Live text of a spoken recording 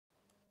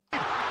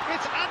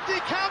It's Andy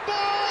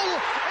Campbell!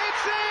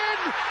 It's in!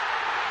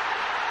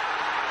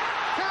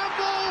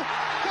 Campbell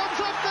comes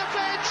off the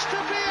bench to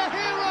be a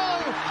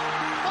hero!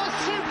 A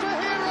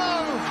superhero!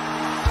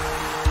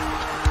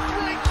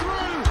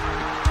 Breakthrough!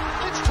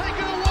 It's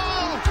taken a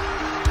while,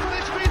 but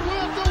it's been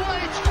worth the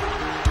wait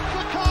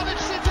for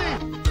Cardiff City!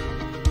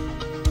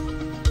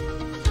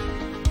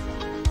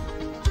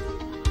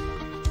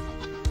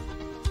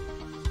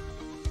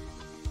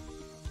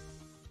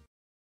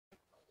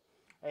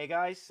 Hey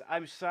guys,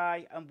 I'm Si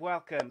and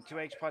welcome to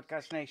A.C.E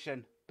Podcast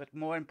Nation. But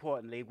more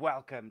importantly,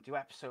 welcome to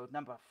episode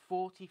number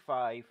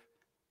 45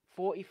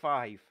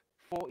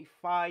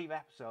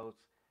 episodes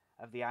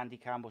of the Andy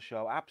Campbell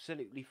Show.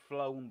 Absolutely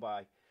flown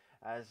by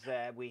as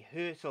we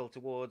hurtle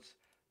towards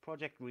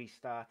Project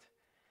Restart.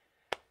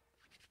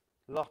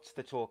 Lots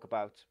to talk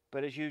about.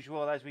 But as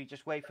usual, as we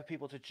just wait for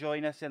people to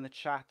join us in the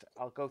chat,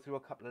 I'll go through a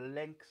couple of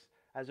links.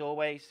 As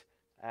always,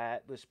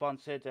 we're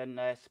sponsored and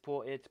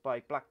supported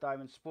by Black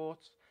Diamond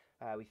Sports.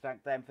 We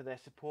thank them for their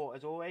support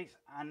as always.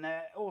 And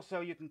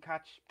also you can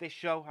catch this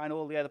show and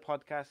all the other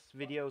podcasts,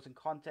 videos and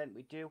content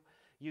we do.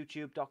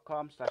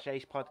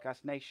 YouTube.com/A.C.E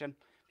Podcast Nation.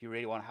 If you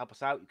really want to help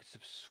us out, you can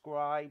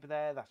subscribe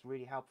there. That's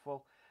really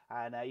helpful.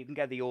 And you can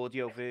get the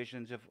audio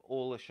versions of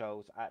all the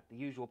shows at the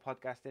usual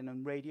podcasting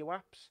and radio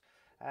apps.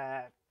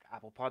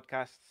 Apple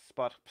Podcasts,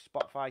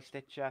 Spotify,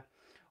 Stitcher,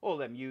 all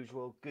them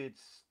usual good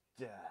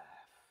stuff.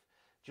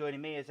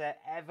 Joining me as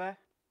ever,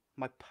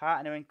 my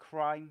partner in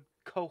crime,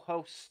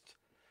 co-host,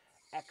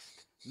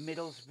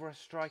 ex-Middlesbrough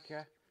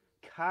striker,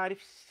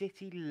 Cardiff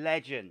City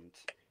legend,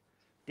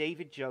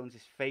 David Jones'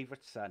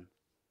 favourite son,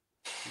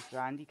 Mr.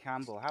 Andy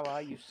Campbell. How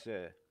are you,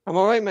 sir? I'm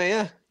all right,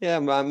 mate. Yeah.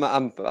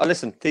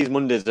 Listen, these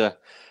Mondays are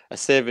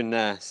saving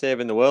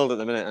the world at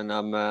the minute, and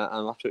I'm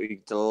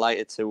absolutely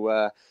delighted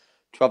to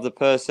have the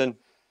person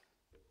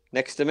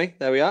next to me.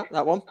 There we are,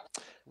 that one.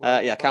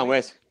 Can't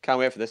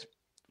wait for this.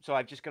 So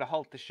I'm just going to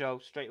halt the show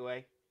straight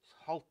away.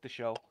 Halt the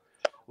show.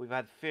 We've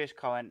had the first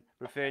comment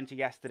referring to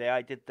yesterday.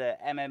 I did the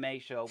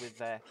MMA show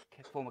with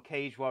former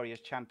Cage Warriors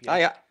champion.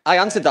 I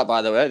answered that,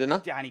 by the way, didn't I?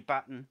 Danny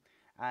Batten.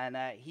 And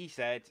he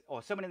said,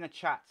 or someone in the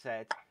chat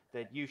said,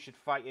 that you should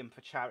fight him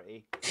for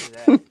charity.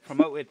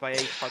 Promoted by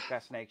A.C.E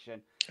Podcast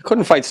Nation. I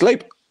couldn't fight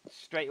sleep.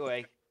 Straight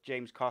away,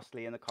 James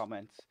Costley in the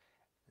comments.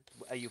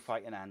 Are you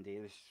fighting Andy?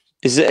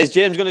 Is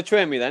James going to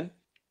train me then?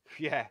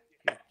 Yeah.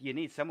 You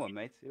need someone,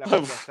 mate. You'll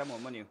have to get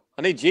someone, won't you?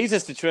 I need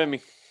Jesus to train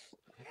me.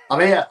 I'm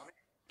here.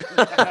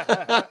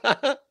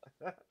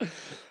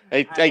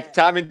 hey,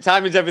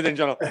 timing's everything,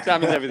 John.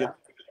 Timing's everything.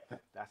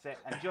 That's it.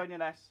 And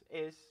joining us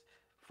is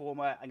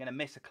former, I'm going to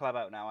miss a club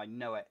out now, I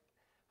know it.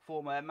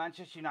 Former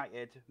Manchester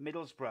United,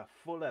 Middlesbrough,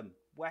 Fulham,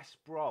 West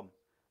Brom,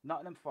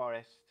 Nottingham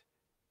Forest,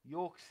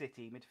 York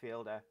City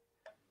midfielder,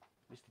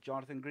 Mr.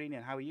 Jonathan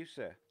Greening. How are you,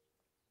 sir?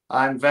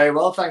 I'm very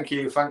well, thank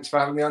you. Thanks for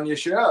having me on your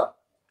show.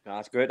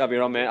 That's great to be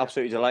on, mate.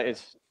 Absolutely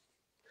delighted.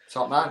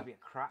 Top man.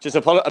 Just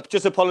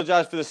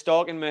apologise for the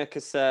stalking, mate,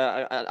 because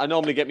I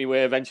normally get me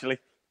way eventually.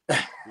 You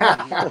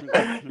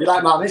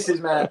like my missus,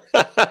 mate.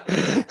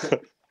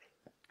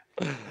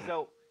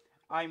 So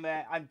I'm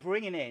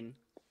bringing in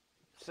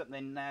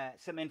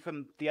something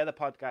from the other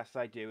podcasts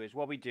I do. Is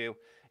what we do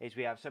is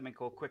we have something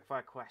called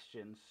quickfire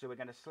questions. So we're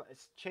going to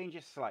change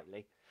it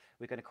slightly.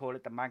 We're going to call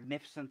it the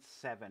Magnificent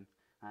Seven,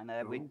 and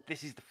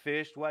this is the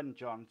first one,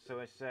 John. So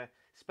it's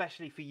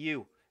especially for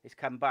you. It's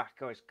come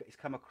back, or it's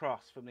come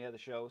across from the other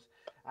shows.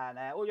 And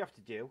all you have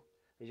to do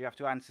is you have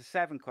to answer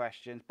 7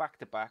 questions back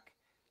to back.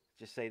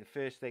 Just say the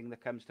first thing that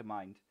comes to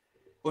mind.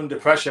 Under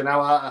pressure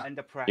now,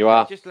 Under pressure. You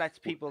are. It just lets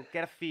people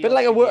get a feel. Bit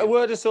like a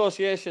word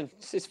association.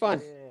 It's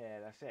fun. Yeah,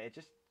 that's it. It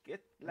just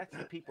lets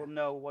the people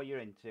know what you're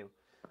into.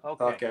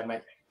 Okay,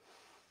 mate.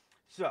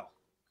 So,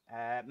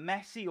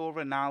 Messi or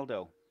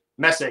Ronaldo?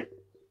 Messi.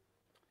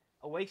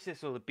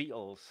 Oasis or the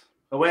Beatles?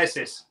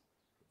 Oasis.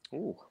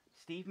 Ooh.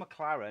 Steve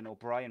McLaren or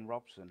Brian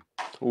Robson?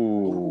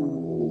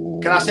 Ooh.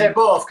 Can I say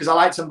both? Because I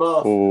liked them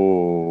both.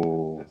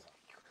 Ooh.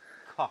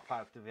 Cop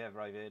out if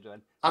ever I've heard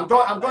one. I'm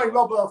going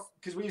Robbo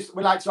because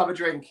we like to have a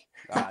drink.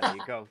 There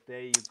you go. There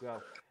you go.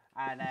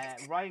 And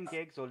Ryan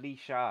Giggs or Lee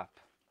Sharp?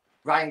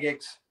 Ryan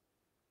Giggs.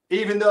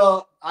 Even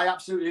though I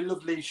absolutely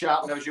loved Lee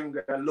Sharp when I was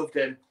younger, I loved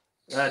him.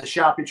 The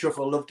Sharpie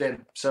Truffle, loved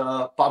him.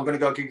 So, but I'm going to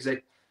go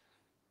Giggsy.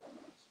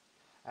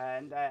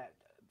 And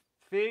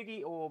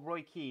Fergie or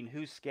Roy Keane,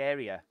 who's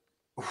scarier?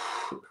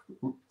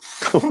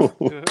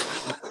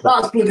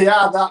 That's bloody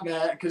hard, that,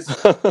 mate, because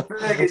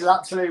Fergie's an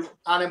absolute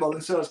animal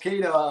and so is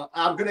Keano.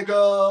 I'm going to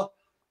go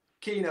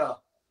Keano.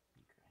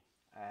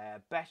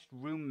 Best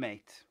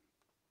roommate?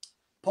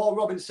 Paul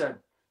Robinson.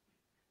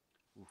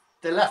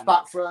 The left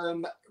back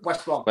from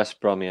West Brom. West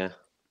Brom, yeah.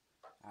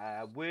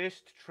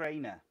 Worst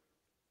trainer?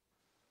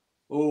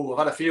 Oh, I've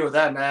had a few of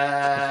them.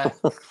 I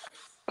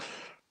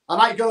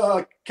might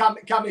go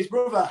Cammy's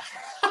brother.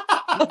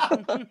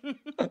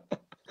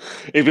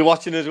 He'll be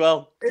watching as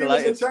well. He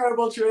was a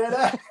terrible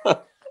trainer.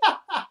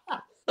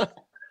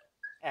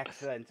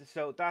 Excellent.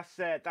 So that's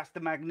the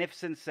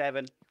Magnificent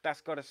Seven.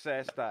 That's got us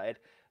started.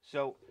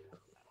 So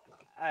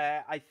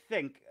I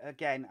think,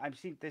 again,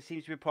 there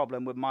seems to be a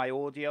problem with my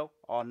audio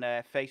on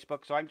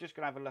Facebook, so I'm just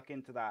going to have a look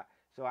into that.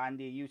 So,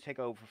 Andy, you take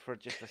over for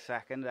just a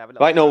second.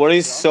 Right, no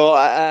worries. So,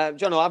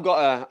 John, I've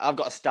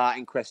got a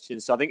starting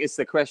question. So, I think it's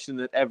the question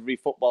that every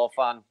football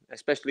fan,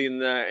 especially in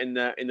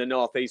the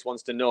northeast,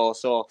 wants to know.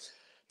 So,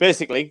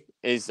 basically,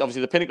 is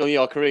obviously the pinnacle of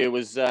your career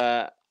was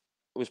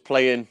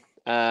playing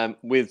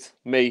with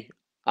me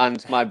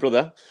and my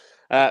brother.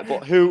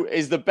 But who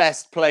is the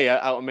best player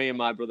out of me and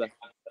my brother?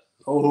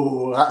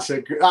 Oh, that's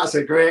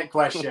a great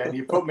question.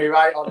 You put me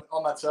right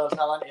on my toes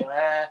now, haven't you?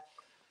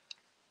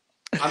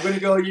 I'm going to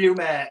go you,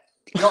 mate.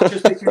 Not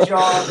just because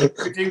you're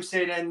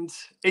producing and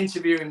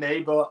interviewing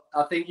me, but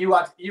I think you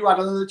had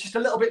just a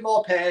little bit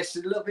more pace,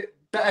 a little bit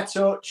better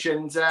touch,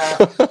 and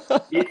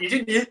you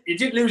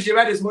didn't lose your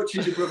head as much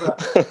as your brother.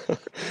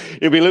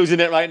 You'll be losing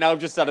it right now. I've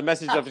just had a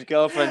message off his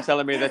girlfriend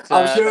telling me that.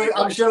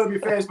 I'm sure it'll be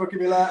Facebooking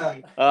me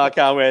later. I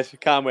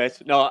can't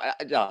wait. No,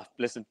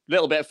 listen, a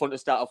little bit of fun to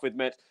start off with,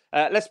 mate.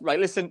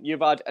 Listen,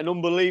 you've had an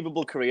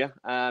unbelievable career.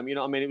 You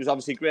know what I mean? It was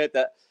obviously great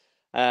that,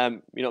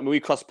 we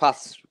crossed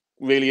paths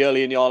really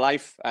early in your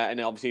life,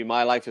 and obviously in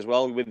my life as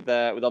well, with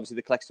obviously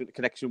the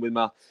connection with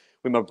my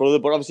brother.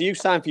 But obviously you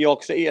signed for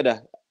York City at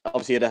a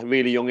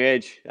really young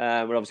age,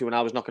 where obviously when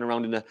I was knocking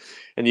around in the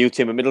youth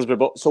team at Middlesbrough.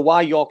 But so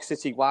why York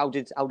City? How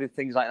did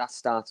things like that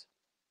start?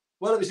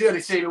 Well, it was the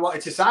only team who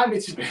wanted to sign me,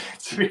 to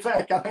be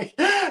fair, Gary.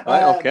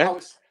 Right, okay.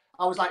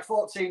 I was like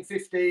 14,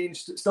 15,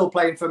 still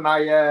playing for my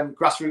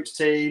grassroots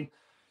team.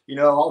 You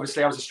know,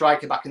 obviously I was a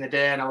striker back in the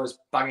day, and I was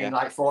banging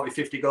like 40,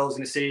 50 goals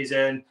in a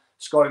season,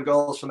 scoring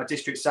goals from a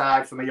district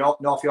side, from a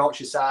North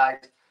Yorkshire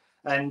side.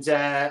 And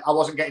I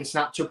wasn't getting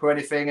snapped up or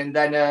anything. And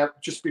then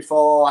just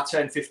before I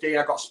turned 15,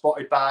 I got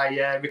spotted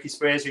by Ricky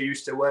Sprays, who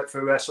used to work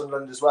for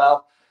Sunderland as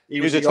well.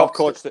 He was the top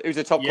coach. He was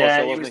the top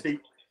coach, wasn't he?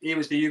 He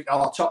was the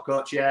top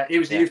coach, yeah. He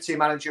was the youth team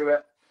manager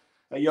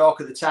at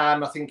York at the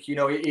time. I think,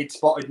 he'd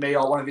spotted me,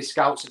 or one of his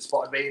scouts had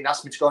spotted me and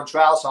asked me to go on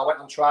trial. So I went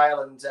on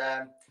trial, and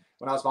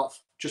when I was about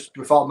just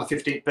before my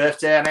 15th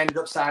birthday, and I ended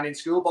up signing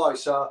schoolboy.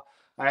 So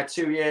I had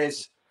 2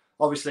 years,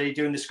 obviously,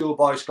 doing the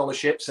schoolboy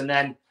scholarships, and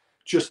then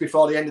just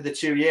before the end of the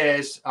 2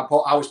 years, I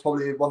was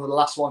probably one of the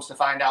last ones to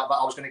find out that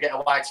I was going to get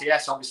a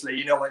YTS. Obviously,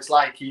 you know what it's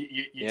like.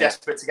 You're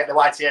desperate to get the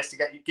YTS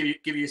to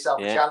give yourself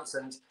a chance.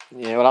 And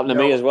well, it happened to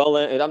me as well.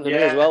 It happened to me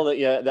as well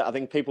that I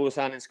think people were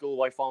signing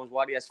schoolboy forms,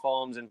 YTS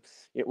forms, and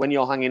when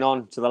you're hanging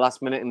on to the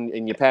last minute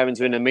and your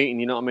parents are in a meeting,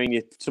 you know what I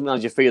mean.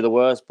 Sometimes you fear the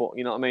worst, but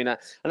you know what I mean.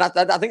 And I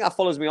think that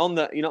follows me on.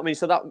 That, you know what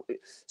I mean.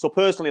 So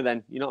personally,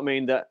 then, you know what I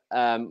mean. That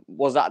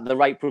was that the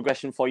right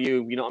progression for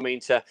you? You know what I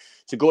mean, to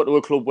go to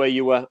a club where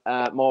you were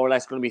more or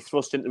less going to be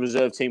thrust into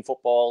reserve team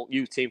football,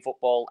 youth team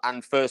football,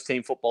 and first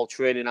team football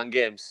training and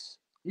games.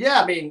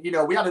 Yeah, I mean,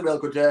 we had a real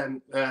good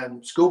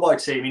schoolboy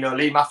team.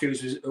 Lee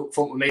Matthews was up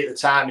front with me at the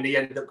time, and he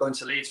ended up going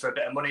to Leeds for a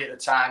bit of money at the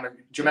time. And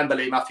do you remember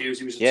Lee Matthews?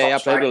 He was I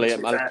played with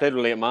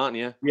Lee at Martin,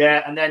 yeah.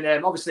 Yeah, and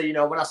then obviously,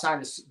 when I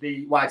signed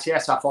the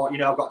YTS, I thought,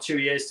 I've got 2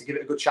 years to give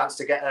it a good chance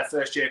to get a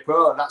first year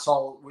pro, and that's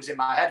all was in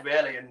my head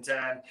really. And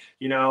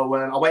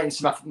I went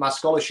into my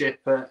scholarship,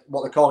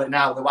 what they call it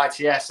now, the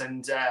YTS,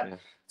 and.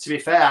 To be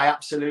fair,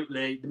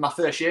 my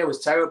first year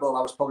was terrible.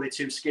 I was probably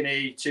too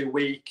skinny, too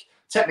weak.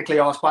 Technically,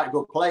 I was quite a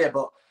good player,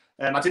 but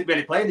I didn't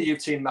really play in the youth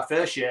team my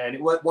first year. And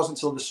it wasn't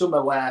until the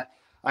summer where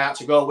I had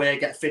to go away,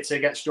 get fitter,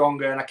 get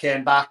stronger. And I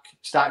came back,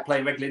 started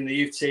playing regularly in the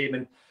youth team,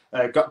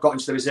 and got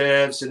into the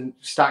reserves and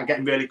started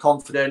getting really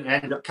confident and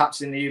ended up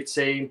captaining the youth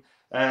team.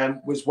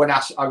 Was when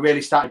I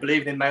really started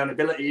believing in my own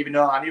ability. Even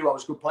though I knew I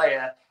was a good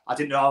player, I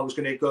didn't know I was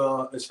going to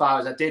go as far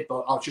as I did,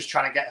 but I was just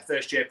trying to get a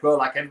first year pro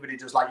like everybody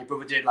does, like your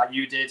brother did, like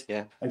you did,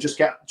 and just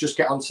get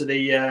onto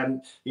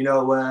the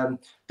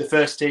the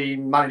first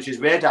team manager's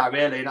radar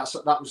really, and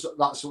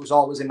that was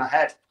always in my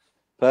head.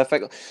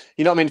 Perfect.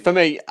 You know what I mean? For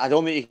me, I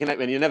don't think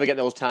you never get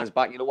those times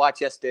back.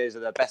 YTS days are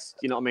the best.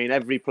 You know what I mean?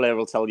 Every player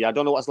will tell you. I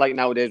don't know what it's like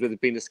nowadays with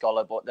being a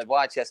scholar, but the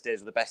YTS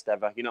days are the best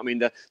ever. You know what I mean?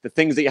 The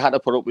things that you had to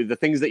put up with, the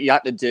things that you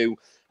had to do,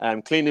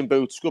 cleaning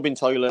boots, scrubbing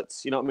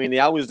toilets. You know what I mean? The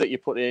hours that you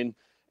put in.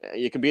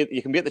 You can be at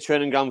the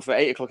training ground for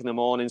 8 o'clock in the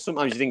morning.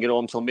 Sometimes you didn't get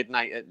home till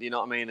midnight. You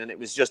know what I mean? And it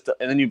was just,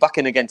 and then you're back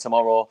in again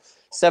tomorrow.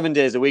 7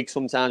 days a week,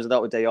 sometimes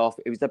without a day off.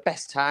 It was the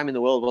best time in the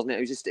world, wasn't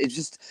it? It's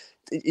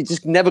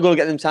just never going to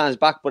get them times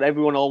back. But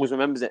everyone always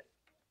remembers it.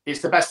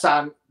 It's the best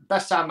time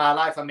of my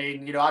life. I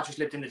mean, I just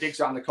lived in the digs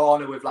around the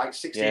corner with like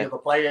 16 other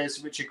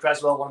players. Richard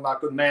Creswell, one of my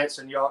good mates,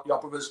 and your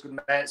brother's good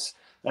mates,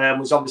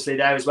 was obviously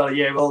there as well, a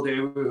year older,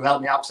 who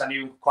helped me out because I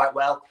knew him quite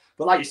well.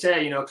 But like you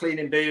say,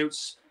 cleaning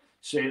boots.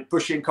 So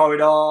pushing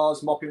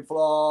corridors, mopping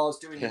floors,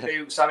 doing the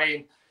boots. I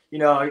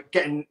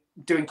mean,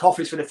 doing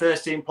coffees for the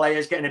first team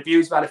players, getting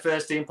abused by the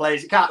first team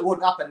players. It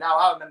wouldn't happen now.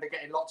 I remember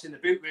getting locked in the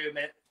boot room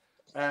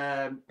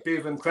at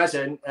Bootham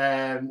Crescent,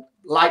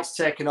 lights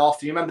taken off.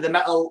 Do you remember the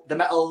metal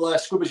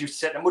scrubbers used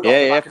to take the mud off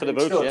the back for the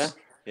boots,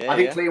 I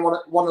didn't clean one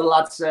of the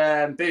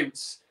lads'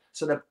 boots,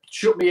 so they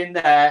shut me in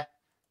there.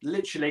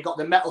 literally got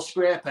the metal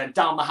scraper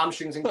down my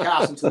hamstrings and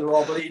calves until they were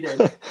all bleeding.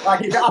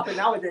 Like, if it happened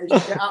nowadays,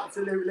 you'd get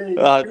absolutely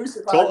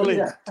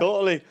crucified.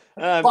 Totally.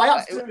 But I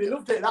absolutely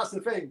loved it. That's the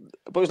thing.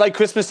 But it was like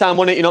Christmas time,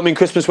 wasn't it? You know what I mean?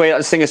 Christmas where you had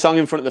to sing a song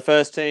in front of the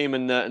first team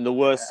and the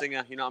worst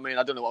singer. You know what I mean?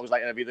 I don't know what it was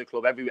like at every other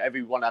club.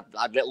 Everyone had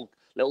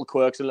little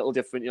quirks and little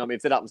different. You know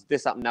what I mean? If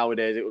this happened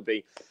nowadays, it would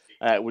be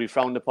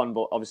frowned upon.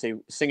 But obviously,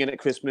 singing at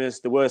Christmas,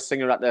 the worst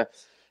singer had to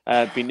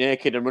be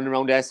naked and running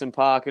around Ayresome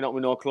Park, you know,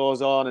 with no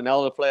clothes on, and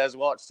all the players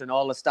watched and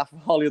all the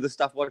other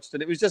staff watched,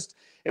 and it was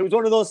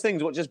one of those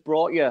things what just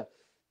brought you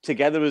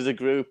together as a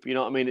group. You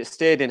know what I mean? It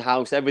stayed in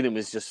house. Everything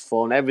was just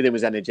fun. Everything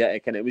was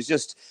energetic, and it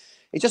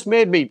just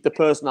made me the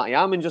person that I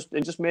am, and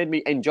it just made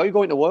me enjoy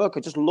going to work. I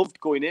just loved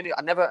going in.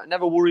 I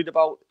never worried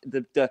about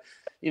the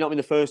you know what I mean,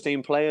 the first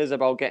team players,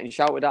 about getting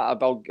shouted at,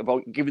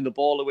 about giving the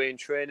ball away in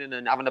training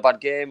and having a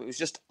bad game. It was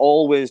just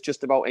always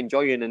just about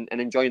enjoying and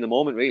enjoying the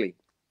moment, really.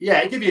 Yeah,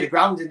 it gave you the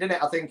grounding, didn't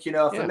it? I think, you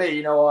know, for me,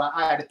 you know,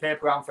 I had a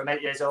paper round from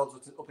 8 years old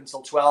up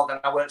until 12, and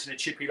I worked in a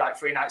chippy like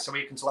 3 nights a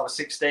week until I was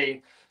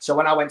 16. So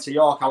when I went to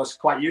York, I was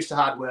quite used to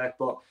hard work.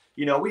 But,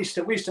 you know, we used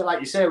to, like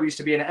you say, we used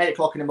to be in at 8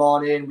 o'clock in the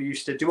morning. We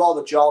used to do all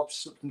the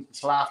jobs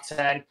until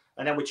 10:30,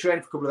 and then we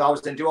train for a couple of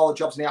hours, then do all the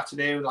jobs in the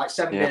afternoon, like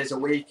 7 days a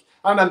week.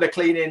 I remember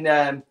cleaning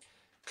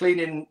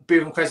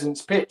Bootham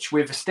Crescent's pitch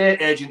with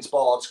estate agents'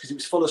 boards because it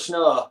was full of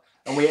snow,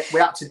 and we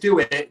had to do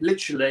it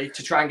literally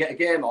to try and get a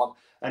game on.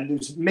 And it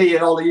was me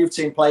and all the youth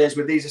team players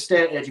with these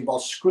estate agent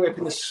balls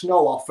scraping the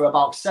snow off for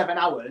about 7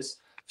 hours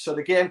so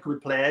the game could be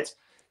played.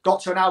 Got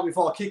to an hour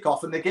before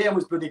kickoff and the game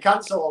was bloody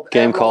cancelled.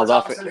 Game called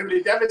off.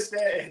 Absolutely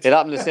devastated. It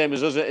happened the same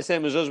as us.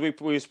 We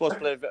were supposed to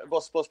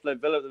play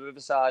Villa at the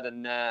Riverside,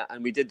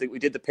 and we did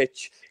the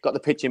pitch. Got the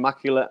pitch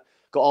immaculate.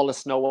 Got all the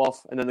snow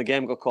off, and then the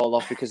game got called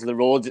off because of the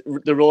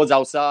roads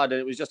outside,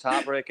 and it was just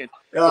heartbreaking.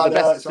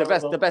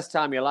 The best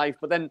time of your life.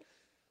 But then,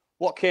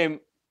 what came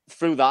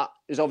through that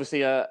is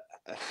obviously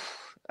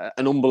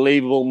an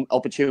unbelievable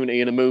opportunity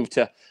and a move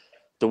to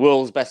the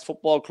world's best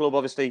football club.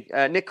 Obviously,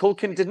 Nick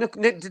Culkin, did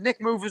Nick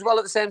move as well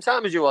at the same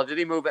time as you, or did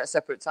he move at a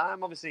separate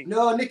time? Obviously,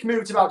 no. Nick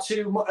moved about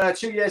 2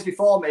 years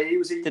before me. He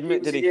was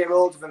a year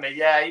older than me.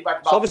 Yeah, he went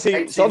about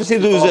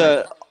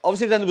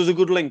obviously then there was a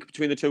good link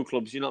between the two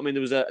clubs. You know what I mean?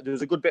 There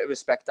was a good bit of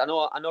respect. I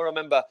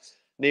remember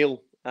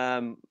Neil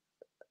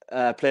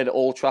played at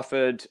Old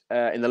Trafford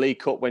in the League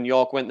Cup when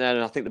York went there,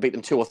 and I think they beat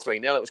them 2 or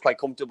 3-0. It was quite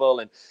comfortable,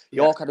 and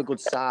York had a good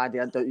side.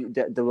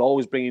 They were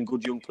always bringing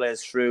good young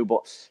players through.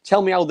 But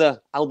tell me how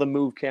the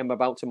move came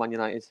about to Man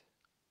United.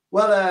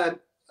 Well,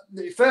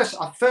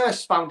 I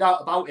first found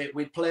out about it.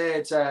 We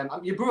played.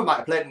 Your brother might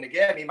have played in the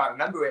game. He might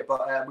remember it,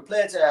 but we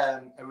played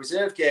a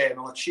reserve game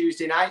on a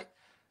Tuesday night.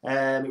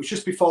 It was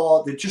just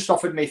before they just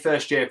offered me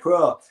first year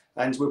pro,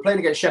 and we were playing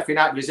against Sheffield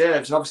United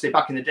reserves. And obviously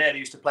back in the day, they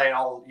used to play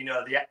all, you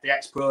know, the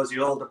ex pros, the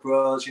older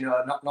pros, you know,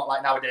 not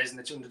like nowadays in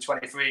the under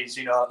 23s.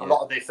 You know, a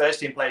lot of the first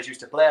team players used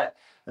to play,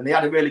 and they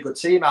had a really good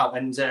team out.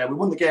 And we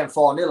won the game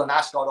 4-0, and I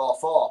scored all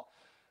 4.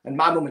 And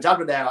my mum and dad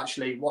were there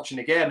actually watching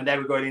the game, and they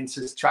were going in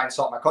to try and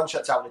sort my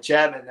contract out with the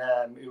chairman.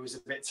 It was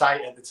a bit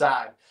tight at the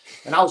time,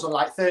 and I was on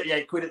like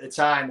 38 quid at the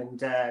time,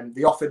 and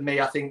they offered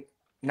me, I think,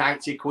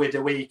 90 quid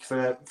a week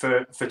for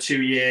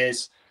 2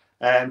 years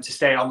to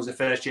stay on as a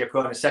first year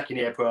pro and a second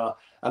year pro.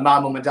 And my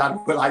mum and dad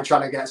were like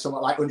trying to get something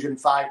like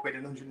 105 quid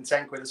and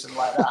 110 quid or something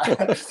like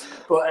that.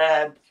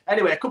 But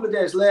anyway, a couple of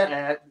days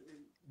later,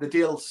 the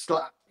deal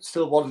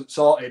still wasn't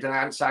sorted, and I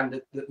hadn't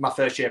signed my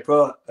first year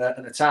pro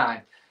at the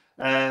time.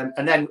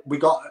 And then we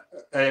got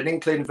an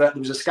inkling that there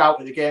was a scout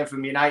at the game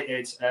from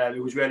United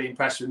who was really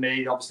impressed with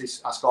me.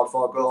 Obviously, I scored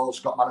 4 goals,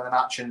 got man of the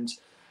match, and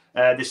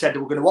they said they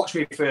were going to watch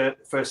me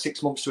for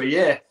 6 months to a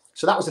year.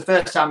 So that was the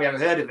first time we ever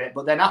heard of it.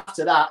 But then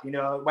after that, you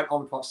know, it went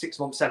on for 6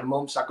 months, 7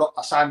 months. I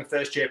signed my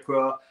first year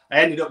pro.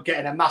 I ended up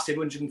getting a massive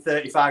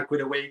 135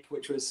 quid a week,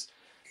 which was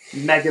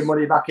mega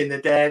money back in the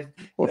day.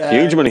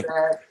 Huge money.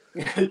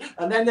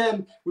 And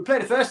then we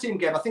played a first team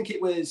game. I think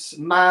it was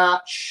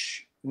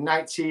March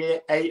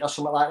 98 or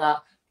something like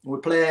that. We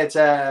played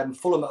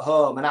Fulham at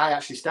home, and I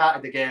actually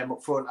started the game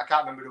up front. I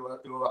can't remember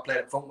who I played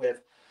up front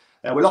with.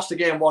 We lost the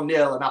game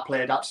 1-0, and I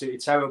played absolutely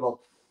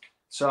terrible.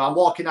 So I'm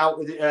walking out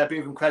with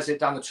Bootham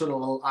Crescent down the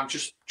tunnel. I'm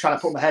just trying to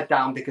put my head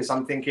down because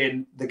I'm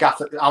thinking the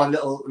gaffer, Alan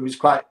Little, who was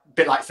quite a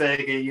bit like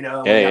Fergie, you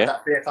know, he had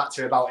that fear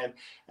factor about him.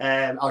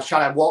 I was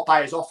trying to walk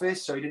by his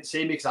office so he didn't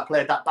see me because I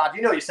played that bad.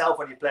 You know yourself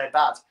when you played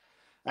bad.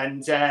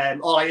 And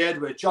all I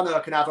heard was,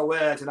 "Jono, can I have a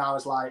word?" And I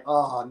was like,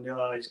 "Oh,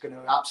 no, he's going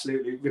to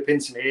absolutely rip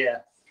into me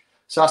here."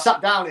 So I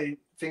sat down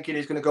thinking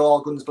he's going to go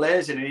all guns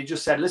blazing. And he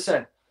just said,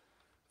 "Listen,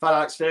 I've had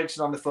Alex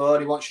Ferguson on the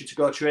phone. He wants you to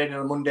go training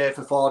on Monday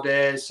for 4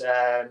 days.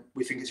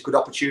 We think it's a good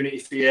opportunity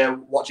for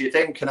you. What do you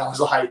think?" And I was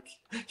like,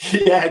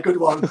 "Yeah, good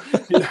one."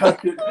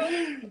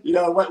 you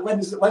know,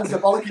 when's the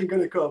bollocking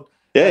going to come?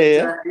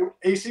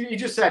 He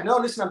just said, "No,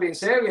 listen, I'm being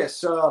serious."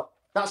 So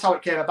that's how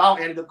it came about.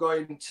 I ended up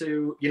going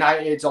to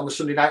United on the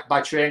Sunday night by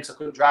train because I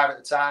couldn't drive at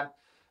the time.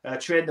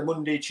 Trained the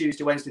Monday,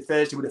 Tuesday, Wednesday,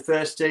 Thursday with the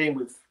first team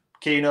with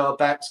Keno,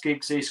 Bex,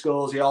 Giggsy,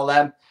 Scholesy, all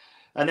them.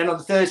 And then on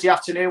the Thursday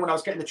afternoon, when I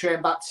was getting the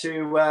train back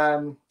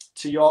to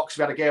York, because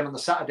we had a game on the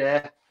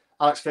Saturday,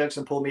 Alex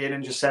Ferguson pulled me in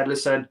and just said,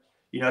 listen,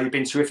 you've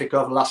been terrific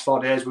over the last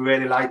 4 days. We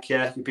really like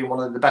you. You've been one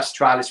of the best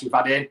trialists we've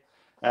had in.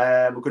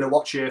 We're going to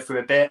watch you for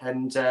a bit,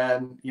 and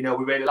we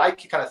really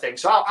like you, kind of thing.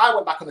 So I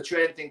went back on the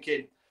train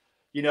thinking,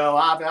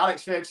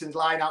 Alex Ferguson's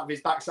lying out of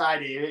his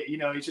backside here.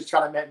 He's just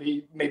trying to make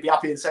me be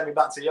happy and send me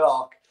back to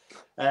York.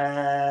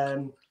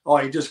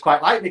 Or he just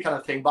quite like me, kind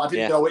of thing. But I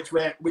didn't know which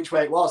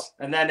way it was.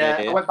 And then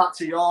I went back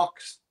to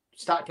York,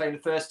 started playing the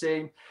first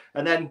team,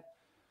 and then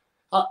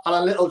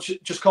Alan Little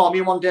just called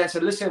me one day and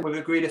said, listen, we've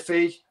agreed a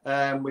fee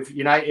with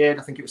United.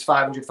 I think it was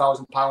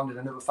 £500,000 and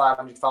another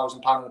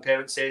 £500,000 on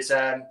appearances.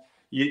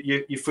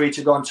 You're free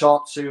to go and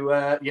talk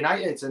to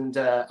United. And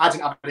I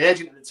didn't have an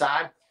agent at the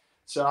time,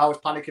 so I was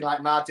panicking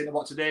like mad, didn't know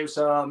what to do.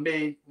 So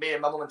me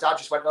and my mum and dad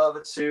just went over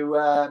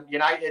to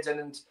United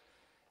and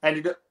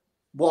ended up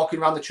walking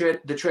around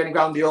the training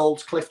ground, the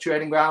old Cliff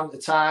training ground at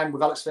the time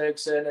with Alex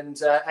Ferguson,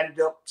 and ended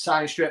up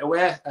signing straight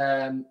away.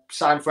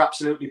 Signed for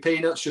absolutely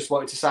peanuts, just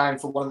wanted to sign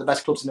for one of the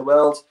best clubs in the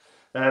world.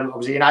 I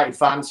was a United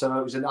fan, so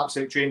it was an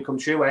absolute dream come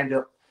true. I ended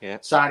up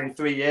signing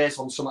 3 years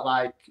on something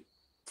like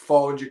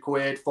 400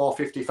 quid,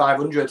 450,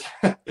 500.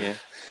 Yeah,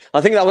 I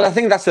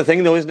think that's the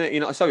thing, though, isn't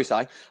it? Sorry, Si.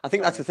 I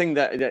think that's the thing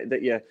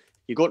that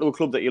you go to a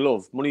club that you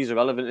love. Money's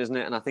irrelevant, isn't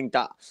it? And I think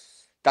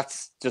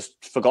that's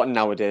just forgotten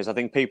nowadays. I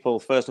think people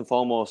first and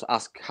foremost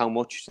ask how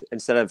much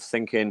instead of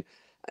thinking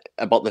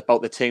about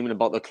the team and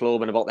about the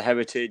club and about the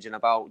heritage and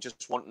about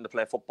just wanting to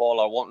play football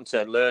or wanting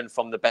to learn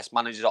from the best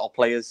managers or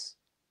players.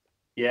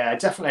 Yeah,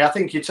 definitely. I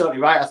think you're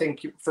totally right. I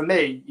think for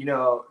me,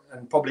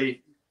 and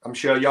probably I'm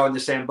sure you're in the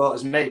same boat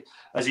as me.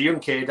 As a young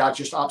kid, I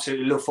just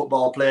absolutely loved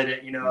football, played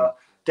it,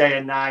 day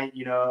and night,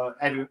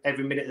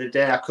 every minute of the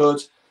day I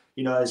could.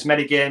 As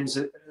many games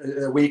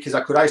a week as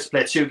I could. I used to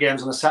play 2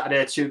 games on a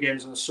Saturday, 2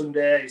 games on a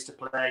Sunday. I used to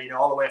play,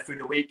 all the way through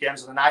the week,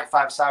 games on the night,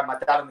 5-side, my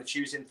dad on the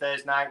Tuesday and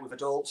Thursday night with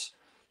adults,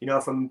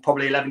 from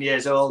probably 11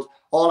 years old.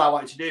 All I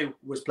wanted to do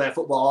was play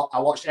football. I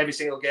watched every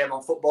single game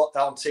on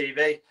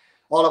TV.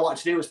 All I wanted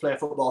to do was play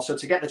football. So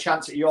to get the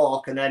chance at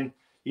York and then,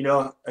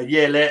 a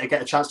year later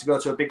get a chance to go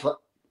to a big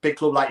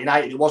club like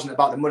United, it wasn't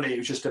about the money. It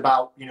was just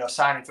about,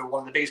 signing for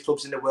one of the biggest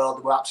clubs in the world.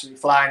 They were absolutely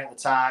flying at the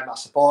time. I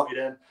supported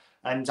them.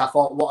 And I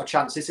thought, what a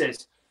chance this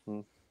is.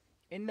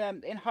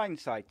 In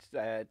hindsight,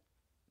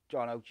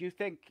 Jono, do you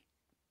think,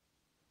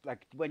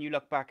 like when you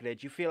look back at it,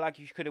 do you feel like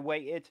you could have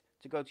waited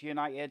to go to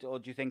United, or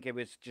do you think it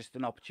was just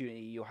an opportunity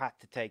you had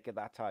to take at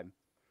that time?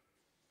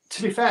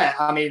 To be fair,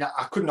 I mean,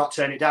 I could not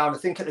turn it down. I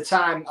think at the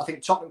time,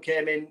 Tottenham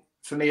came in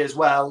for me as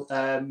well.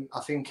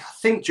 I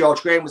think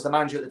George Graham was the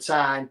manager at the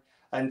time,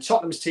 and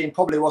Tottenham's team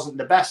probably wasn't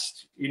the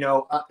best,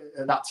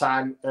 at that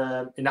time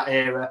in that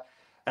era.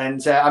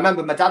 And I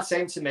remember my dad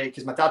saying to me,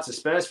 because my dad's a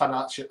Spurs fan,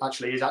 he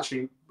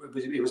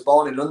was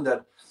born in London,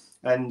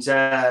 and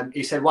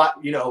he said, why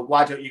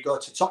don't you go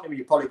to Tottenham?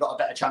 You've probably got a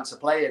better chance of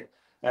playing,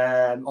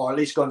 or at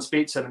least go and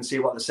speak to them and see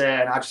what they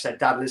say. And I just said,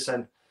 Dad,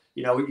 listen,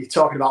 you're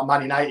talking about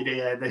Man United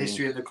here, the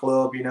history of the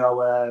club,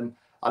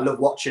 I love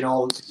watching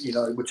all,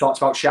 we talked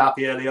about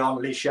Sharpie early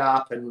on, Lee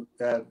Sharp and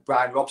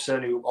Brian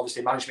Robson, who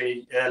obviously managed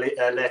me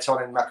later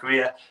on in my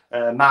career,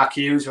 Mark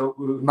Hughes,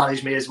 who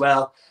managed me as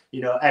well,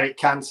 Eric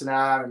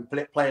Cantona and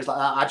players like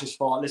that. I just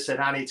thought, listen,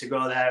 I need to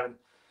go there and,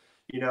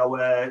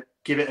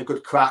 give it a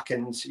good crack.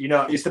 And,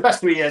 it's the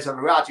best 3 years I've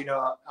ever had.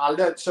 I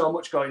learned so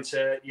much going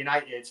to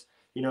United,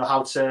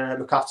 how to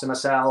look after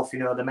myself,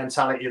 the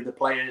mentality of the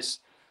players,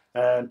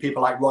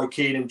 people like Roy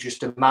Keane who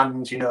just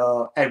demand,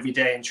 every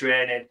day in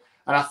training.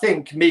 And I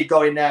think me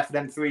going there for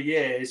them 3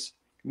 years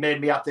made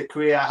me have the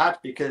career I had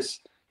because,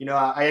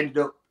 I ended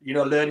up,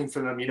 learning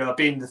from them,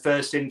 being the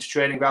first into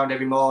training ground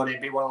every morning,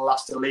 being one of the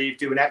last to leave,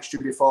 doing extra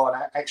before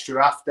and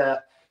extra after,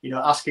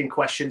 asking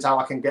questions how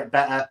I can get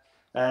better.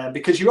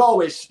 Because you're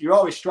always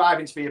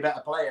striving to be a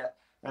better player.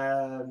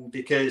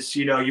 Because,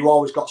 you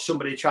always got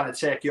somebody trying to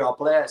take your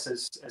place,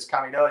 as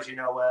Cammy knows,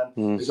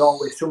 there's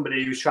always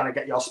somebody who's trying to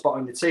get your spot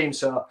in the team.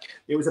 So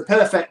it was a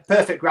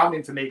perfect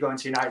grounding for me going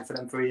to United for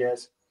them 3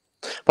 years.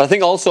 But I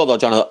think also, though,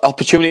 John,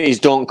 opportunities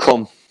don't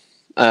come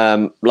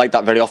like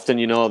that very often.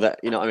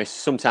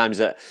 Sometimes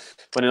that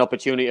when an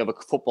opportunity of a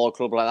football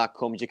club like that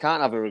comes, you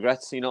can't have a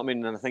regret. You know what I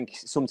mean? And I think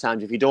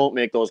sometimes if you don't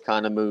make those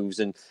kind of moves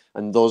and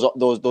those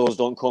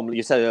don't come,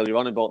 you said earlier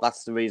on about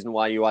that's the reason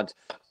why you had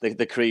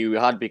the career you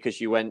had,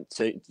 because you went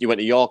to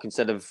York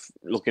instead of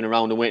looking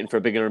around and waiting for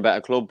a bigger and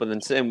better club. And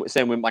then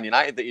same with Man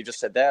United that you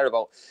just said there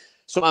about.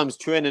 Sometimes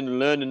training and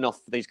learning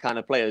off these kind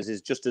of players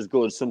is just as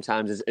good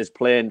sometimes as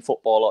playing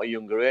football at a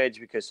younger age,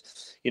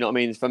 because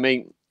for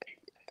me,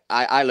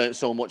 I learned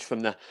so much from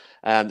the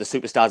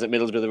superstars at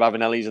Middlesbrough, the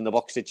Ravanellis and the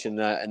Boxic and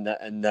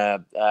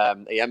the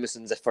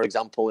Emersons, for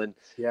example. And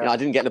I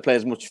didn't get to play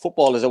as much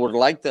football as I would have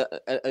liked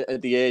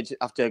at the age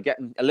after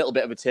getting a little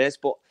bit of a taste.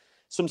 But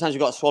sometimes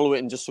you've got to swallow it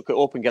and just suck it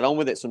up and get on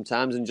with it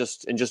sometimes, and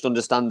just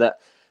understand that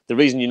the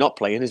reason you're not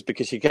playing is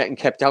because you're getting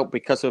kept out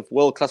because of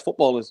world-class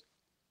footballers.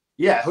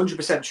 Yeah,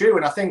 100% true.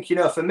 And I think,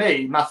 for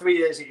me, my 3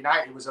 years at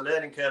United was a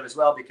learning curve as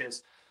well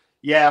because,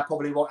 I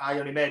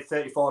only made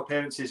 34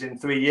 appearances in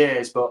 3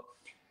 years, but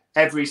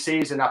every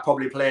season I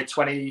probably played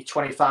 20,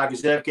 25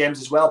 reserve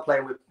games as well,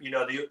 playing with, you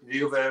know,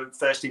 the other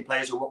first team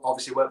players who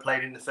obviously weren't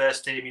playing in the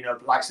first team, you know,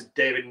 the likes of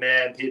David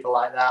May and people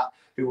like that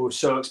who were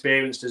so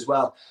experienced as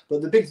well.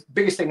 But the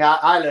biggest thing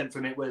I learned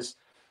from it was,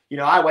 you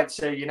know, I went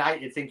to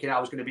United thinking I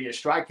was going to be a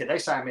striker. They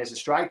signed me as a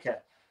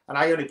striker. And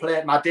I only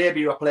played, my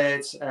debut I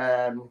played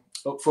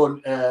up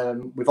front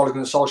with Ole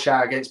Gunnar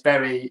Solskjaer against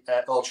Bury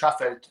at Old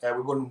Trafford.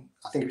 We won,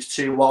 I think it was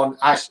 2-1.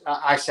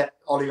 I set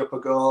Ollie up a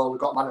goal. We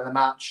got man of the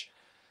match.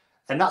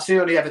 And that's the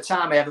only ever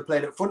time I ever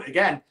played up front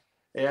again.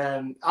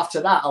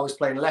 After that, I was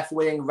playing left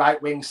wing, right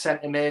wing,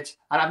 centre mid.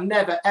 And I've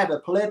never, ever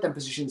played them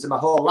positions in my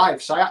whole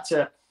life. So I had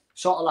to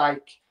sort of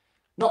like,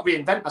 not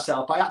reinvent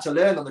myself, but I had to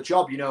learn on the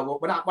job. You know,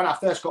 when I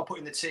first got put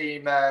in the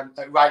team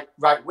at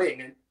right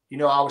wing, and you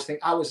know, I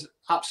was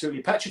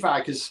absolutely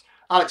petrified because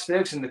Alex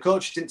Ferguson, the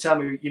coach, didn't tell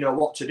me, you know,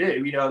 what to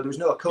do. You know, there was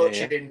no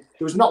coaching. Yeah.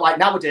 There was not like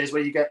nowadays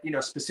where you get, you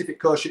know, specific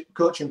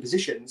coaching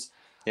positions.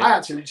 Yeah. I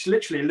had to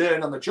literally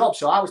learn on the job.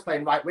 So I was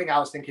playing right wing. I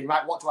was thinking,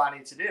 right, what do I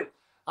need to do?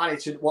 I need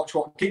to watch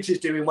what Giggs is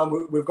doing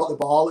when we've got the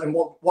ball and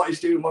what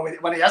he's doing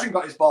when he hasn't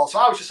got his ball. So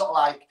I was just sort of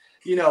like,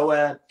 you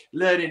know,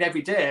 learning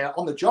every day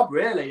on the job,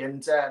 really.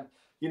 And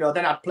you know,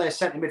 then I'd play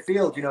centre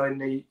midfield, you know,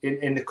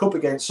 in the cup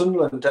against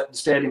Sunderland at the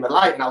Stadium of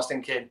Light, and I was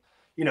thinking,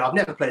 you know, I've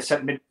never played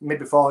centre mid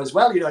before as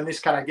well, you know, in this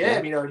kind of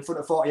game, you know, in front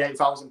of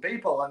 48,000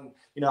 people, and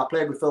you know, I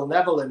played with Phil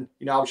Neville, and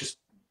you know, I was just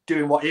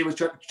doing what he was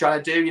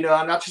trying to do, you know,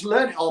 and I just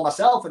learned it all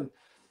myself. And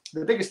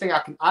the biggest thing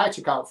I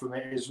took out from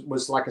it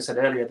was like I said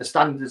earlier, the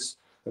standards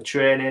of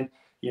training,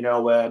 you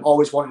know,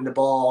 always wanting the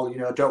ball, you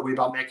know, don't worry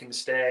about making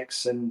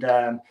mistakes, and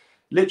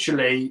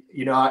literally,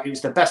 you know, it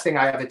was the best thing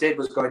I ever did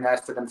was going there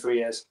for them 3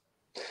 years.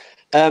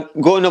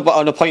 Going up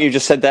on a point you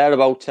just said there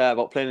about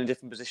playing in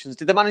different positions,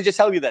 did the manager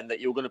tell you then that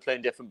you were going to play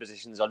in different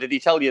positions, or did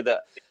he tell you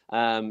that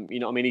you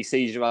know what I mean, he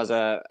sees you as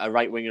a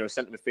right winger, a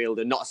centre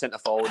midfielder, not a centre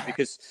forward?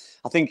 Because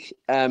I think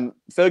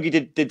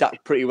Fergie did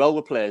that pretty well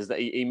with players, that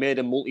he made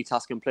them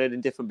multitask and played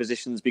in different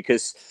positions,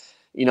 because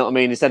you know what I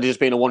mean, instead of just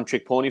being a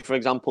one-trick pony, for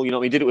example, you know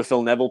what I mean, he did it with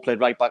Phil Neville, played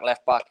right back,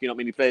 left back, you know what I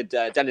mean, he played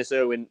Dennis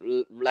Irwin,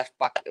 left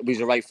back, he's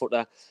a right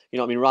footer, you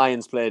know what I mean,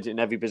 Ryan's played in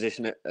every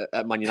position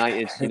at Man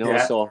United, you know,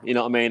 so, you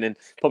know what I mean, and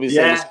probably the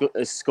same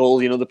as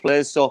Scholes, you know, the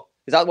players. So,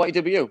 is that what he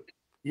did with you?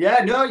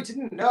 Yeah, no, he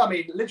didn't. No, I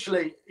mean,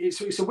 literally,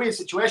 it's a weird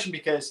situation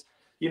because,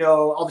 you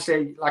know,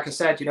 obviously, like I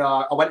said, you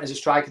know, I went as a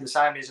striker, they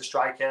signed me as a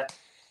striker.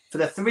 For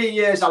the 3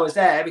 years I was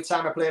there, every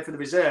time I played for the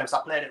reserves,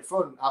 I played up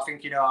front. I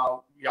think, you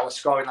know, I was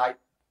scoring like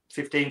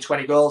 15,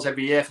 20 goals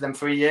every year for them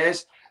 3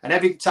 years. And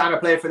every time I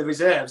played for the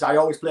reserves, I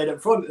always played up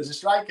front as a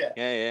striker.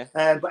 Yeah.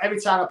 But every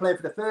time I played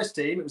for the first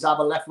team, it was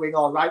either left wing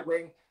or right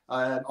wing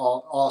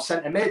or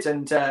centre mid.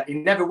 And he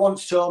never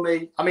once told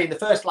me, I mean,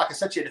 like I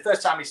said to you, the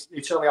first time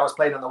he told me I was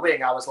playing on the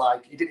wing, I was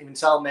like, he didn't even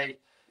tell me,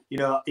 you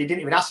know, he didn't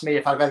even ask me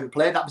if I've ever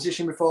played that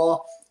position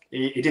before.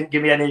 He didn't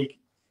give me any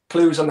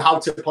clues on how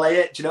to play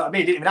it. Do you know what I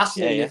mean? He didn't even ask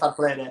me if I'd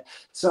played it.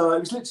 So it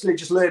was literally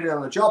just learning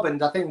on the job.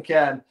 And I think,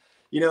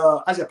 you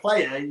know, as a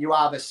player, you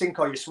either sink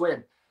or you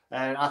swim.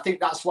 And I think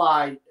that's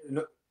why,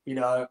 you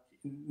know,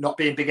 not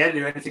being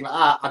big-headed or anything like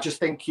that, I just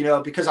think, you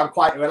know, because I'm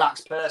quite a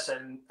relaxed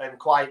person and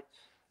quite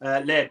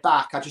laid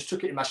back, I just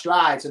took it in my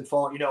strides and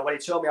thought, you know, when he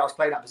told me I was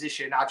playing that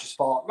position, I just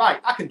thought, right,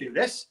 I can do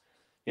this.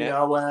 You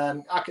know,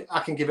 I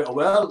can give it a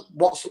whirl.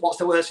 What's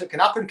the worst that can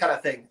happen kind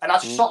of thing? And I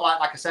just thought,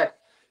 like I said,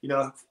 you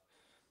know,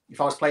 if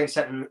I was playing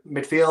centre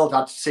midfield,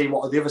 I'd see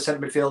what the other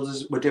centre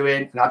midfielders were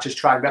doing, and I'd just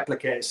try and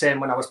replicate it.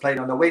 Same when I was playing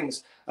on the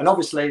wings. And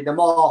obviously, the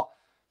more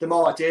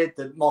I did,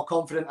 the more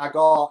confident I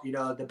got. You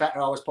know, the better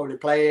I was probably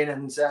playing.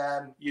 And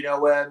you know,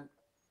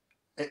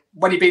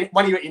 when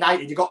you're at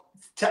United, you got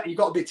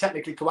to be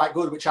technically quite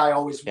good, which I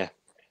always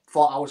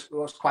thought I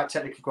was quite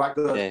technically quite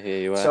good. Yeah,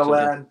 you were.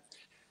 So.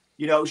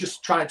 You know, it was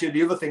just trying to do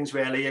the other things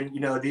really, and you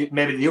know,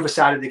 maybe the other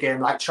side of the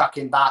game, like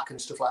tracking back and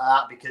stuff like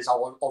that, because I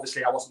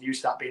wasn't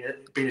used to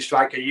that being a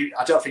striker.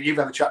 I don't think you've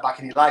ever tracked back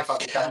in your life,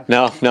 have you?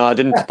 No, I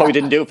didn't. Probably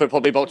didn't do it for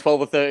probably about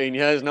 12 or 13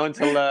 years. No,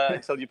 until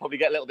you probably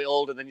get a little bit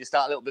older, then you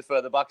start a little bit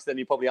further back. So then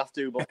you probably have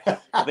to.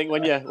 But I think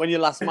when you're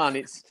last man,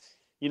 it's.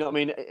 You know what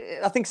I mean?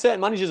 I think certain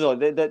managers, though,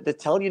 they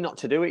tell you not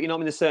to do it. You know what I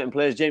mean? There's certain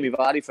players, Jamie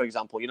Vardy, for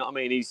example, you know what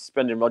I mean?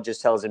 Brendan Rodgers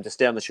tells him to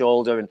stay on the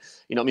shoulder and,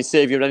 you know what I mean,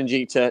 save your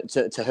energy to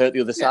hurt the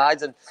other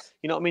sides. And,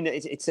 you know what I mean?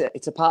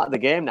 It's a part of the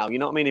game now. You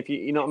know what I mean?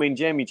 You know what I mean?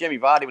 Jamie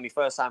Vardy, when he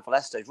first signed for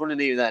Leicester, he's running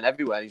here, there and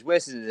everywhere. He's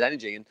wasting his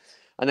energy and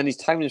then he's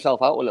timing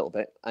himself out a little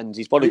bit. And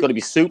his body's got to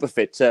be super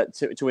fit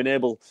to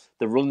enable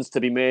the runs to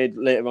be made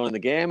later on in the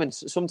game. And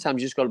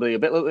sometimes you just got to be a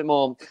little bit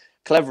more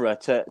cleverer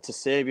to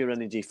save your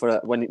energy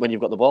for when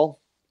you've got the ball.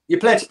 You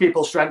play to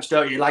people's strengths,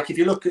 don't you? Like if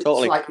you look at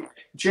like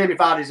Jamie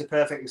Vardy is a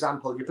perfect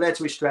example. You play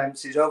to his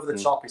strengths. He's over the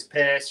top. His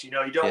pace. You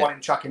know, you don't want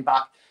him tracking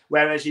back.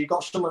 Whereas you've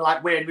got someone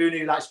like Wayne Rooney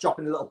who likes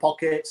dropping the little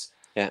pockets.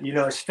 Yeah. You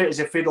know, as fit as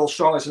a fiddle,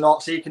 strong as an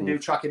ox. He can do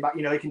tracking back.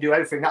 You know, he can do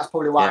everything. That's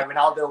probably why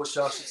Ronaldo was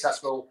so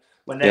successful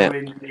when they were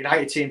in the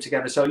United team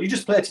together. So you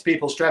just play to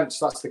people's strengths.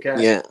 That's the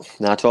case. Yeah,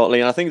 no, totally.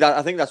 And I think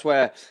that's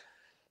where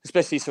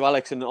especially Sir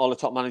Alex and all the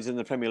top managers in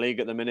the Premier League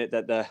at the minute,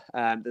 that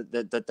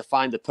they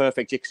find the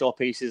perfect jigsaw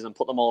pieces and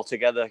put them all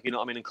together, you know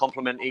what I mean, and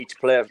complement each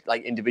player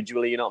like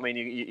individually, you know what I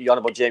mean. You're on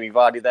about Jamie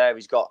Vardy there.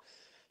 He's got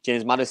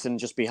James Maddison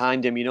just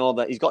behind him, you know,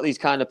 that he's got these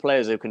kind of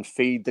players who can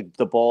feed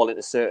the ball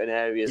into certain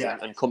areas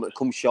and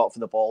come short for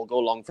the ball, go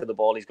long for the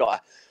ball. They've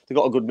got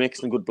a good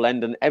mix and good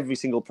blend, and every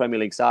single Premier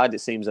League side,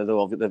 it seems as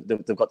though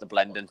they've got the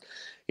blend, and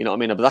you know what I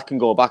mean. But that can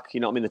go back, you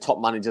know what I mean. The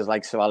top managers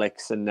like Sir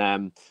Alex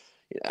and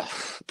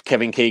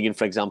Kevin Keegan,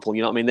 for example,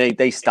 you know what I mean.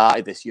 They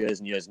started this years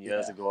and years and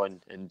years ago,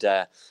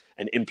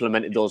 and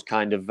implemented those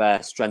kind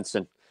of strengths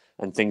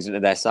and things into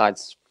their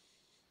sides.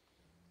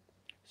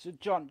 So,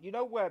 John, you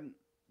know,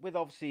 with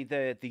obviously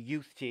the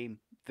youth team,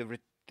 the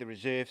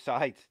reserve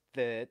side,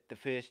 the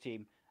first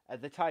team,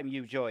 at the time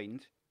you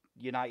joined,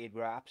 United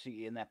were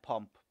absolutely in their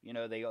pomp. You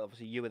know,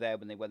 you were there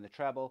when they won the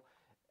treble.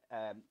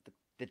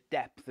 The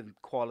depth and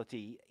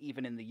quality,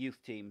 even in the youth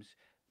teams.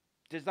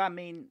 Does that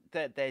mean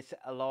that there's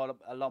a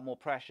lot more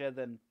pressure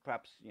than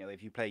perhaps, you know,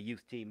 if you play a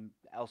youth team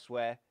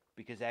elsewhere,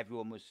 because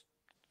everyone was,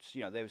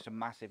 you know, there were some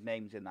massive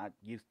names in that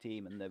youth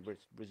team and the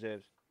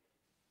reserves?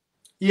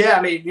 Yeah,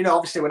 I mean, you know,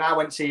 obviously when I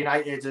went to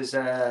United as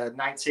a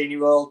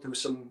 19-year-old, there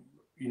was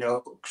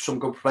some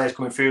good players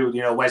coming through.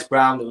 You know, Wes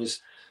Brown, there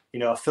was, you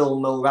know, Phil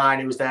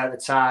Mulrine, who was there at the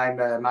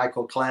time,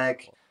 Michael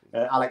Clegg,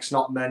 Alex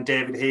Notman,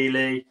 David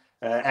Healy,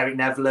 Eric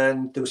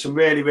Nevland. There were some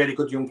really, really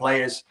good young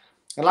players.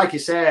 And like you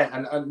say,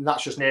 and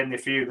that's just naming a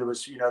few, there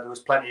was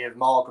plenty of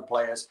more good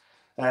players.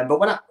 But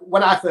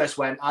when I first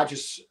went, I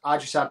just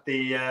had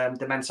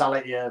the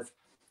mentality of,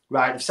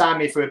 right, they've signed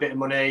me for a bit of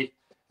money.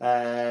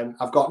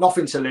 I've got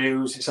nothing to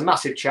lose. It's a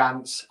massive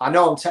chance. I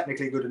know I'm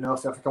technically good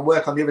enough. If I can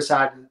work on the other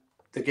side of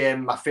the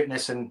game, my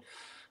fitness and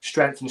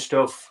strength and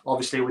stuff,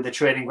 obviously with the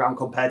training ground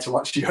compared to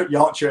what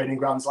your training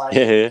ground's like,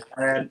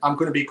 I'm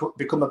going to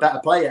become a better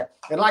player.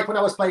 And like when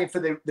I was playing for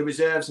the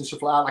reserves and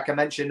stuff like that, like I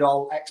mentioned,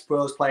 all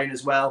ex-pros playing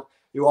as well,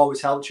 who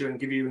always helped you and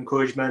give you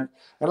encouragement.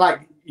 And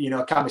like, you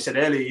know, Cammy said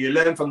earlier, you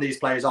learn from these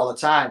players all the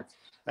time.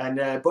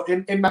 And but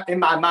in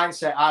my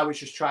mindset, I was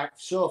just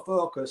so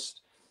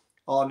focused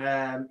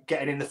on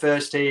getting in the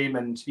first team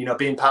and, you know,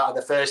 being part of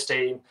the first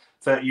team.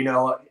 For I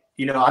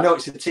know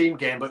it's a team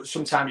game, but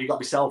sometimes you've got to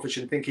be selfish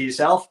and think of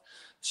yourself.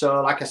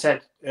 So like I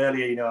said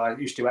earlier, you know, I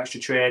used to do extra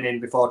training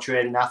before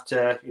training,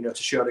 after, you know,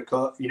 to show the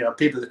coach, you know,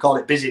 people that call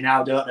it busy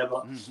now, don't they?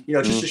 But, you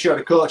know, just to show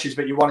the coaches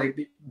that you want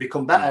to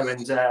become better.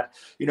 And,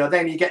 you know,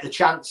 then you get the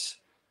chance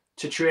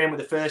to train with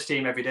the first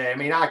team every day. I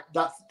mean,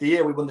 the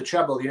year we won the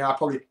treble, you know, I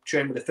probably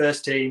trained with the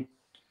first team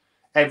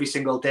every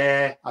single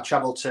day. I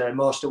travelled to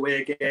most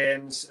away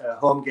games,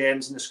 home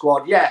games in the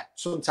squad. Yeah,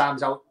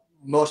 sometimes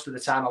most of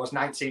the time I was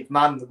 19th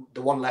man,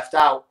 the one left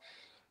out.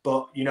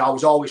 But, you know, I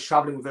was always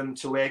travelling with them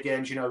to away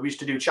games. You know, we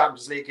used to do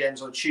Champions League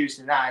games on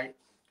Tuesday night.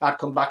 I'd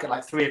come back at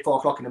like 3 or 4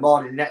 o'clock in the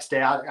morning. The next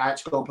day, I had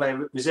to go and play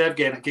a reserve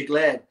game at Gig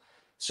Lane.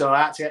 So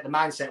I had to get the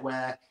mindset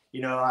where, you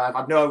know, I've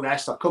had no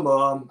rest. I've come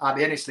home,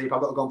 hardly any sleep.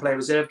 I've got to go and play a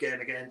reserve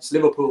game against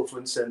Liverpool, for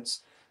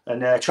instance,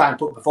 and try and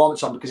put a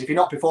performance on. Because if you're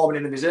not performing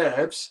in the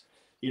reserves,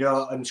 you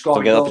know, and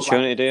scoring goals,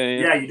 opportunity, do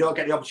you? Yeah, you don't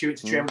get the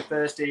opportunity to train with the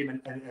first team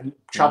and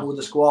travel with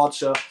the squad.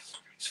 So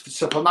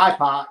for my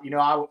part, you know,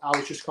 I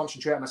was just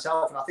concentrating on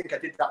myself, and I think I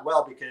did that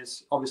well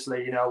because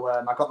obviously, you know,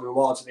 I got the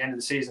rewards at the end of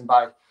the season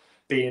by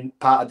being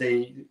part of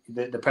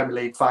the Premier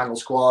League final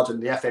squad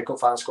and the FA Cup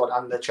final squad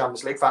and the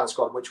Champions League final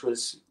squad, which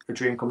was a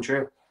dream come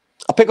true.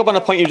 I'll pick up on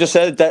a point you just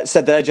said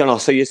there, John.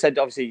 So you said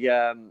obviously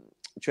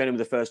training with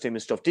the first team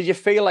and stuff. Did you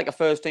feel like a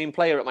first team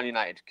player at Man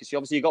United? Because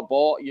obviously you got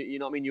bought. You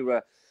know what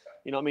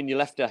I mean. You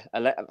left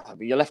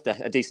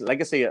a decent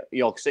legacy at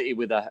York City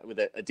with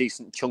a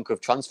decent chunk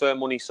of transfer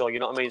money. So you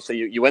know what I mean. So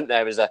you went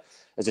there as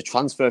a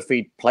transfer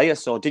fee player.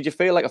 So did you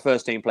feel like a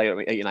first team player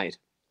at United?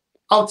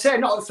 I'd say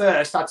not at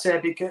first. I'd say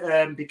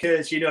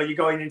because you know you're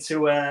going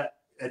into a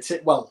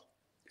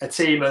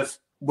team of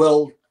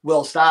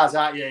world stars,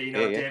 aren't you? You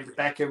know, David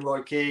Beckham,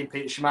 Roy Keane,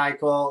 Peter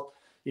Schmeichel,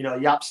 you know,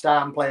 Jaap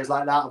Stam, players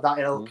like that of that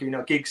ilk. You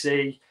know,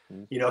 Giggsy.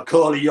 You know,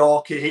 Coley,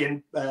 Yorkie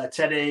and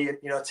Teddy.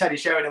 You know, Teddy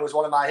Sheringham was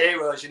one of my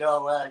heroes, you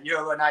know,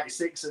 Euro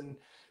 96. And,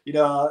 you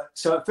know,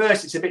 so at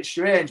first it's a bit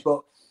strange.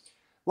 But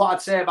what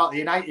I'd say about the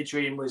United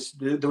dream was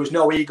there was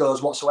no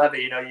egos whatsoever.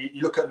 You know,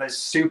 you look at them as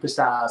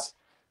superstars.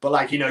 But,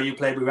 like, you know, you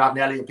played with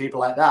Ravanelli and people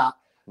like that.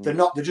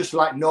 They're just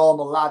like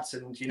normal lads.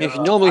 And, you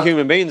know, normal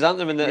human beings, aren't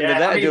they? And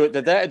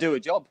they're there to do a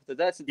job. They're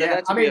there to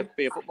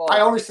be a footballer.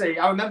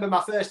 I remember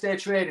my first day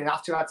of training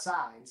after I'd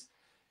signed.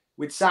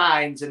 We'd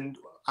signed and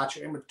I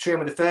trained with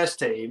the first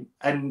team,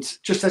 and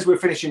just as we were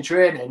finishing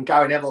training,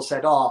 Gary Neville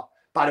said, "Oh,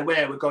 by the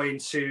way, we're going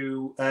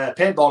to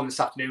paintballing this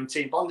afternoon,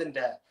 team bonding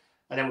day,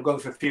 and then we're going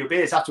for a few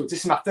beers afterwards."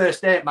 This is my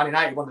first day at Man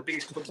United, one of the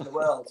biggest clubs in the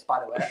world, by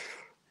the way,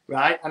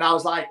 right? And I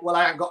was like, "Well,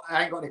 I ain't got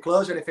any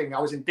clothes or anything."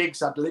 I was in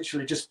digs. I'd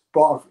literally just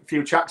bought a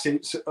few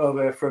tracksuits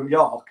over from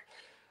York,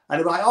 and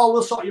they were like, "Oh,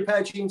 we'll sort your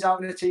pair of jeans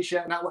out in a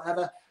t-shirt and that,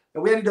 whatever."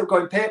 And we ended up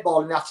going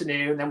paintball in the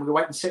afternoon. And then we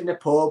went and sit in a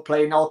pub,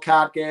 playing all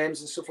card games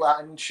and stuff like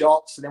that, and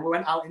shots. And then we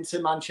went out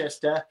into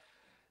Manchester.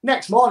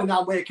 Next morning,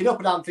 I'm waking up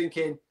and I'm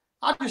thinking,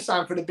 I just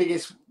signed for the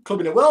biggest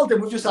club in the world,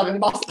 and we've just had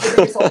the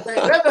biggest holiday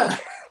ever.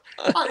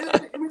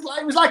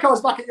 It was like I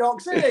was back at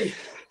York City.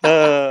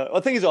 Well,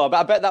 the thing is, I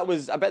bet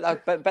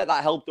that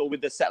helped though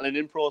with the settling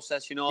in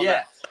process. You know,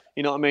 Yeah.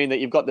 You know what I mean? That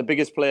you've got the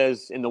biggest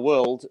players in the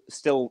world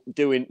still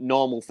doing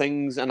normal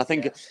things, and I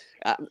think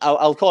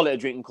I'll call it a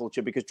drinking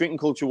culture, because drinking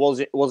culture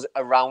was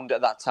around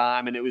at that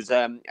time, and it was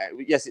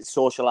yes, it's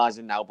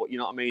socialising now, but you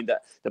know what I mean,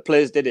 that the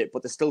players did it,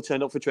 but they still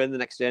turned up for training the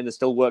next day, and they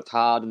still worked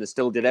hard, and they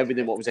still did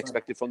everything what was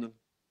expected from them.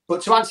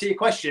 But to answer your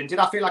question, did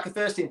I feel like a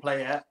first team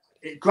player?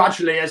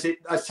 Gradually, as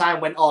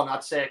time went on,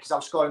 I'd say, because I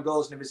was scoring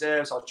goals in the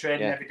reserves, I was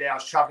training every day, I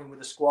was travelling with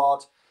the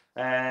squad.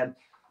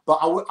 But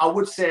I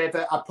would say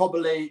that I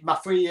probably, my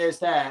 3 years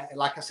there,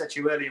 like I said to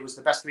you earlier, was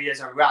the best 3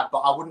 years I've ever had. But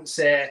I wouldn't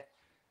say,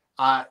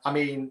 I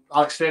mean,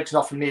 Alex Ferguson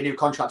offered me a new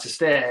contract to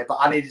stay, but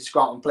I needed to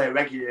go out and play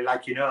regularly.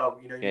 Like, you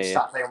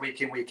start playing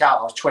week in, week out.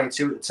 I was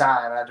 22 at the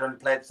time, and I'd only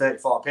played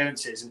 34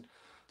 appearances. And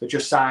they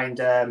just signed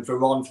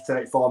Veron for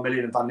 34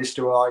 million and Van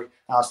Nistelrooy.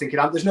 I was thinking,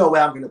 there's no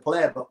way I'm going to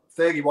play. But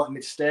Fergie wanted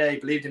me to stay. He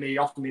believed in me. He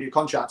offered me a new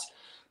contract.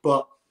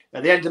 But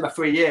at the end of my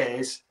 3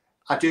 years,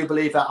 I do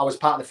believe that I was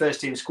part of the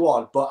first team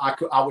squad. But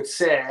I would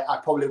say I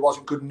probably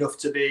wasn't good enough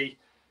to be,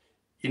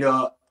 in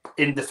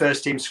the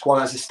first team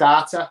squad as a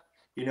starter.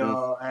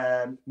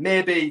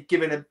 Maybe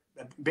given a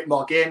bit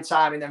more game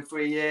time in them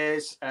 3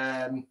 years.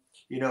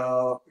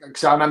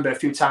 Because I remember a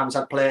few times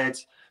I'd played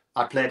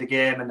a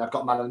game and I've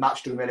got man of the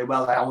match, doing really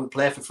well. I wouldn't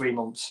play for 3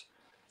 months.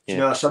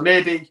 So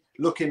maybe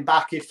looking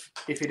back, if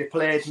he'd have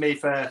played me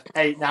for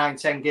 8, 9,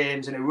 10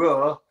 games in a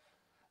row,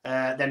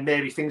 then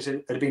maybe things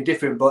would have been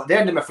different. But at the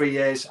end of my 3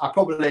 years, I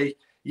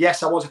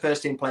was a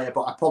first team player,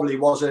 but I probably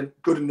wasn't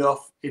good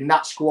enough in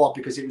that squad,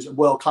 because it was a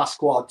world class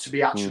squad, to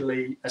be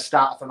actually a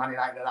starter for Man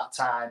United at that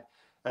time,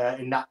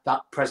 in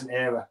that present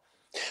era.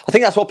 I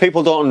think that's what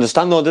people don't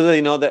understand, though, do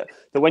they? That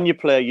when you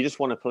play, you just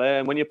want to play,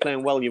 and when you're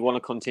playing well, you want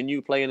to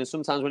continue playing. And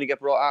sometimes when you get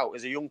brought out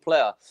as a young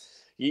player,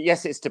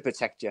 yes, it's to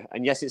protect you,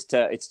 and yes, it's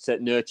to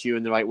nurture you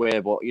in the right way.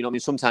 But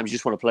sometimes you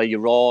just want to play. You're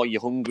raw, you're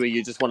hungry,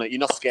 you're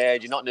not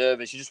scared, you're not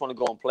nervous, you just want to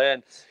go and play.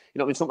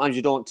 And sometimes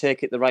you don't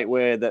take it the right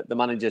way that the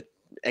manager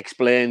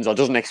explains or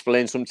doesn't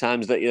explain.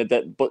 Sometimes but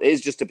it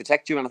is just to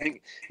protect you. And I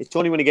think it's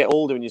only when you get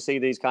older and you see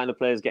these kind of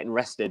players getting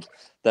rested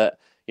that.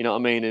 You know what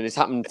I mean? And it's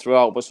happened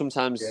throughout, but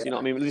sometimes,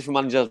 different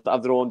managers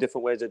have their own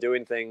different ways of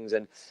doing things.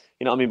 And,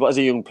 but as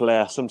a young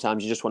player,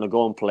 sometimes you just want to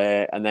go and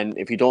play. And then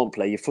if you don't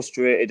play, you're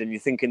frustrated and you're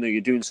thinking that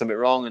you're doing something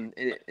wrong. And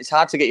it's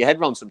hard to get your head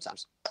around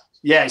sometimes.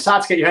 Yeah, it's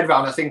hard to get your head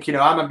around. I think,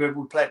 I remember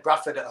we played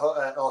Bradford at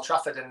Old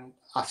Trafford, and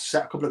I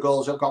set a couple of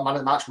goals, got man of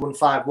the match, won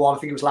 5-1. I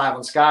think it was live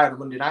on Sky on a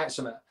Monday night or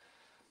something.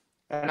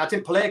 And I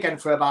didn't play again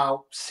for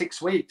about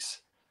 6 weeks.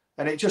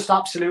 And it just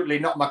absolutely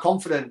knocked my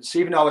confidence.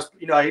 Even though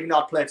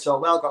I'd played so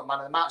well, got man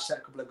of the match, set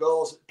a couple of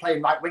goals,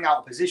 playing right wing out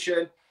of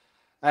position,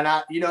 and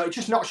it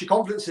just knocks your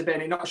confidence a bit,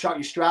 and it knocks out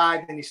your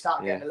stride, and you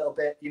start getting a little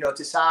bit,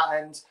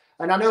 disheartened.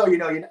 And I know,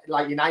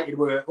 like United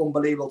were an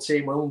unbelievable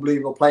team, we're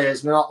unbelievable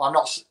players. I'm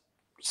not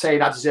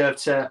saying I deserve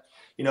to,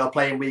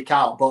 playing week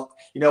out, but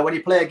when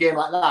you play a game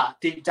like that,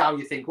 deep down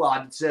you think, well,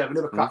 I deserve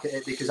another crack at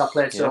it because I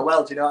played so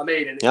well. Do you know what I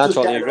mean? And it does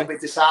get a little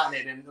bit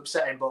disheartening and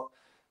upsetting, but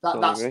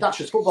that's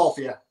just football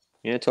for you.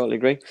 Yeah, totally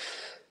agree.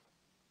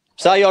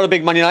 So you're a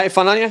big Man United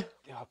fan, aren't you?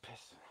 Yeah, piss.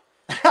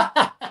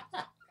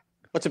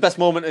 What's the best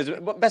moment?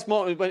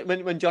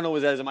 When Jono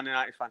was there as a Man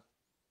United fan?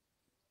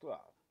 Well,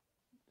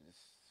 it's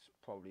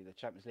probably the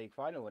Champions League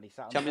final when he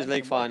sat on Champions the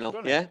League final,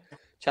 watched, yeah.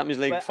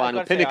 Champions League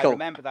final, say, pinnacle. I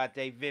remember that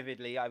day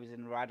vividly. I was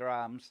in Radar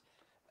Arms.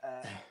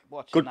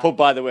 Good pub,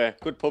 by the way.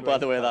 Good pub, by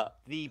the way. That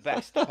the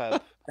best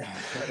pub. But,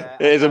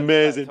 it is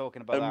amazing.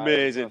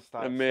 Amazing.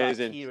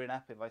 Amazing. Tearing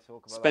up if I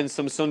talk about Spend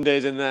some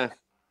Sundays in there.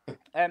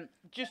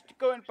 Just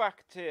going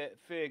back to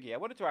Fergie, I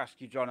wanted to ask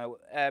you, Jono,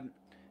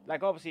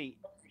 obviously,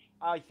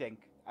 I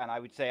think, and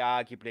I would say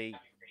arguably,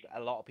 a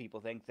lot of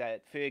people think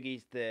that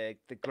Fergie's the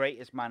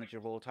greatest manager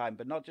of all time,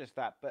 but not just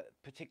that, but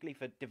particularly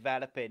for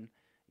developing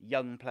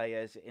young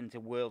players into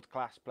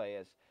world-class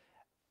players.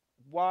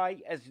 Why,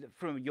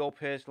 from your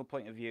personal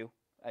point of view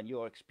and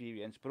your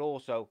experience, but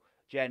also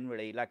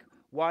generally,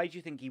 why do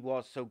you think he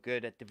was so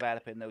good at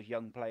developing those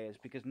young players?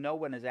 Because no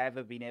one has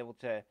ever been able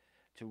to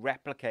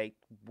replicate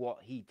what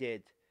he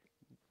did,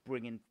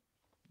 bringing,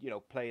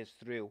 players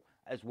through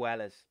as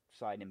well as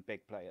signing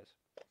big players.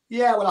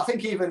 Yeah, well, I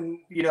think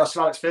even,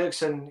 Sir Alex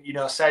Ferguson,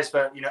 says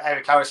that,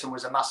 Eric Harrison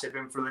was a massive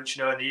influence,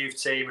 in the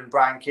youth team, and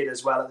Brian Kidd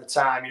as well at the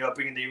time,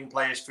 bringing the young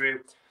players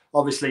through.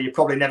 Obviously, you're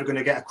probably never going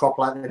to get a crop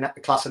like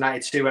the class of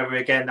 92 ever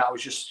again. That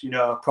was just,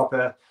 a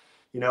proper,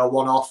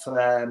 one-off.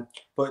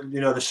 But,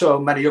 there's so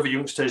many other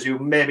youngsters who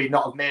maybe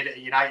not have made it at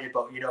United,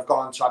 but, have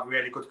gone on to have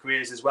really good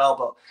careers as well.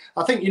 But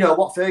I think,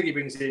 what Fergie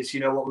brings is,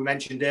 what we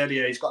mentioned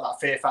earlier, he's got that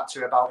fear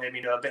factor about him,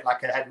 a bit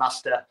like a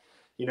headmaster,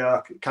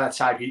 kind of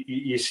type.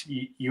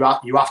 You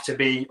have to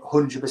be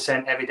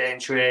 100% every day in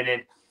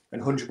training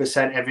and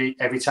 100%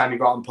 every time you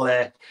go out and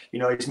play.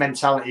 His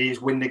mentality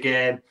is win the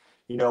game,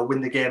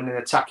 win the game in an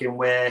attacking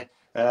way.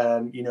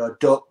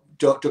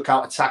 duck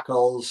out of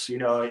tackles. You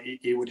know,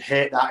 he would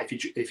hate that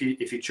if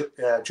you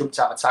jumped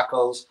out of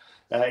tackles.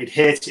 He'd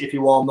hate it if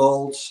you wore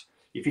molds.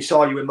 If he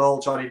saw you with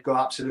molds on, he'd go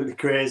absolutely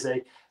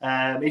crazy.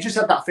 He just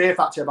had that fear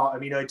factor about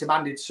him. You know, he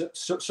demanded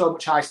so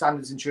much high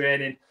standards in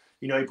training.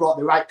 You know, he brought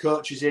the right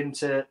coaches in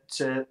to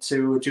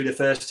do the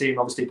first team.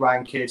 Obviously,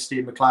 Brian Kidd,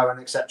 Steve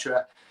McLaren,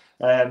 etc.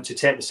 To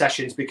take the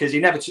sessions, because he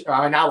never.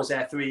 I was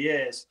there 3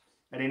 years,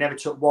 and he never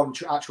took one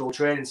actual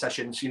training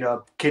sessions. You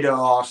know, Kiddo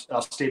or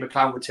Steve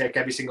McLaren would take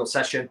every single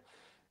session.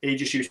 He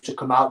just used to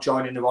come out,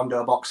 join in the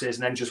rondo boxes,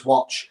 and then just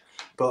watch.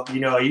 But, you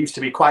know, he used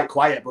to be quite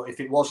quiet. But if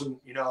it wasn't,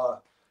 you know,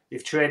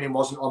 if training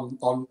wasn't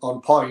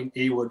on point,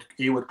 he would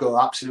go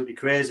absolutely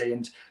crazy.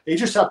 And he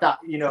just had that,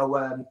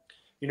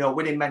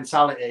 winning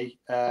mentality,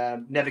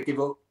 never give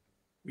up,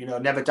 you know,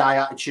 never die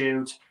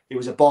attitude. He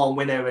was a born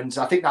winner, and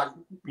I think that,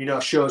 you know,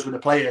 shows with the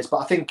players. But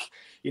I think,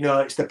 you know,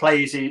 it's the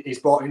players he's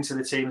brought into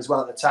the team as well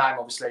at the time.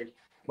 Obviously,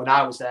 when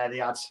I was there, they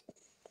had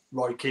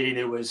Roy Keane,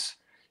 who was,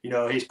 you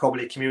know, he's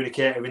probably a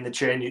communicator in the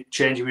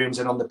changing rooms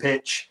and on the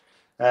pitch,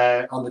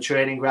 on the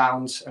training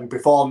grounds. And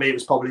before me, it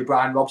was probably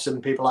Brian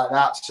Robson, people like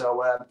that.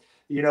 So,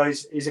 you know,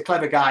 he's a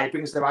clever guy. He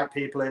brings the right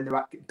people in,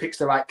 picks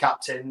the right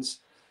captains.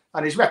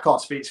 And his record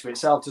speaks for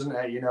itself, doesn't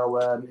it? You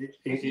know,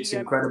 it's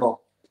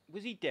incredible.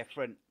 Was he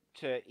different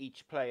to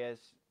each player's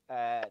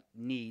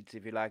needs,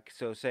 if you like?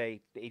 So,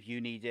 say if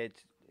you needed,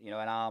 you know,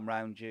 an arm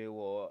round you,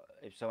 or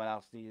if someone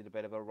else needed a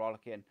bit of a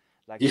rollicking,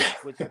 like,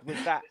 was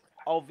that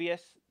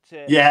obvious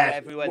to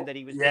everyone that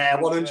he was? Yeah,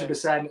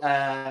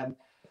 100%.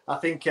 I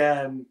think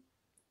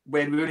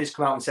when Rooney's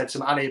come out and said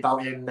to Annie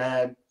about him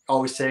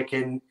always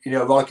taking, you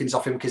know, rollickings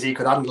off him because he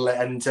could handle it,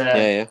 and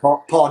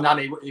poor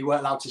Nanny, he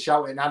weren't allowed to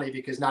shout at Nanny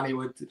because Nanny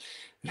would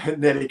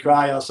nearly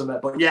cry or something.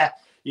 But yeah,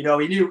 you know,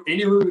 he knew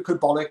who could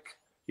bollock,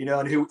 you know,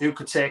 and who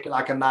could take it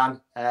like a man,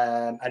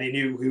 and he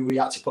knew who he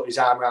had to put his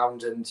arm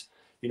around and,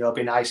 you know,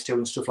 be nice to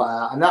and stuff like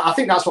that. And I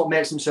think that's what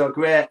makes him so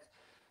great.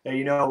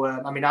 You know,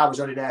 I mean, I was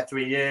only there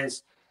 3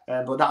 years,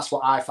 but that's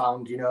what I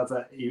found. You know,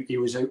 that he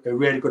was a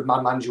really good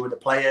man manager with the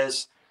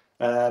players,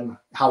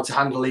 how to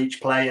handle each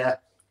player.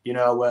 You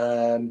know,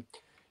 and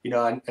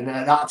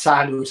at that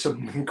time there were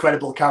some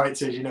incredible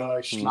characters. You know,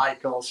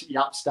 Schmeichel,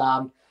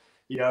 Yapstam,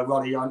 you know,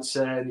 Ronnie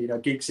Johnson, you know,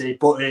 Giggsy,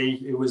 Butty,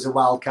 who was a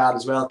wild card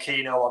as well.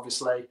 Keno,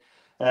 obviously,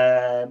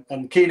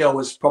 and Keno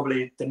was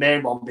probably the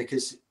main one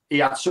because he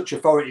had such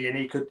authority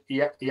and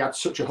he had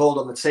such a hold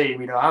on the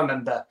team. You know, I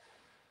remember a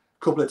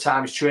couple of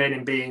times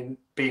training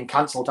being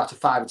cancelled after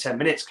 5 or 10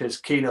 minutes because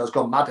Keno's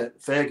gone mad at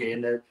Fergie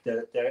and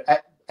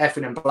they're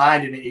effing and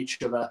blinding at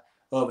each other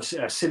over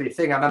a silly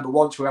thing. I remember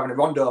once we were having a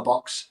rondo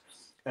box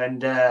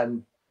and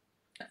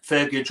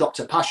Fergie dropped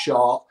a pass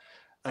short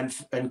and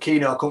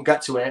Keno couldn't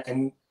get to it,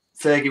 and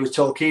Fergie was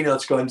told Keno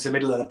to go into the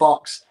middle of the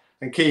box,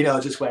 and Keno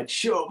just went,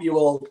 "Shut up, you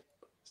all."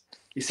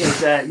 He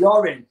says,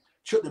 "You're in,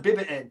 chuck the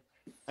bibbit in."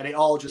 And it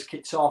all just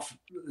kicked off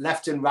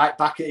left and right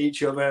back at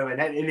each other. And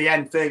then in the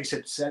end,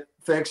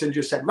 Ferguson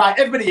just said, "Right,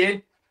 everybody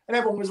in." And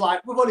everyone was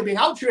like, "We've only been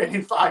out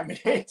training 5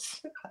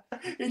 minutes."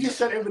 He just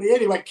sent everybody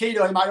in. He went,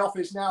 "Keno in my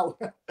office now."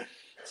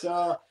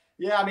 So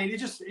yeah, I mean,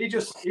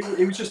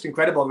 he was just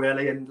incredible,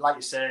 really. And like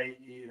you say,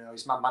 you know,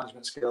 his man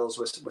management skills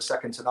were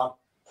second to none.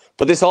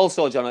 But this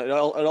also, John, it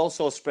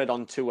also spread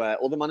on to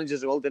other managers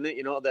as well, didn't it?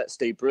 You know, that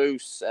Steve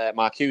Bruce,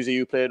 Mark Hughes, who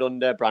you played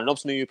under, Brian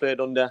Robson, who you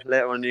played under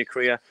later on in your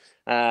career,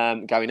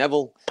 Gary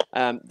Neville,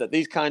 that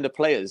these kind of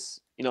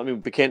players, you know what I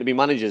mean, became to be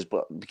managers,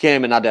 but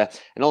became and had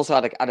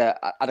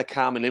a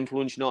calming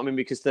influence, you know what I mean,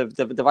 because they've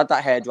had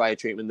that hairdryer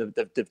treatment,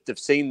 they've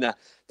seen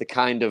the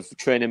kind of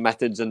training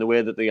methods and the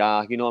way that they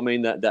are, you know what I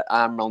mean, that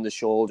arm around the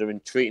shoulder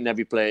and treating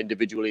every player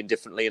individually and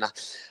differently, and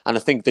I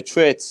think the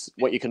traits,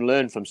 what you can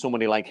learn from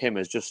somebody like him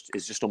is just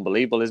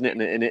unbelievable, isn't it?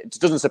 And it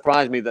doesn't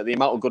surprise me that the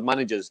amount of good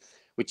managers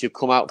which have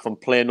come out from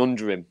playing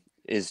under him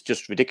is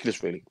just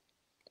ridiculous, really.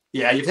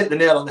 Yeah, you've hit the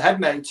nail on the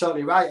head, mate. You're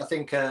totally right. I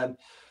think,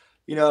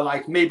 you know,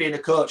 like me being a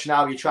coach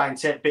now, you try and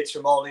take bits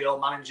from all the old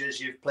managers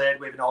you've played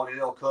with and all the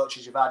old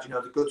coaches you've had, you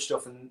know, the good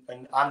stuff and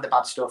the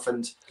bad stuff.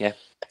 And,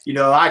 you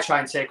know, I try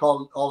and take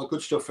all the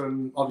good stuff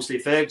from, obviously,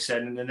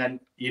 Ferguson. And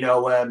then, you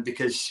know,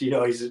 because, you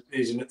know, he's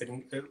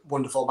a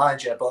wonderful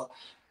manager. But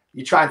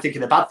you try and think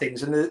of the bad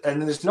things. And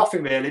there's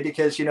nothing really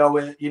because, you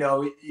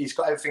know, he's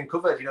got everything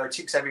covered. You know, he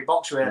ticks every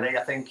box, really.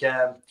 I think,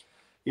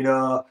 you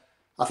know,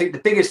 I think the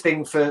biggest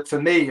thing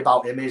for me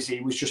about him is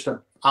he was just an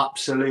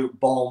absolute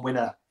born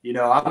winner. You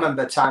know, I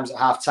remember times at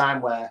half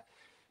time where,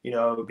 you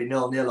know, it would be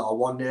 0-0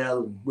 or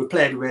 1-0 and we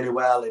played really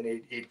well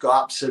and he'd go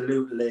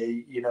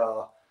absolutely, you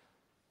know,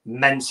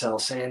 mental,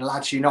 saying,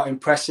 "Lads, you're not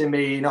impressing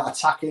me, you're not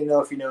attacking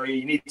enough, you know,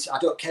 you need to, I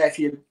don't care if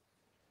you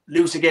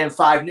lose the game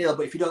 5-0,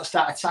 but if you don't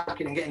start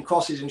attacking and getting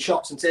crosses and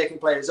shots and taking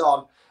players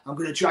on, I'm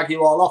going to drag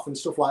you all off," and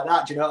stuff like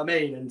that. Do you know what I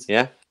mean?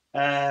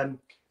 And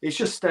it's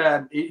just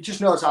he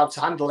just knows how to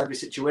handle every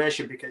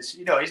situation because,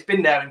 you know, he's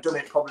been there and done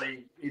it.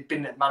 Probably he's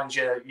been a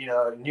manager, you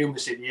know,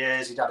 numerous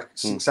years. He'd had a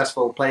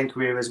successful playing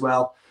career as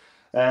well,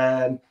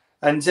 and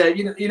And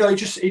he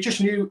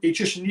just knew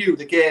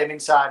the game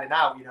inside and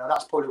out.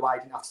 That's probably why he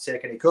didn't have to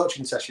take any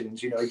coaching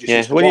sessions. He just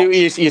used to well,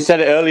 watch. you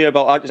said it earlier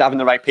about just having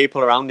the right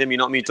people around him. You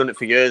know what I mean? He's done it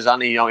for years,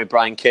 and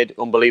Brian Kidd,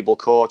 unbelievable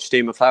coach.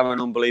 Steve McLaren,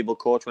 unbelievable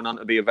coach, went on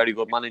to be a very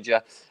good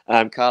manager.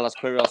 Carlos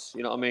Queiroz,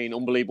 you know what I mean?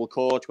 Unbelievable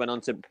coach, went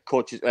on to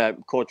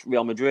coach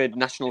Real Madrid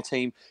national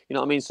team. You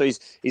know what I mean? So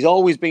he's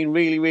always been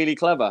really, really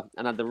clever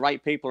and had the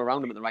right people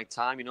around him at the right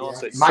time.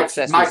 So it's Mike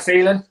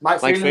Phelan.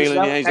 Mike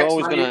Phelan, yeah, he's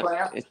always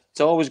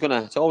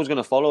gonna. It's always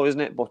gonna follow,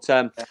 isn't it? But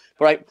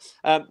right.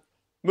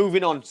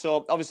 Moving on.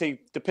 So obviously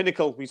the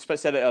pinnacle, we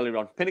said it earlier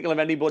on, pinnacle of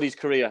anybody's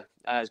career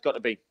has got to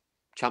be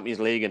Champions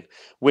League and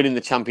winning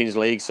the Champions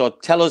League. So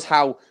tell us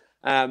how.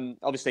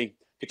 Obviously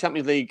the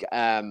Champions League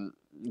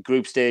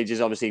group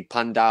stages obviously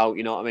panned out.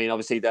 You know what I mean?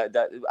 Obviously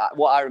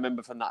what I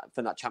remember from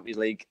that Champions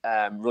League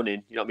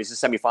running. You know what I mean? It's a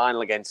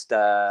semi-final against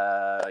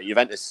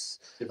Juventus.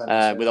 With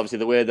obviously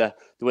the way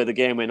the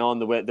game went on,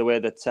 the way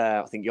that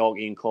I think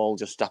Yorkie and Cole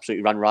just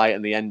absolutely ran riot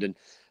in the end, and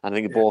I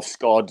think both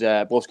scored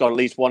at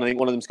least one. I think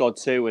one of them scored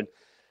two, and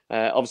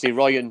obviously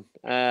Roy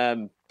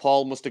and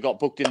Paul must have got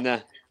booked in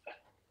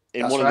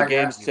one of the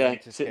games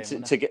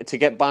to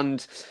get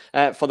banned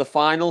for the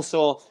final.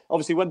 So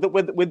obviously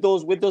with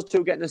those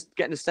two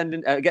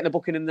getting a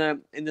booking in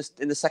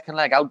the second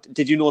leg, how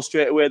did you know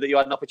straight away that you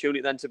had an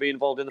opportunity then to be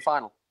involved in the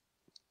final?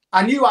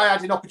 I knew I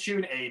had an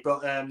opportunity,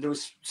 but there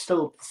was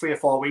still 3 or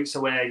 4 weeks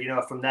away,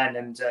 from then,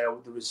 and there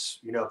was,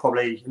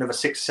 probably another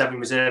 6 or 7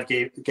 reserve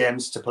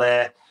games to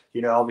play.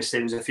 Obviously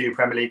there was a few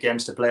Premier League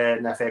games to play,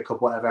 an FA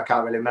Cup, whatever, I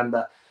can't really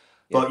remember.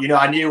 But,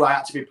 I knew I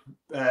had to be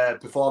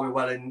performing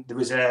well in the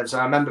reserves.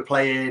 I remember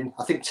playing,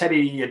 I think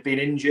Teddy had been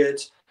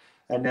injured,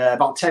 and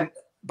about 10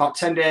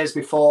 days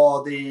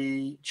before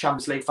the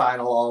Champions League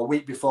final, or a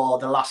week before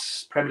the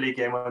last Premier League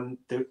game when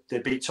they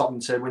beat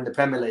Tottenham to win the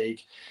Premier League,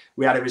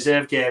 we had a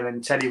reserve game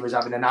and Teddy was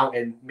having an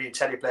outing. Me and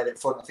Teddy played at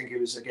front. I think it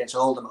was against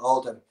Oldham at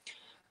Oldham. I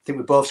think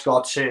we both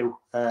scored 2,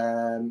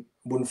 1-4-1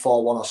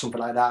 or something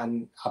like that,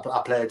 and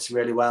I played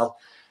really well.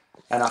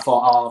 And I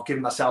thought, I've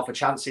given myself a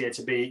chance here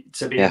to be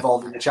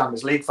involved in the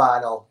Champions League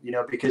final,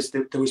 because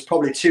there was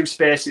probably 2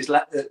 spaces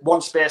left,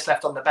 1 space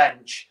left on the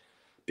bench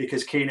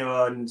because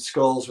Keano and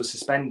Scholes were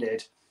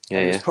suspended.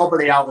 It was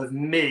probably out of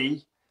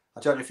me. I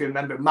don't know if you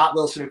remember Matt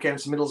Wilson, who came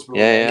to Middlesbrough.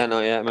 I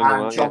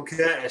remember. And John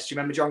Curtis. Do you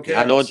remember John Curtis?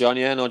 I know John.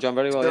 Yeah, I know John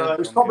very well. So it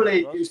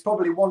was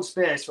probably 1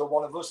 space for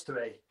one of us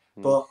 3.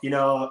 But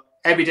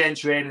every day in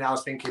training, I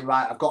was thinking,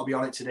 right, I've got to be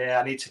on it today.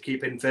 I need to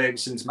keep in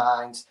Ferguson's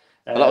mind.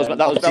 Well,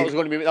 that was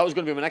going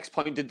to be my next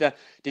point.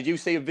 Did you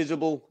see a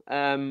visible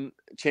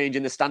change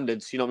in the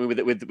standards? You know what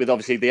I mean, with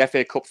obviously the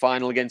FA Cup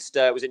final against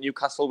was it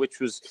Newcastle, which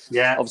was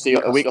obviously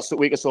a week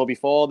or so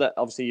before that.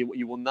 Obviously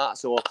you won that.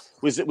 So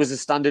was the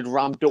standard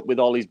ramped up with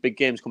all these big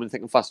games coming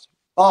thick and fast?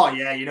 Oh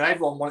yeah,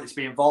 everyone wanted to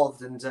be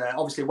involved, and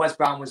obviously Wes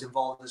Brown was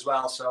involved as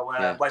well. So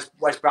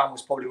Wes Brown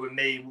was probably with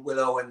me,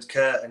 Willow, and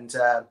Kurt, and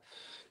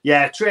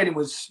training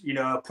was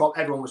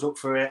everyone was up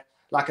for it.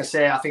 Like I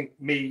say, I think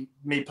me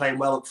playing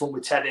well up front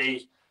with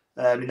Teddy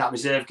in that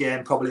reserve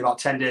game, probably about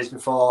 10 days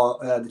before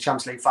the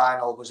Champions League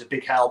final, was a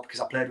big help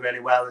because I played really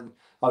well and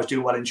I was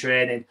doing well in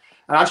training.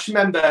 And I just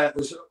remember it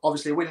was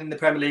obviously winning the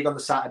Premier League on the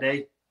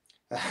Saturday,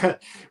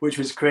 which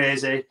was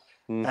crazy.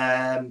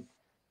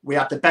 We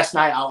had the best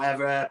night out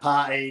ever,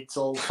 party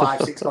till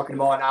 5, 6 o'clock in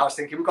the morning. I was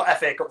thinking, we've got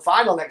FA Cup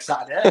final next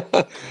Saturday.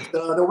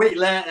 So the week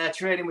later,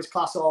 training was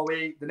class all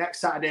week. The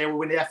next Saturday, we'll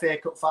win the FA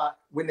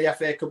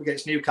Cup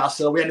against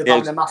Newcastle. We ended up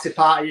having a massive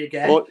party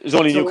again. Well, it was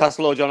only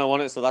Newcastle or John I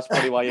won it, so that's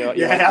probably why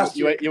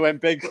you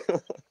went big.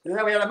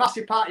 Yeah, we had a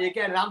massive party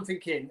again, and I'm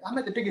thinking, I'm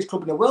at the biggest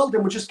club in the world,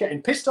 and we're just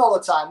getting pissed all the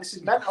time. This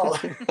is mental.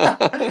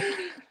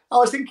 I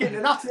was thinking,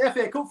 and after the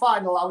FA Cup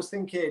final, I was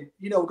thinking,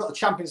 we've got the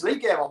Champions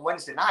League game on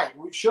Wednesday night.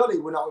 Surely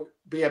we're not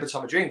be able to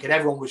have a drink. And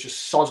everyone was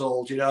just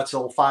sozzled,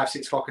 till 5,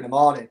 6 o'clock in the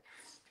morning.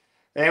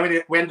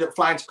 And we ended up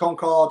flying to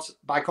Concorde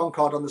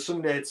on the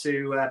Sunday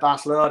to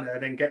Barcelona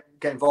and then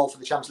get involved for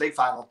the Champions League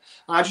final.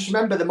 And I just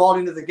remember the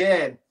morning of the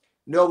game,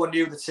 no one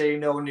knew the team,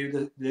 no one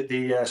knew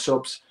the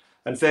subs.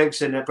 And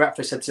Ferguson at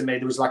breakfast said to me,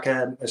 there was like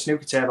a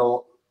snooker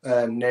table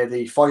near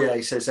the foyer.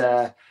 He says,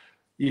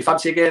 you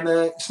fancy a game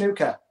of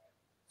snooker?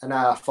 And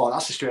I thought,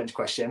 that's a strange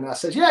question. And I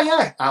said,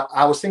 yeah.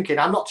 I was thinking,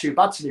 I'm not too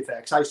bad, to be fair,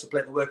 because I used to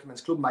play at the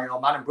Workingmen's Club, my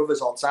old man and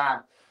brothers all the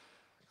time.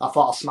 I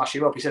thought, I'll smash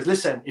you up. He says,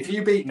 listen, if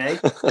you beat me,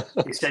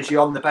 he says,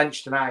 you're on the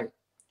bench tonight.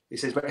 He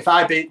says, but if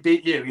I beat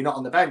you, you're not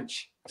on the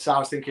bench. So I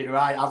was thinking,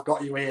 right, I've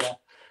got you here.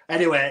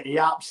 Anyway, he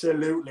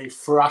absolutely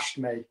thrashed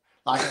me.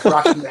 I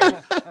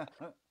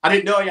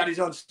didn't know he had his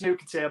own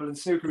snooker table and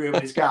snooker room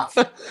in his gaff.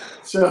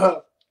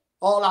 So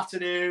all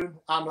afternoon,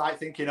 I'm like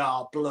thinking,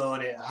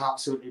 blown it,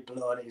 absolutely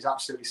blown it. He's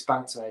absolutely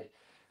spanked me.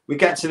 We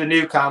get to the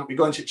new camp, we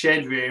go into the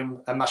change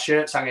room, and my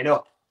shirt's hanging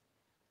up.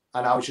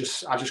 And I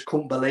just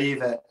couldn't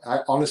believe it.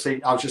 I was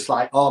just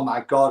like, oh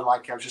my God,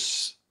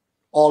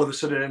 all of a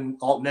sudden,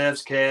 all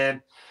nerves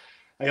came.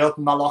 I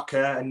opened my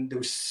locker and there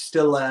was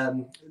still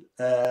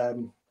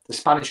the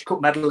Spanish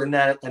Cup medal in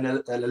there and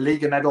a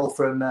Liga medal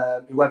from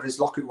whoever's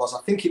locker it was.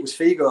 I think it was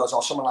Figo's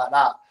or something like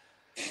that.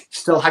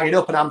 still hanging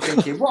up, and I'm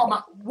thinking,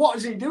 what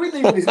is he doing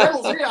leaving his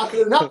medals here? I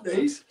could have had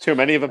these. Too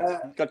many of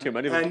them. Got too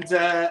many of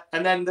them.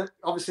 And then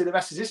obviously the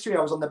rest is history.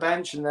 I was on the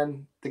bench, and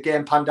then the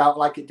game panned out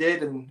like it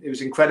did, and it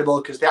was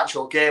incredible because the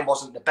actual game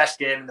wasn't the best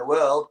game in the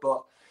world,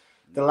 but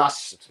the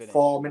last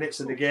 4 minutes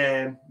of the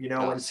game,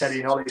 when Teddy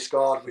and Ollie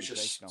scored, was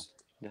just.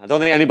 I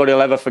don't think anybody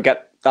will ever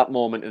forget that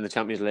moment in the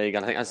Champions League.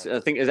 I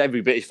think as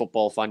every British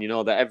football fan,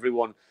 that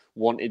everyone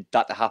wanted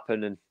that to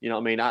happen, and you know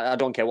what I mean. I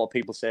don't care what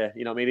people say,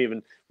 you know what I mean.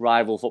 Even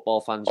rival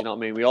football fans, you know what I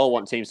mean. We all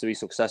want teams to be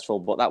successful,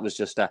 but that was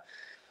just an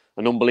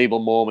unbelievable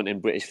moment in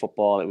British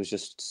football. It was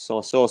just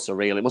so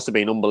surreal. It must have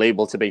been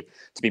unbelievable to be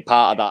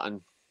part of that.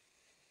 And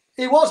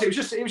it was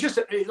just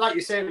like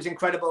you say, it was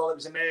incredible. It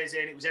was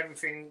amazing. It was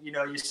everything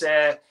you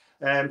say.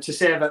 To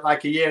say that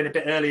like a year and a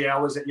bit earlier, I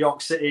was at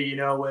York City,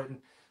 when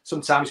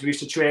sometimes we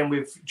used to train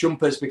with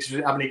jumpers because we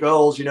didn't have any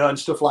goals, and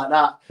stuff like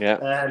that.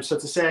 Yeah. So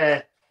to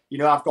say,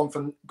 I've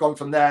gone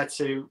from there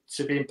to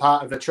being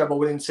part of a treble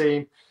winning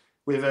team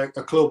with a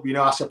club,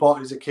 I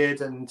supported as a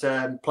kid, and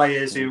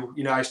players who,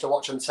 I used to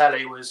watch on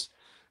telly was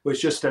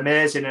just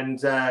amazing.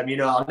 And,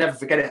 I'll never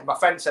forget it. My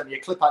friend sent me a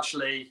clip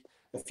actually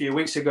a few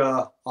weeks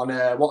ago on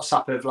a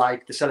WhatsApp of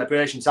like the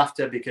celebrations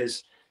after,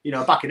 because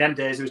back in them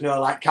days, there was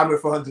no like camera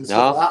phones and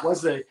stuff like that,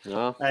 was there?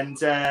 No.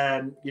 And,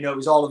 it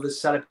was all of us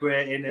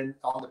celebrating and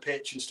on the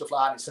pitch and stuff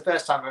like that. And it's the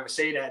first time I've ever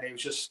seen it. And it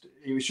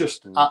was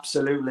just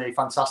absolutely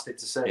fantastic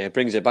to see. Yeah, it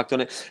brings it back,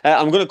 doesn't it?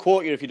 I'm going to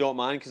quote you if you don't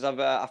mind, because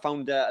I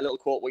found a little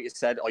quote what you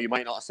said, or you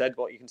might not have said,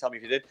 but you can tell me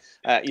if you did.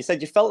 You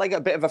said you felt like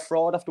a bit of a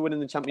fraud after winning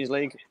the Champions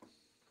League.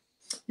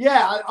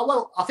 Yeah,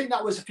 I think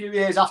that was a few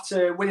years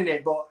after winning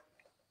it, but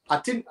I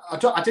didn't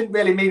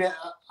really mean it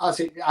as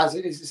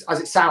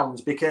it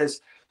sounds,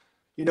 because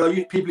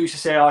people used to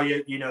say,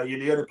 you're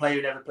the only player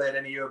who never played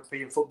any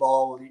European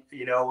football,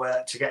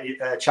 to get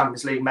a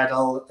Champions League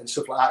medal and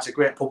stuff like that. It's a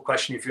great pub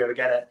question if you ever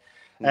get it.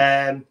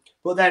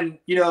 But then,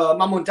 my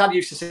mum and dad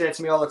used to say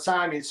to me all the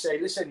time, he'd say,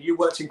 listen, you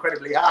worked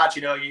incredibly hard,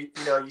 you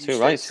used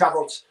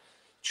to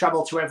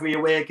travel to every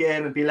away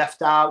game and be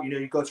left out.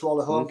 You go to all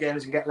the home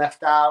games and get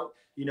left out.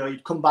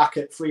 You'd come back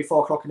at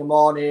 3-4 o'clock in the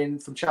morning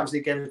from Champions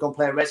League game and go and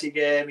play a resi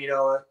game,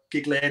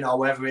 giggling or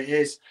wherever it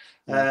is.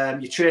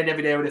 You trained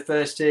every day with the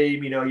first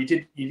team.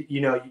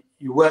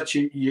 You worked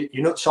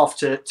your nuts off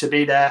to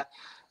be there.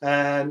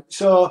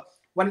 So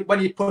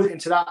when you put it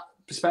into that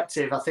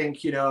perspective, I think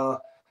I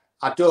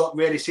don't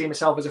really see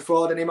myself as a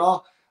fraud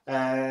anymore.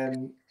 I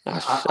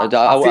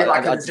feel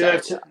like I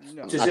deserve to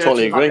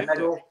totally agree. Have a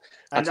medal.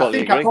 And I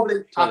totally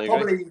agree. I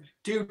probably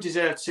do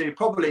deserve to.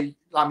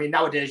 I mean,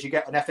 nowadays you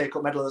get an FA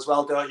Cup medal as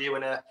well, don't you?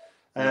 And a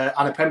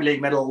Premier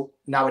League medal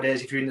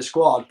nowadays if you're in the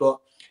squad. But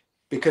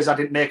because I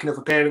didn't make enough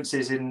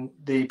appearances in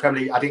the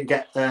Premier League, I didn't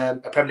get a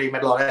Premier League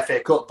medal or an FA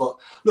Cup. But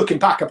looking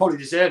back, I probably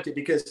deserved it,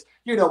 because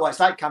you know what it's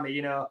like, Cammy.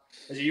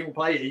 As a young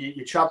player,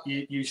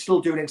 you're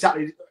still doing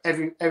exactly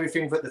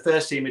everything that the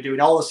first team are doing,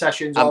 all the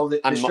sessions, all the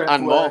strength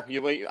and work.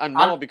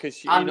 more,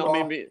 because you'll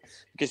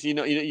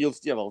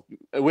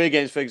away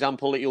games, for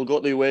example, you'll go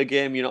to the away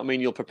game. You know what I mean?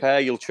 You'll prepare,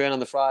 you'll train on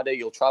the Friday,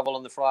 you'll travel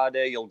on the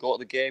Friday, you'll go to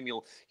the game,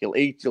 you'll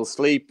eat, you'll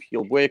sleep,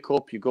 you'll wake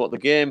up, you go to the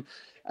game.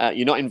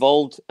 You're not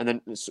involved, and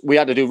then we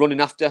had to do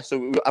running after.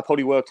 So I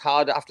probably worked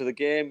harder after the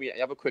game. You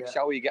have a quick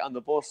shower, you get on the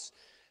bus.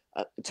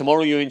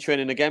 Tomorrow you're in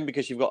training again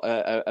because you've got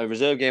a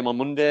reserve game on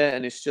Monday,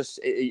 and it's just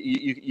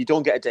you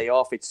don't get a day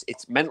off. It's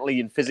mentally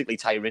and physically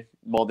tiring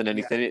more than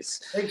anything.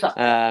 It's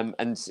exactly.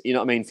 And you know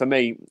what I mean. For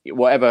me,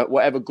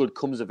 whatever good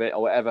comes of it,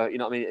 or whatever, you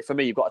know what I mean. For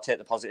me, you've got to take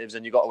the positives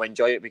and you've got to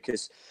enjoy it,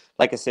 because,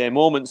 like I say,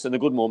 moments, and the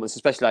good moments,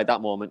 especially like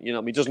that moment, you know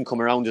what I mean, doesn't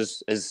come around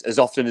as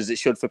often as it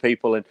should for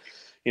people, and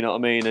you know what I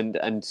mean. And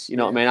you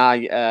know what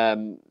I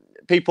mean.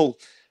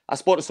 I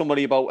spoke to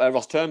somebody about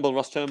Ross Turnbull.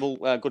 Ross Turnbull,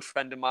 a good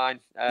friend of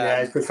mine.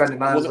 He's a good friend of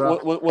mine as well.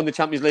 Won the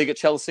Champions League at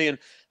Chelsea. And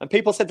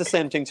people said the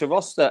same thing to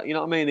Ross, that, you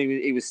know what I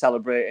mean, he was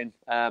celebrating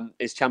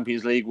his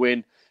Champions League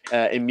win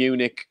in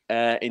Munich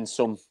in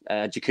some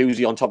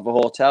jacuzzi on top of a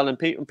hotel. And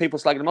people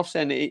slagging him off,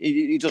 saying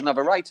he doesn't have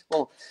a right.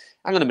 Well,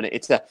 hang on a minute.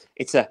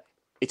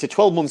 It's a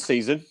 12-month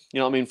season, you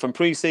know what I mean, from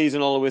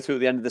pre-season all the way through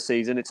the end of the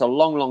season. It's a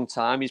long, long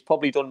time. He's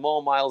probably done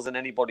more miles than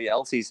anybody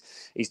else. He's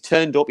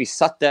turned up, he's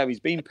sat there,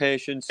 he's been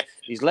patient,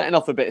 he's letting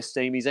off a bit of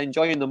steam, he's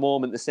enjoying the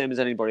moment the same as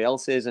anybody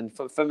else is. And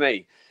for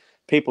me,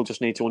 people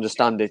just need to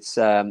understand it's,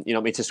 you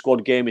know, it's a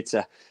squad game. It's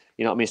a,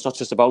 you know what I mean, it's not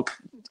just about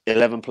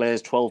 11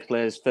 players, 12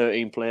 players,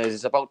 13 players.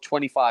 It's about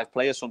 25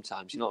 players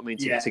sometimes. You know what I mean?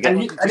 The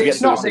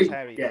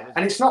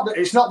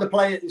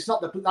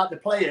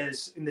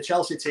players in the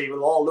Chelsea team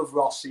will all love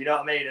Ross. You know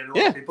what I mean? And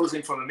will be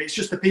buzzing from him. It's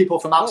just the people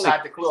from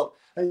outside the club.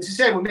 And it's the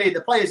same with me.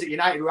 The players at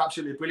United were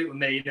absolutely brilliant with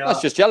me. You know,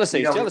 that's just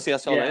jealousy. It's jealousy.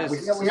 That's all it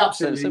is. We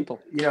absolutely simple.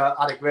 You know,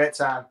 had a great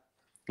time.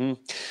 Well,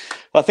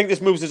 I think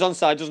this moves us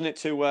onside, doesn't it,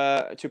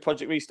 to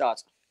Project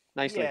Restart?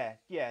 Nicely.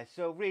 Yeah.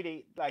 So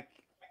really, like,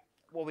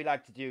 what we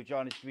like to do,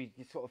 John, is we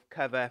sort of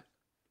cover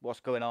what's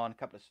going on, a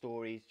couple of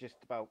stories just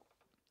about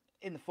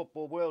in the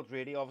football world,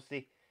 really.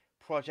 Obviously,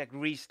 Project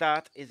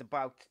Restart is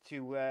about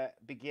to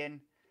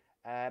begin.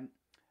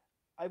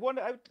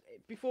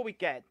 before we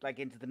get like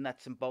into the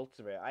nuts and bolts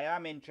of it, I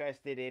am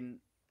interested in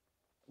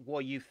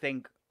what you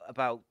think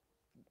about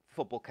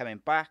football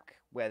coming back,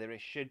 whether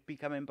it should be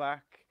coming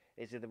back.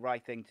 Is it the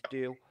right thing to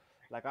do?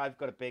 Like, I've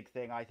got a big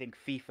thing. I think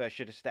FIFA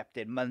should have stepped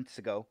in months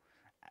ago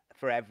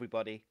for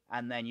everybody,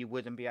 and then you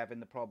wouldn't be having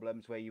the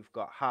problems where you've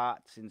got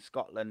Hearts in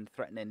Scotland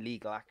threatening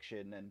legal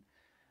action and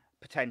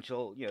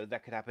potential,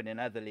 that could happen in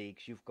other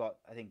leagues. You've got,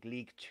 I think,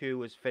 League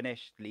 2 has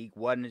finished, League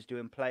 1 is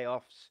doing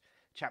playoffs,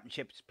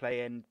 Championship's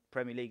playing,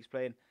 Premier League's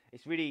playing.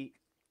 It's really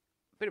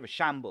a bit of a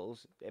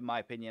shambles, in my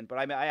opinion, but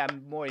I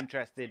am more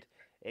interested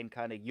in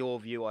kind of your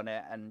view on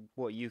it and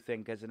what you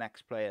think as an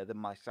ex-player than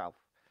myself.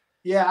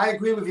 Yeah, I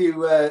agree with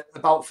you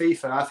about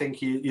FIFA. I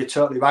think you're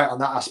totally right on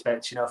that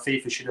aspect.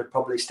 FIFA should have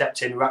probably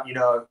stepped in,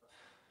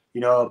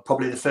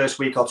 probably the first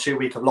week or 2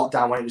 week of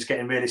lockdown when it was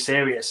getting really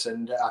serious.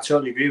 And I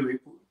totally agree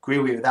with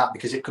you with that,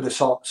 because it could have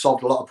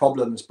solved a lot of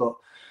problems. But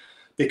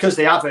because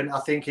they haven't, I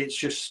think it's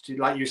just,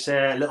 like you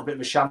say, a little bit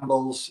of a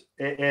shambles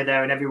here,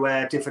 there and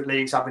everywhere. Different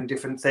leagues having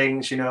different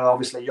things.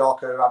 Obviously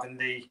York are having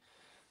the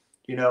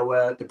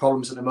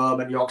problems at the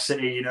moment. York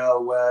City,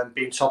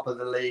 being top of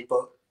the league,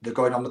 but they're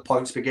going on the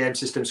points per game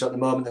system. So at the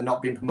moment, they're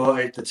not being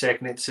promoted. They're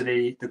taking it to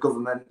the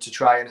government to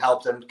try and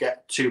help them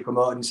get 2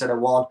 promoted instead of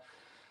 1.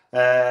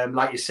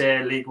 Like you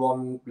say, League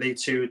 1, League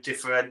 2,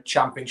 different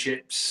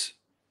championships,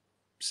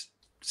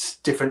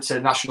 different to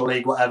National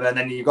League, whatever. And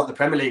then you've got the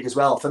Premier League as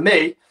well. For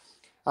me,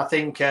 I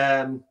think,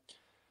 I'm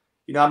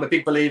a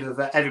big believer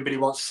that everybody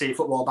wants to see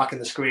football back in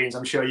the screens.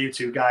 I'm sure you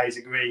two guys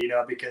agree,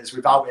 because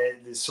without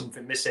it, there's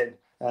something missing.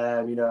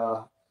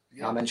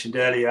 I mentioned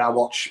earlier, I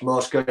watch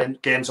most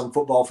games on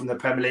football from the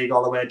Premier League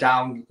all the way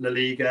down, La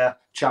Liga,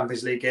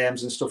 Champions League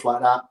games and stuff like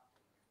that.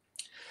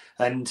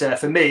 And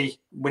for me,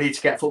 we need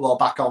to get football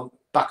back on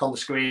the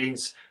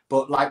screens.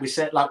 But like we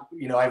said,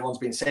 everyone's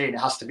been saying, it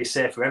has to be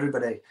safe for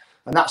everybody.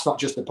 And that's not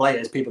just the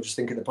players. People just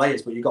think of the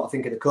players, but you've got to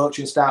think of the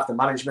coaching staff, the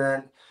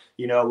management,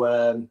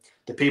 the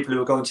people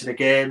who are going to the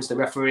games, the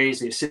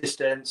referees, the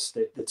assistants,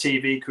 the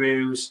TV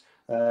crews,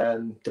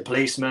 the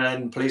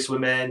policemen,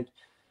 policewomen,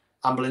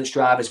 ambulance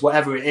drivers,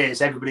 whatever it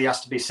is. Everybody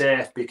has to be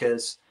safe,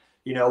 because,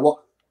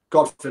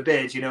 God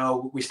forbid,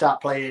 we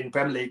start playing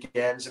Premier League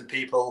games and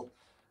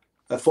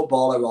a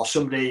footballer or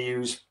somebody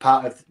who's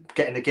part of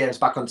getting the games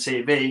back on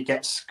TV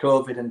gets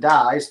COVID and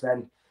dies,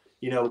 then,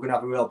 we're going to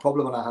have a real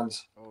problem on our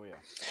hands. Oh, yeah.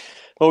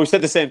 Well, we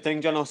said the same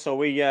thing, John. So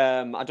we,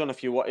 I don't know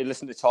if you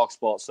listen to Talk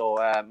Sport. So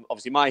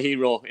obviously, my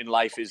hero in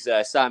life is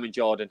Simon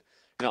Jordan.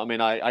 You know what I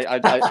mean?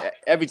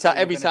 Every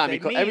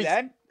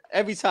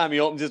time he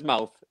opens his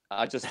mouth,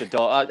 I just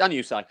adore. And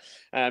you, Si.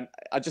 I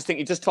just think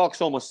he just talks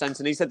so much sense.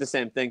 And he said the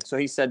same thing. So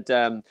he said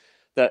that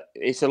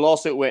it's a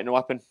lawsuit waiting to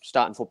happen,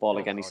 starting football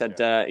again. He said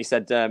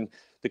the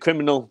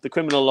criminal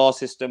law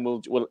system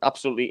will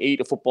absolutely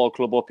eat a football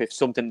club up if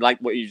something like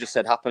what you just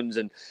said happens.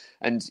 And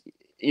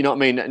you know what I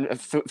mean?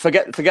 And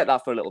forget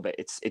that for a little bit.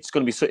 It's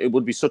going to be it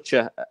would be such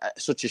a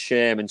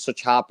shame and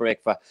such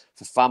heartbreak for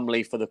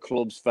family, for the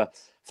clubs, for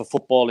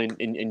football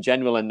in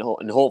general, and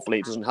hopefully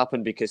it doesn't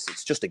happen, because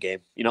it's just a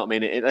game. You know what I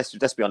mean?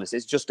 Let's be honest,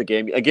 it's just a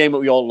game that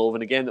we all love,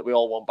 and a game that we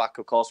all want back.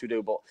 Of course we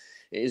do, but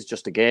it is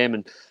just a game.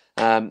 And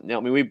you know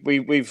what I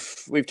mean?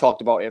 We've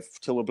talked about it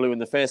till we're blue in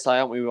the face,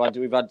 haven't we?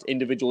 We've had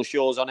individual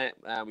shows on it.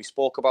 We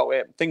spoke about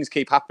it. Things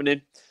keep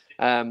happening.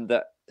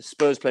 That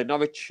Spurs played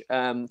Norwich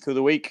through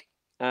the week.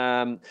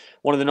 One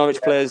of the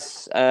Norwich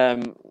players I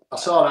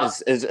saw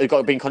that. has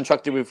been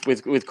contracted with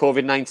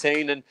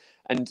COVID-19,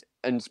 and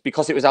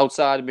because it was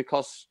outside, and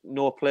because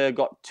no player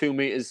got 2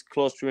 meters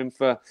close to him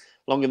for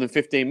longer than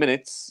 15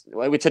 minutes,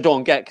 which I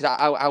don't get, because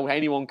how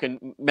anyone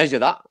can measure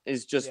that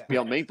is just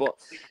beyond me. But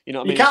you know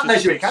what I mean? You can't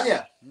measure it, can you?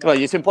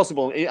 Well, it's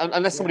impossible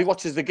unless somebody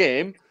watches the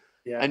game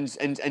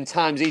and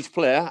times each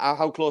player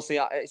how close they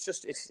are.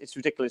 It's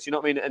ridiculous. You know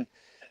what I mean? And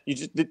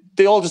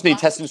they all just need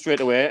testing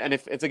straight away, and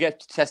if they get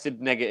tested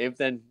negative,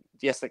 then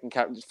yes, they can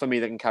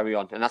carry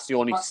on, and that's the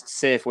only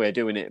safe way of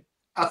doing it.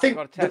 I think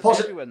the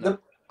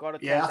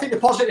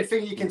positive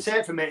thing you can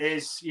take from it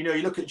is, you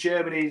look at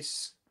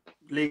Germany's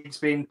league's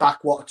been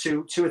back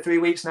 2 or 3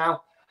 weeks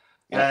now,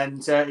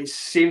 and it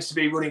seems to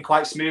be running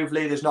quite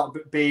smoothly. There's not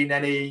been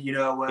any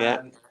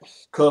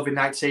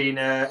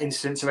COVID-19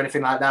 incidents or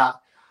anything like that.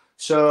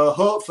 So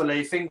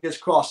hopefully, fingers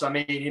crossed. I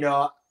mean,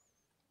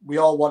 we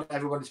all want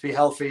everyone to be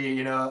healthy,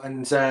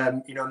 and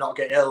not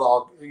get ill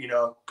or,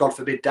 God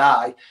forbid,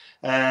 die.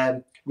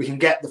 We can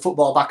get the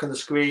football back on the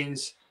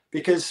screens,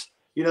 because,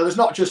 there's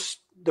not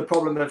just the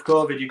problem of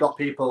COVID. You've got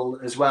people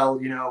as well,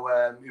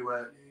 who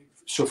are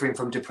suffering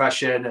from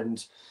depression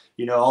and,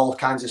 all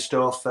kinds of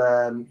stuff,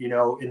 in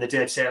the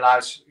day-to-day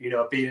lives,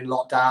 being in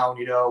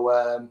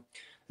lockdown,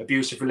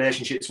 abusive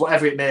relationships,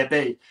 whatever it may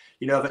be,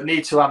 that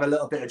need to have a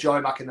little bit of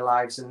joy back in their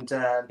lives. And,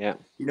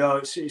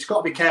 it's got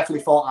to be carefully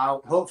thought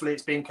out. Hopefully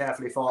it's been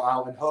carefully thought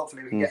out, and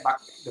hopefully we can get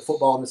back the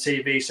football on the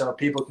TV so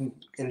people can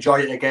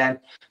enjoy it again.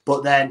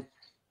 But then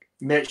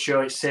make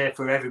sure it's safe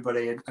for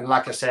everybody. And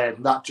like I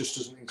said, that just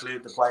doesn't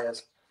include the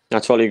players. I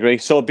totally agree.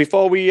 So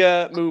before we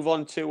move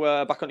on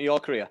to back onto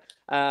your career,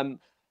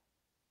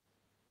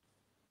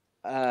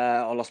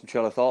 I lost my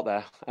trail of thought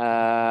there.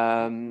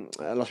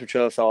 I lost my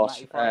trail of thought.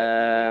 Matty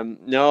Fryer?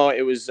 No,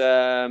 it was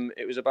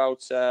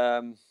about.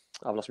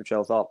 I've lost my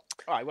trail of thought.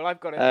 All right. Well, I've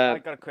got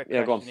a quick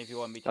yeah, go on. question if you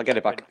want me to. I'll get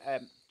it back.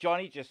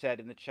 Johnny just said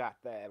in the chat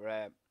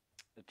there,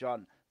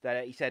 John,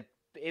 that he said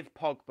if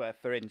Pogba,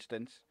 for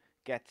instance,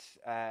 gets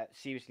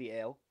seriously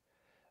ill,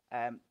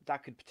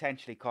 that could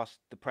potentially cost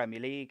the Premier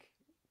League,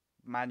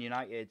 Man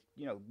United,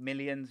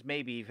 millions,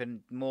 maybe even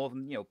more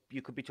than,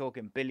 you could be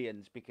talking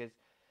billions, because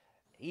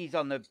he's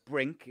on the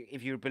brink,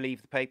 if you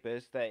believe the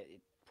papers, that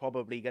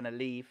probably going to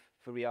leave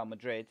for Real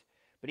Madrid.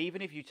 But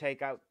even if you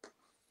take out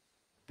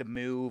the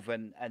move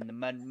and the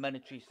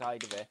monetary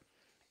side of it,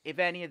 if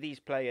any of these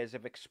players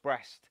have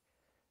expressed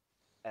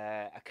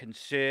a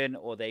concern,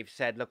 or they've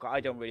said, look,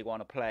 I don't really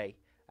want to play,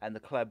 and the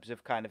clubs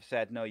have kind of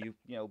said, no,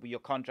 you're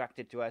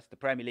contracted to us, the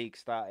Premier League's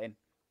starting,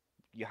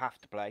 you have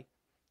to play.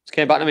 It's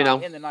came back to me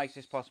now. In the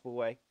nicest possible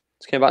way.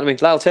 It's came back to me.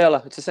 Lyle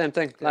Taylor, it's the same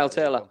thing. Lyle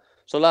Taylor.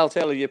 So Lyle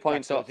Taylor, your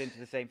point. That goes into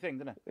the same thing,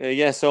 doesn't it?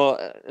 Yeah. So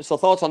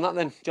thoughts on that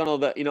then, John?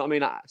 That you know what I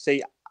mean.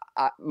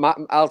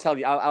 I'll tell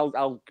you.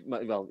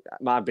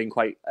 I've been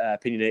quite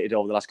opinionated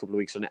over the last couple of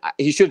weeks on it.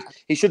 He should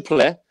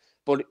play,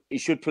 but he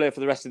should play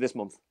for the rest of this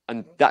month,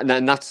 and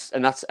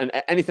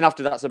anything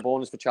after that's a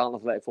bonus for Charlton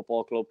Athletic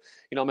Football Club.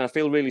 You know what I mean? I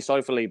feel really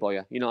sorry for Lee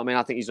Boyer. You know what I mean?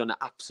 I think he's done an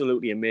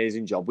absolutely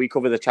amazing job. We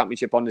cover the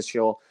Championship on this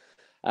show.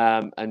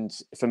 And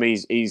for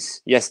me,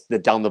 he's they're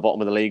down the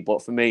bottom of the league,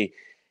 but for me,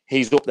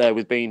 he's up there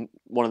with being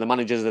one of the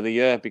managers of the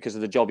year because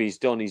of the job he's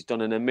done. He's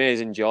done an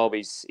amazing job.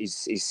 He's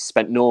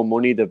spent no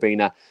money. They've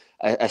been a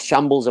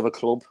shambles of a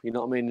club, you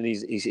know what I mean? And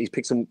he's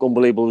picked some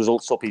unbelievable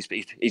results up.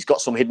 He's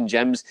got some hidden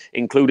gems,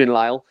 including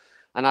Lyle,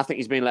 and I think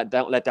he's been let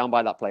down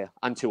by that player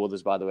and two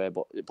others, by the way.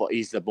 But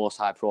he's the most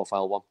high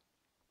profile one.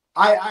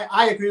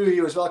 I agree with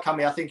you as well,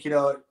 Cammy. I think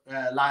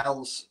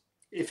Lyle's.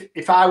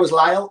 If I was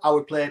Lyle, I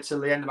would play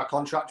till the end of my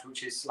contract,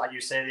 which is, like you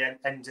say, the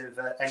end of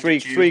June.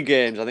 3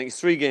 games. I think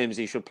it's 3 games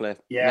he should play.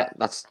 Yeah,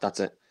 that's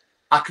it.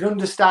 I can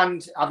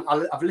understand.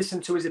 I've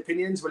listened to his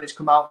opinions when it's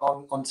come out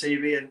on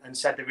TV and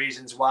said the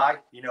reasons why.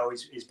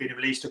 He's been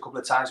released a couple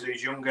of times when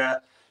he's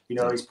younger.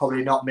 He's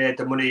probably not made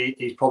the money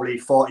he probably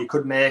thought he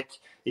could make.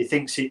 He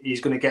thinks he's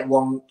going to get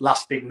one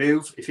last big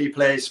move. If he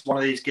plays one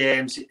of these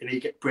games and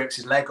he breaks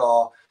his leg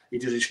or he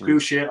does his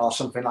cruciate or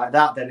something like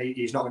that, then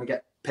he's not going to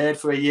get paid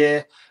for a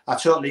year. I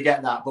totally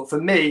get that. But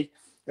for me,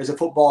 as a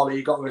footballer,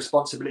 you've got a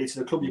responsibility to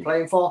the club you're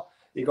playing for.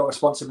 You've got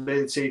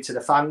responsibility to the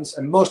fans.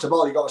 And most of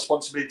all, you've got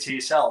responsibility to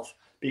yourself.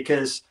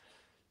 Because,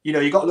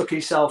 you've got to look at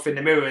yourself in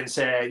the mirror and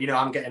say,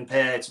 I'm getting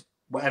paid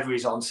whatever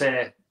he's on.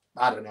 Say,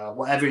 I don't know,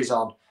 whatever he's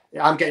on.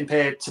 I'm getting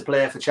paid to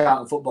play for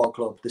Charlton Football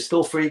Club. There's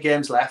still 3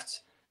 games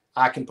left.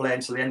 I can play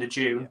until the end of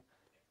June.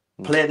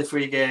 Play the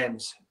 3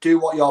 games. Do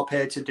what you're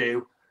paid to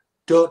do.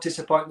 Don't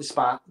disappoint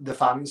the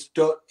fans.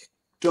 Don't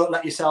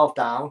let yourself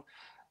down.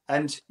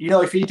 And,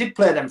 if he did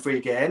play them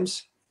 3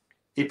 games,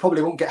 he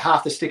probably won't get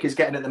half the stick he's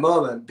getting at the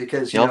moment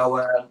because, at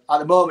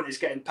the moment he's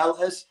getting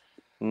pelters.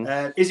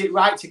 Is it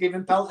right to give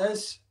him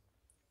pelters?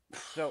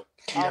 So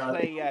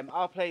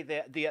I'll play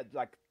the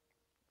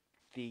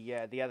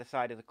other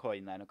side of the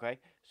coin then, okay?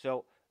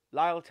 So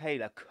Lyle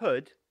Taylor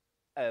could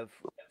have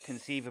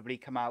conceivably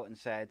come out and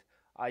said,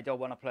 I don't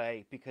want to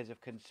play because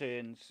of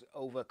concerns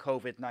over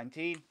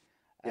COVID-19.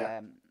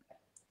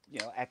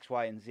 X,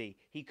 Y, and Z.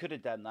 He could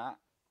have done that,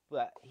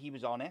 but he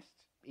was honest.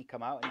 He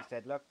come out and he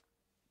said, look,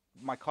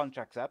 my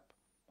contract's up.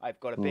 I've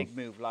got a big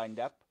move lined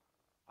up.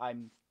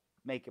 I'm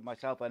making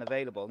myself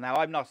unavailable. Now,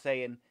 I'm not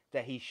saying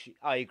that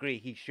I agree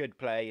he should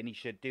play and he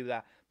should do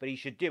that, but he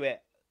should do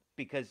it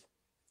because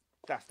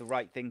that's the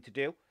right thing to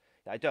do.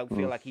 I don't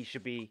feel like he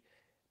should be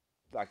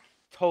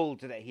told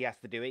that he has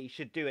to do it. He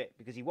should do it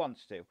because he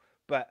wants to.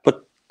 But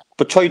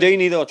Troy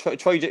Deeney though,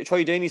 Troy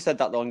Deeney said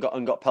that though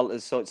and got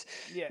pelters. So it's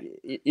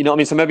you know what I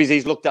mean. So maybe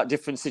he's looked at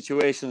different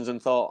situations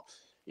and thought,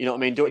 you know what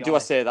I mean. Do I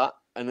say that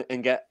and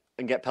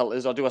get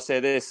pelters, or do I say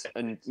this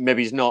and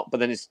maybe he's not, but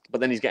then he's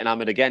getting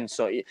hammered again.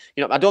 So I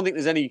don't think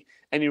there's any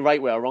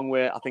right way or wrong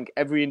way. I think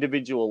every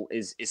individual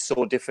is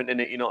so different in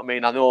it. You know what I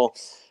mean. I know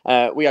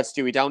we had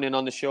Stewie Downing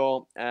on the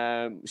show.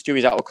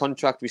 Stewie's out of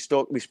contract. We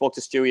spoke to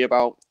Stewie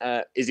about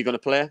is he going to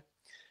play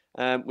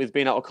with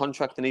being out of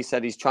contract, and he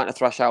said he's trying to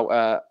thrash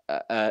out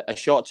a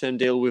short-term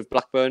deal with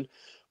Blackburn,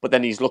 but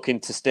then he's looking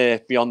to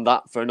stay beyond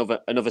that for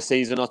another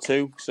season or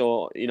 2.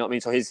 So you know what I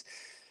mean. So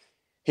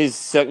his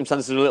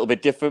circumstances are a little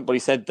bit different, but he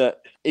said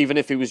that even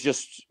if he was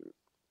just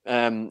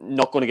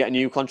not going to get a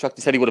new contract,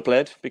 he said he would have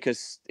played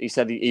because he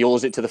said he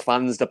owes it to the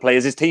fans, the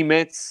players, his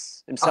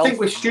teammates, himself. I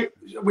think with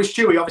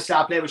Stewie, obviously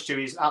I play with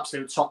Stewie, he's an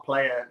absolute top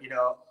player,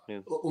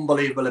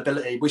 unbelievable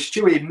ability. With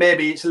Stewie,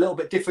 maybe it's a little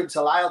bit different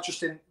to Lyle,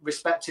 just in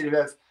respect of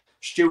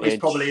Stewie's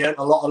probably earned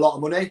a lot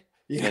of money.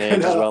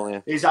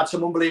 He's had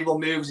some unbelievable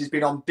moves. He's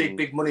been on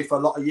big money for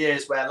a lot of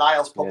years, where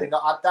Lyle's probably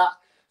not had that.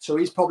 So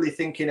he's probably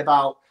thinking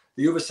about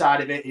the other side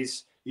of it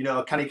is,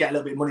 can he get a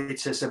little bit of money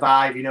to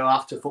survive,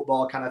 after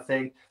football kind of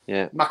thing.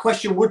 Yeah. My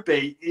question would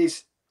be,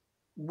 is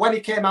when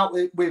he came out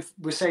with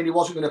saying he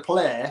wasn't going to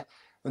play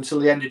until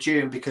the end of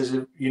June because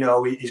of,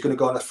 he's going to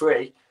go on a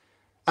free,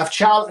 Have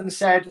Charlton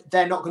said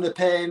they're not going to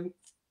pay him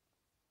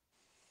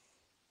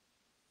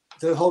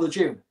the whole of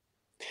June?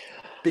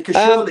 Because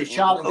surely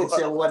Charlton could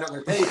say, well, we're not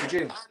going to pay you for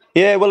June.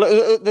 Yeah, well,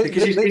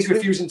 because he's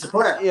refusing to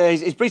play. Yeah,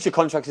 he's breached of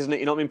contract, isn't it?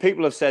 You know what I mean?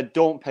 People have said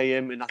don't pay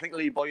him, and I think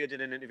Lee Boyer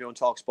did an interview on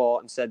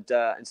TalkSport and said,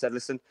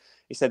 listen,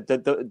 he said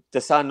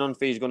the sign-on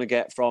fee he's going to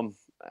get from.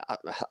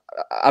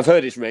 I've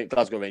heard it's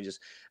Glasgow Rangers.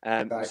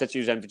 Said to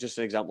use them for just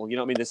an example. You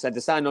know what I mean? They said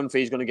the sign-on fee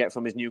he's going to get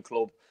from his new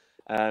club.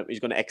 He's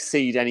going to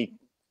exceed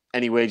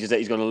any wages that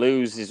he's going to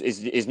lose.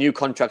 His new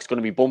contract's going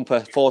to be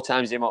bumper, 4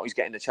 times the amount he's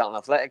getting at Charlton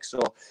Athletics.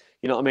 So,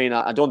 you know what I mean?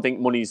 I don't think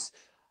money's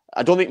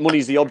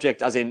the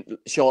object, as in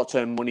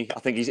short-term money. I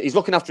think he's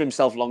looking after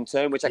himself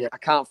long-term, which I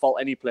can't fault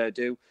any player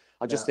do.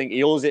 I just think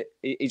he owes it.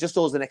 He just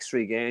owes the next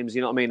 3 games.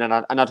 You know what I mean?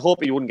 And I'd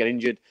hope he wouldn't get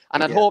injured.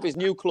 And I'd hope his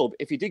new club,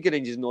 if he did get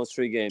injured in those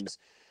 3 games,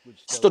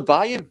 stood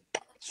by him,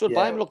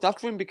 looked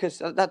after him, because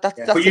that's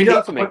the key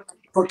for me.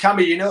 But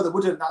Cammy, you know they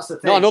wouldn't. That's the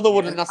thing. No, I know they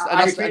wouldn't. That's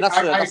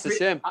the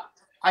shame.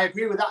 I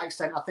agree with that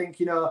extent. I think,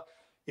 you know,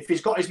 if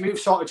he's got his move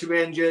sorted to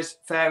Rangers,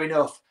 fair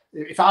enough.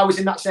 If I was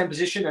in that same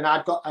position and I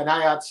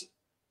had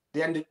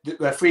the end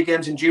of 3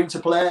 games in June to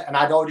play, and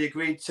I'd already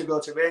agreed to go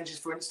to Rangers,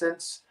 for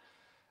instance,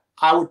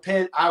 I would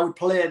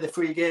play the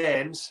 3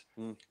 games,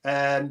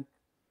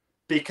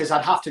 because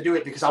I'd have to do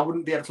it, because I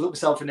wouldn't be able to look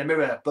myself in the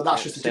mirror. But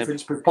that's just the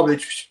difference probably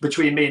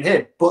between me and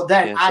him. But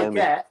then I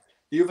get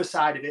the other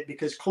side of it,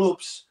 because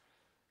clubs,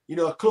 we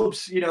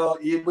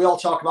all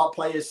talk about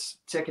players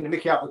taking the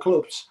mickey out of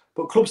clubs,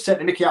 but clubs take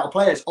the mickey out of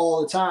players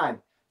all the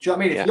time. Do you know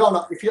what I mean?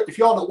 If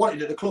you're not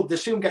wanted at the club, they'll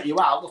soon get you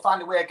out. They'll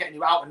find a way of getting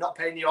you out and not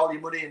paying you all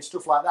your money and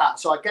stuff like that.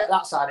 So I get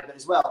that side of it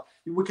as well.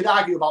 We could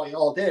argue about it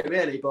all day,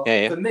 really. But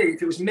for me,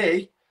 if it was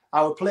me,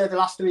 I would play the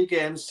last 3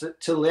 games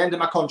till the end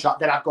of my contract.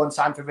 Then I'd go and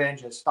sign for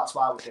Rangers. That's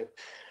what I would do.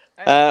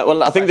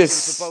 Well, I think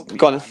this.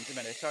 Go on.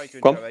 Sorry to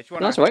interrupt. I just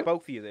want to ask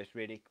both of you this,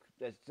 really,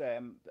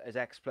 as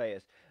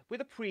ex-players.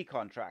 With a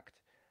pre-contract,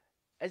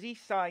 has he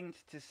signed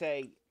to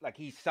say, like,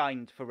 he's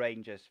signed for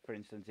Rangers, for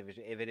instance,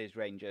 if it is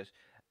Rangers,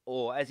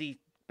 or has he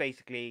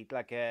basically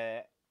like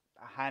a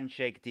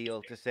handshake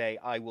deal to say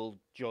I will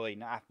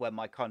join when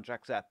my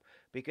contract's up?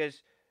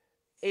 Because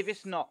if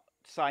it's not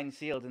signed,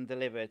 sealed, and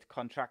delivered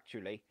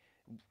contractually,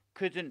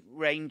 couldn't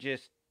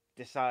Rangers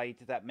decide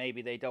that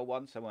maybe they don't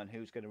want someone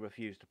who's going to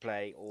refuse to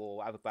play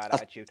or have a bad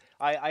attitude?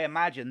 I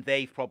imagine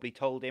they've probably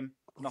told him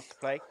not to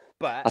play,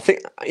 but I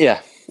think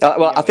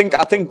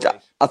I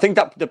think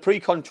that the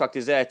pre-contract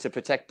is there to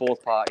protect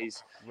both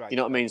parties. Right. You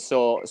know what I mean?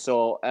 So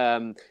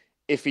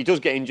if he does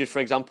get injured, for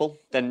example,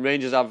 then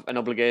Rangers have an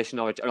obligation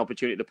or an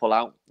opportunity to pull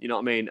out. You know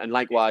what I mean? And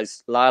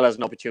likewise, Lyle has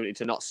an opportunity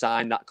to not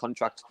sign that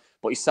contract.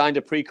 But he signed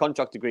a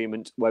pre-contract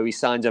agreement where he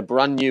signed a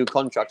brand new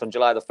contract on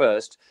July the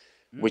 1st,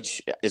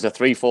 which is a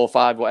 3, 4,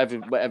 5,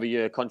 whatever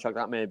year contract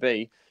that may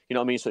be. You know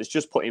what I mean? So it's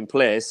just put in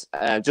place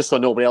just so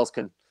nobody else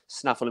can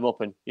snaffle him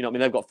up. And, you know what I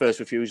mean? They've got first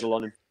refusal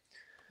on him.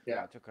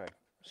 Yeah, it's okay.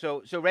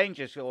 So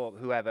Rangers or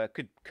whoever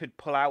could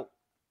pull out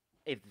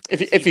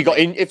if he got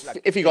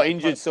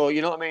injured. So,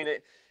 you know what I mean?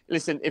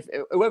 Listen, if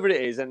whoever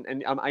it is,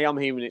 and I am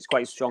hearing it's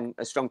quite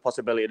a strong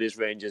possibility it is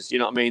Rangers. You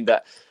know what I mean?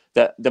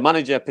 That the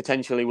manager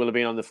potentially will have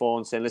been on the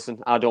phone saying,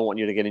 "Listen, I don't want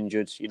you to get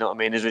injured." You know what I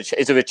mean?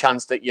 Is there a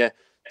chance that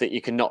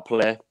you cannot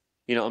play?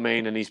 You know what I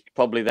mean? And he's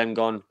probably then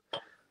gone,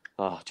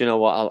 "Oh, do you know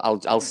what?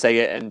 I'll say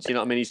it." And you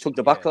know what I mean? He's took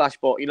the backlash,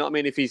 but you know what I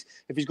mean? If he's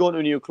going to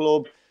a new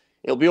club,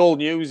 it'll be old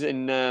news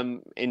in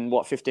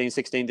 15,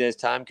 16 days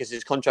time, because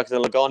his contract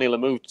will have gone. He'll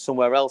have moved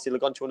somewhere else. He'll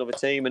have gone to another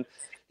team, and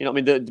you know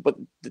what I mean.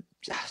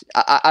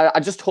 I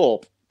just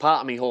hope.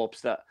 Part of me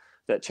hopes that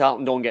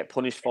Charlton don't get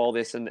punished for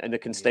this and they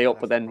can stay up.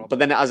 But then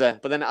it has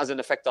an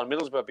effect on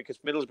Middlesbrough, because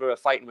Middlesbrough are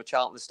fighting with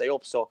Charlton to stay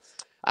up. So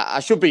I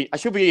should be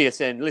here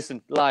saying,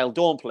 listen, Lyle,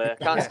 don't play.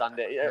 Can't stand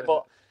it. Yeah,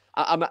 but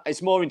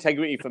it's more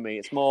integrity for me.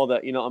 It's more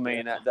that, you know what I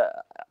mean.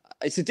 That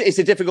it's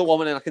a difficult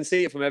one, and I can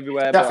see it from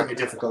everywhere. Definitely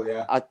difficult,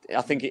 yeah.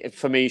 I think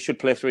for me, he should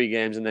play 3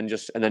 games and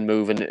then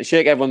move and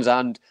shake everyone's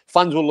hand.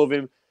 Fans will love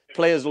him.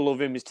 Players will love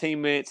him. His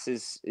teammates,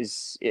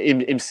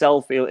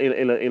 himself, he'll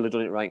have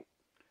done it right.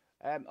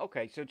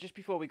 Okay, so just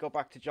before we go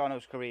back to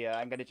Jono's career,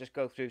 I'm going to just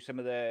go through some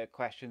of the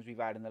questions we've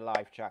had in the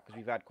live chat, because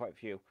we've had quite a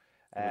few.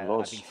 I've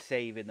been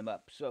saving them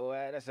up. So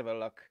let's have a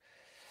look.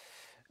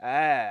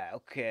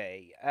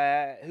 Okay.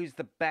 Who's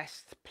the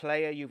best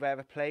player you've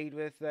ever played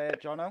with,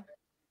 Jono?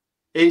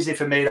 Easy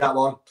for me, that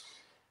one.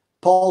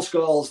 Paul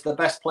Scholes, the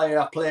best player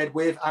I've played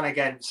with and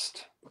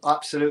against.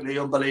 Absolutely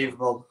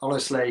unbelievable,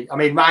 honestly. I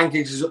mean, Ryan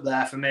Giggs is up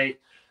there for me,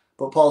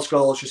 but Paul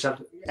Scholes just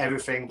had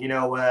everything. You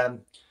know,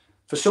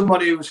 for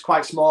somebody who was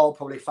quite small,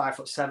 probably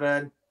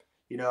 5'7",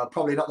 you know,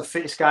 probably not the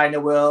fittest guy in the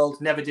world,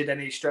 never did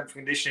any strength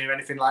and conditioning or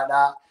anything like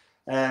that.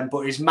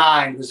 But his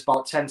mind was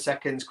about 10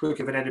 seconds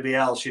quicker than anybody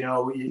else. You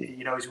know,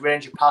 his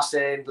range of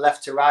passing,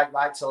 left to right,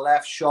 right to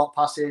left, short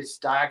passes,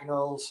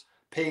 diagonals,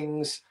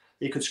 pings.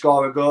 He could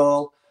score a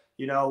goal.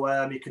 You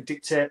know, he could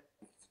dictate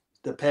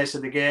the pace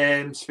of the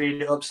game,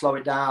 speed it up, slow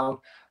it down.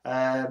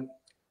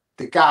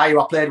 The guy who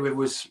I played with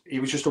was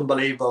just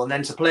unbelievable. And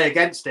then to play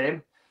against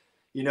him,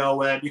 You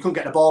couldn't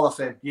get the ball off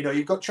him.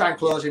 You've got to try and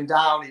close him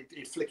down.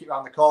 He'd flick it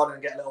around the corner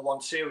and get a little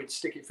 1-2. He'd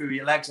stick it through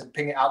your legs and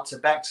ping it out to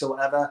Bex or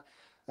whatever.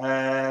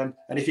 And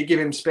if you give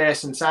him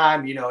space and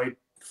time, he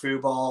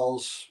through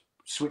balls,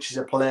 switches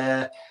of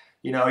play.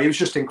 He was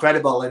just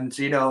incredible. And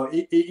he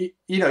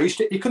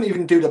couldn't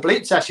even do the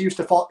bleep test. He used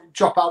to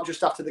drop out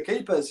just after the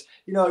keepers.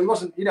 He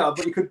wasn't.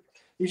 But he could.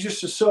 He's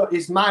just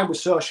his mind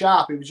was so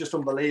sharp. He was just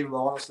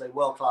unbelievable. Honestly,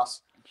 world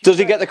class. Does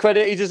he get the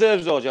credit he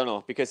deserves, or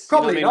Jono? Because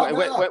probably not.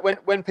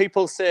 When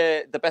people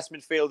say the best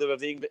midfielder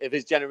of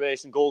his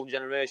generation, golden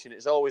generation,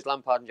 it's always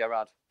Lampard and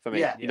Gerrard for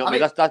me. Yeah.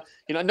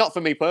 Not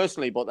for me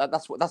personally, but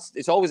that's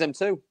it's always them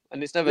two,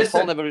 and it's never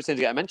Paul never seems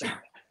to get a mention.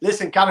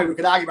 Listen, Cammy, we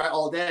could argue about it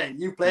all day.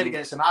 You played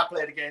against him. I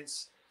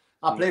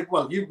played.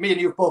 Well, me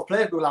and you both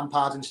played with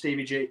Lampard and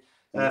Stevie G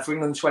for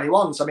England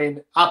 21s. I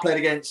mean, I played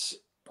against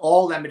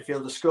all them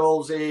midfielders: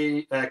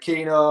 Scholesy,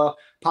 Keano,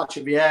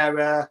 Patrick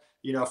Vieira.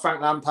 Frank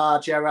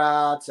Lampard,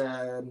 Gerrard,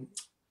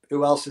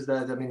 who else is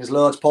there? I mean, there's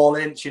loads. Paul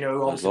Ince,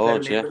 who obviously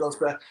played with us.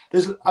 But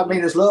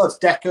there's loads.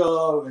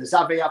 Deco,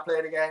 Xavi I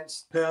played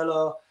against,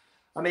 Pirlo.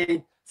 I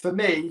mean, for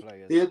me,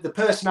 the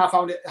person I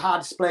found it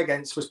hard to play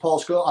against was Paul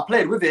Scholes. I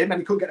played with him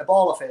and he couldn't get the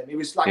ball off him. He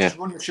was just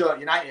running the show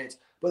at United.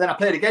 But then I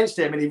played against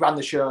him and he ran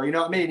the show. You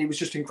know what I mean? He was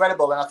just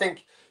incredible. And I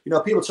think,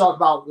 people talk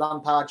about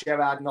Lampard,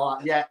 Gerrard and all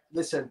that. Yeah,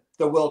 listen,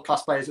 they're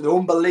world-class players. They're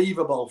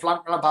unbelievable.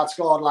 Lampard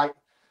scored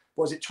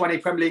 20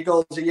 Premier League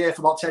goals a year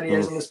for about 10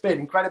 years on the spin.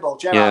 Incredible.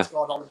 Gerrard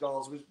scored all the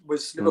goals,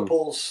 was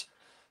Liverpool's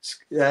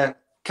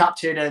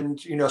captain and,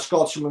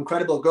 scored some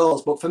incredible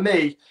goals. But for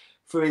me,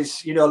 for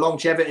his,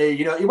 longevity,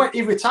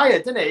 he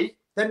retired, didn't he?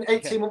 Then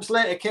 18 months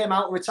later, came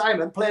out of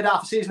retirement, played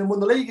half a season and won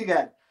the league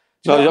again.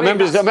 So I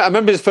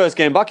remember his first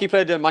game back. He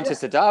played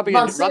Manchester Derby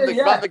and ran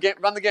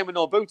the game with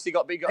no boots. He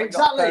got a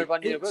pair of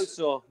brand new boots.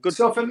 So good.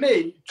 So for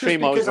me,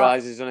 cream always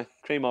rises, isn't it?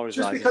 Cream always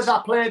rises. Just because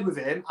I played with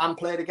him and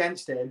played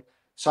against him,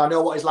 so I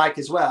know what he's like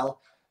as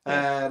well.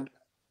 And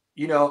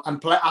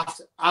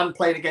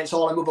playing against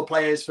all them other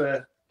players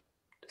for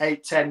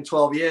 8, 10,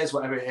 12 years,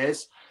 whatever it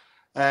is.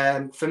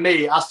 For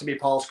me, it has to be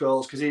Paul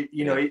Scholes because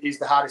he's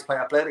the hardest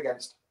player I played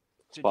against.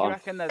 So do you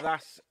reckon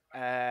that's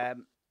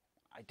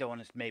I don't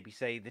want to maybe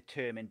say the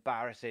term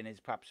embarrassing is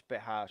perhaps a bit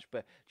harsh,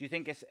 but do you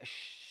think it's a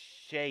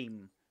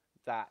shame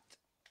that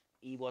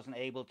he wasn't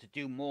able to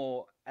do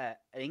more at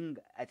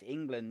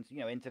England,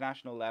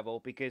 international level,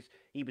 because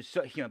he was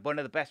one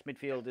of the best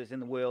midfielders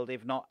in the world,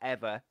 if not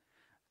ever,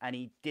 and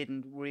he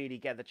didn't really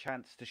get the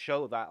chance to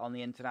show that on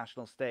the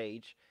international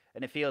stage,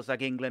 and it feels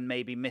like England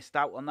maybe missed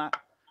out on that.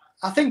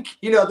 I think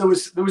there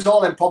was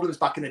all them problems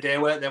back in the day,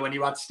 weren't there, when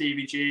you had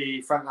Stevie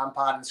G, Frank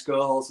Lampard, and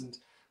Scholes, and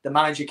the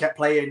manager kept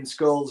playing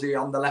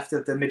Scholesy on the left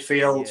of the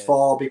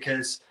midfield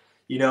because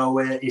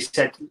he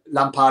said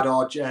Lampard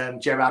or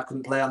Gerrard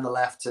couldn't play on the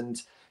left, and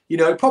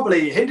it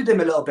probably hindered him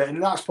a little bit,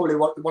 and that's probably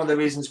one of the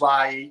reasons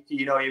why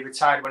he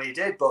retired when he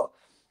did. But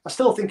I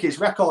still think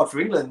his record for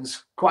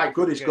England's quite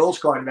good. His goal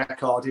scoring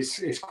record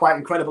is quite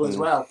incredible as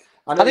well.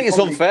 I think it's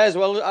unfair as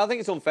well. I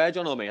think it's unfair,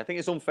 John Omi. I think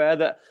it's unfair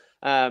that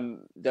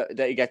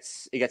that he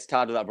gets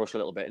tired of that brush a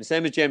little bit. And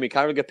same as Jamie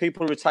Carragher,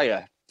 people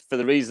retire for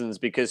the reasons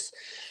because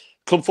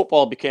club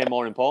football became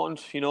more important.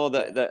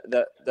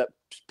 That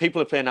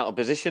people are playing out of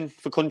position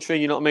for country.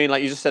 You know what I mean?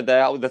 Like you just said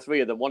there, out of the three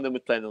of them, one of them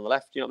was playing on the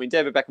left. You know what I mean?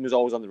 David Beckham was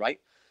always on the right.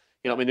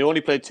 You know what I mean? They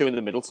only played two in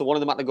the middle, so one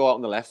of them had to go out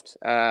on the left.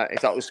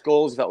 If that was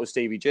Scholes, if that was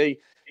Stevie G,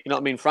 you know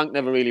what I mean? Frank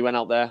never really went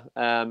out there.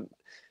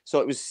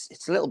 So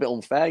it's a little bit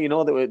unfair.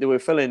 They were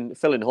filling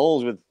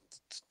holes with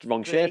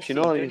wrong shapes.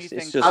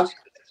 It's just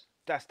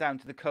that's down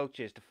to the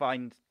coaches to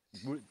find.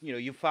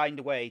 You find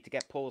a way to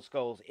get Paul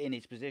Scholes in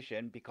his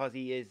position because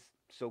he is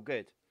so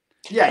good.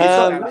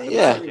 Well, I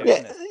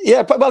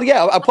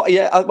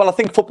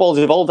think football's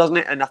evolved, hasn't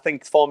it? And I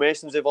think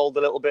formations evolved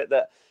a little bit.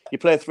 That you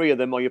play three of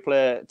them, or you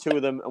play two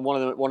of them, and one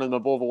of them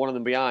above, or one of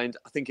them behind.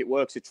 I think it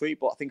works a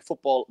treat. But I think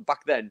football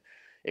back then,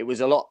 it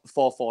was a lot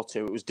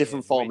 4-4-2. It was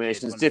different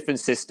formations, different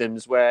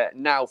systems. Where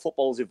now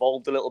football's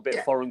evolved a little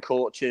bit. Foreign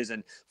coaches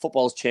and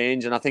football's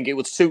changed, and I think it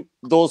would suit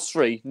those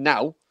three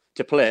now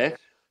to play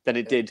than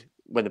it did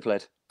when they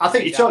played. I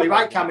think you're totally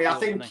right, Cammy.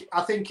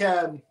 I think.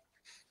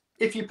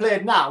 If you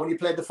played now and you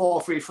played the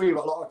 4-3-3,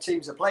 what a lot of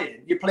teams are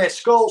playing, you play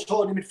Scholes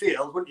holding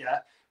midfield, wouldn't you?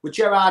 With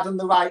Gerrard on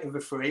the right of the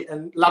three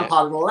and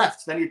Lampard on the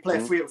left. Then you'd play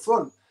three up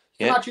front.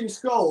 Imagine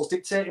Scholes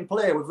dictating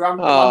play with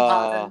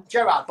Lampard and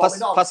Gerrard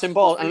passing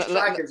ball, and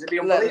it'd be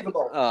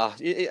unbelievable.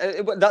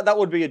 That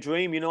would be a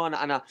dream,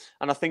 and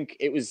I think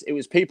it was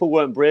people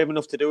weren't brave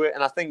enough to do it,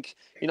 and I think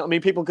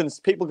people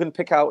can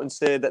pick out and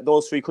say that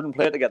those three couldn't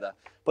play together,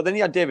 but then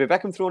you had David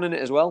Beckham thrown in it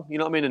as well,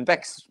 and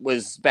Bex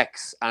was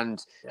Bex,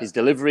 and his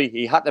delivery,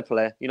 he had to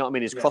play,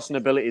 his crossing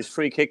ability, his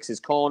free kicks, his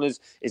corners,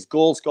 his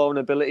goal scoring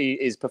ability,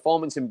 his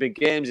performance in big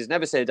games, his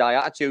never say die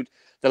attitude,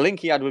 the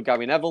link he had with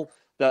Gary Neville,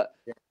 that.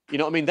 You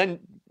know what I mean? Then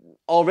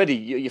already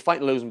you're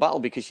fighting a losing battle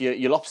because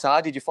you're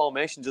lopsided. Your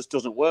formation just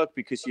doesn't work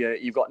because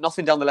you've got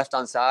nothing down the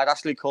left-hand side.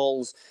 Ashley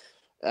Cole's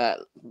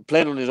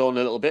playing on his own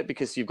a little bit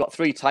because you've got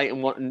three tight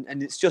and one,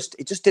 and it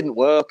just didn't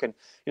work. And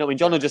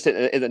John had just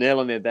hit the nail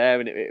on it there,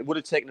 and it would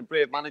have taken a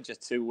brave manager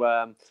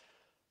to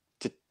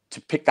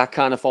pick that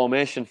kind of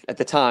formation at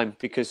the time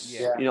because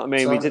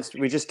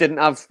we just didn't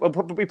have. Well,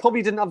 we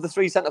probably didn't have the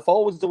three centre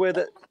forwards the way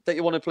that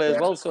you want to play as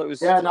well. So it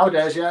was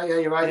nowadays,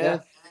 you're right. Yeah.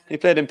 He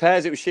played in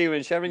pairs. It was Shearer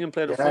and Sheringham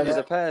played up front as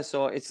a pair.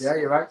 So it's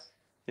you're right.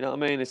 You know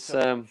what I mean? It's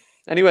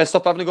anyway.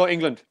 Stop having to go to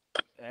England.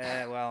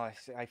 Well,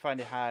 I find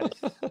it hard.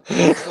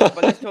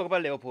 Let's talk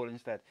about Liverpool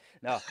instead.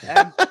 No.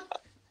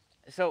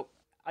 So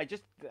I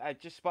just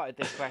spotted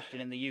this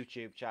question in the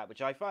YouTube chat,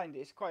 which I find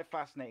is quite a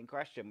fascinating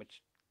question.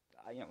 Which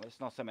it's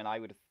not something I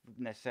would have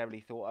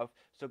necessarily thought of.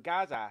 So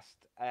Gaz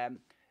asked,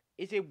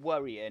 is it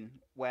worrying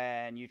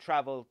when you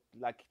travel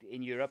like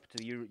in Europe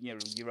to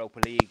Europa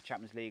League,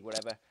 Champions League,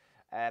 whatever,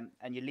 and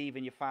you're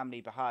leaving your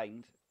family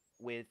behind?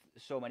 With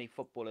so many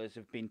footballers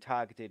have been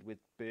targeted with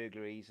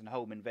burglaries and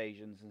home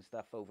invasions and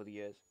stuff over the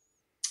years.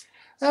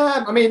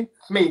 I mean,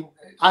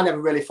 I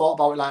never really thought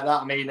about it like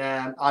that. I mean,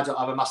 I don't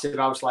have a massive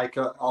house like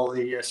all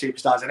the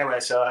superstars anyway,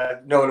 so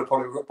no one would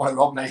probably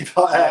rob me.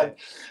 But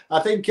I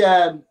think,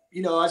 as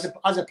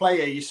a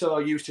player, you're so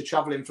used to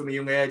travelling from a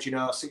young age,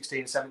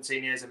 16,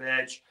 17 years of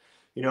age,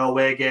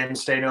 away games,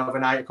 staying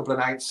overnight, a couple of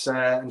nights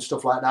and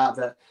stuff like that,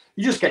 that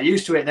you just get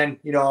used to it. And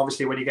then,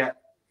 obviously when you get,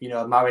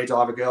 married or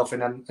have a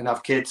girlfriend and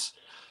have kids,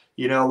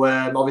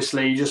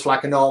 obviously you're just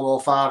like a normal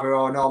father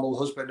or a normal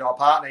husband or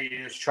partner.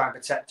 You just try and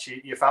protect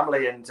your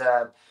family, and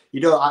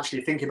you don't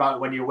actually think about it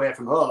when you're away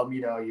from home.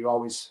 You're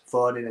always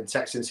phoning and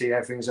texting, seeing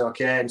everything's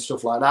okay and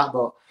stuff like that.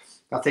 But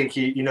I think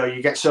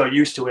you get so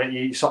used to it,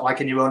 you sort of like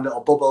in your own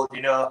little bubble.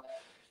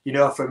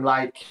 From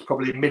like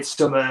probably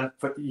midsummer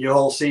for your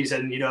whole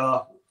season.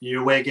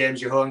 Your away games,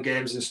 your home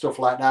games, and stuff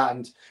like that.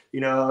 And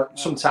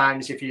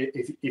sometimes if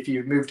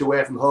you moved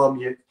away from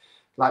home,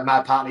 like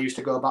my partner used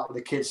to go back with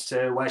the kids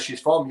to where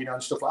she's from,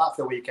 and stuff like that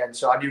for the weekend.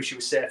 So I knew she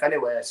was safe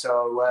anyway.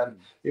 So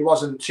it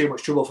wasn't too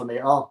much trouble for me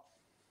at all.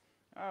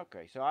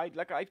 Okay, so I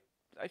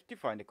do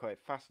find it quite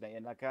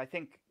fascinating. Like I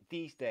think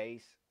these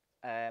days,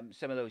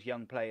 some of those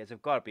young players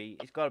it's got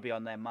to be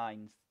on their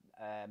minds.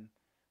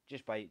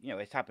 Just by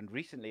it's happened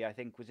recently. I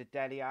think was it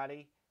Dele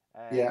Alli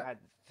had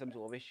some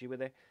sort of issue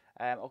with it.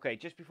 Okay,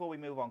 just before we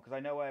move on, because I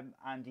know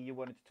Andy, you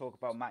wanted to talk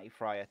about Matty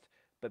Fryatt,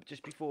 but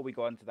just before we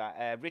go on to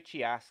that,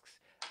 Richie asks.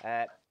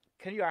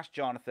 Can you ask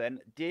Jonathan,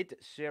 did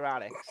Sir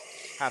Alex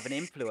have an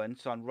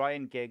influence on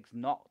Ryan Giggs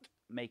not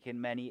making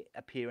many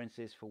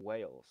appearances for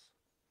Wales?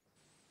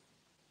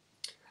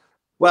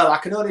 Well, I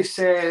can only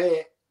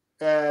say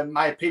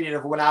my opinion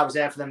of when I was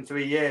there for them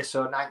 3 years,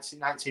 so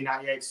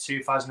 1998 to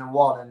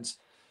 2001.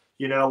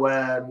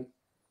 And,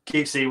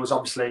 Giggsy was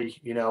obviously,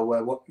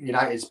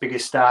 United's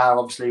biggest star,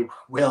 obviously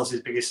Wales'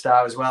 biggest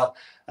star as well.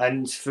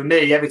 And for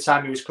me, every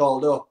time he was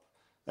called up,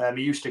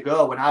 he used to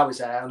go when I was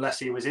there, unless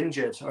he was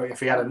injured or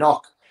if he had a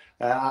knock.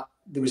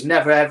 There was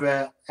never,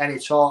 ever any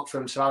talk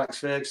from Sir Alex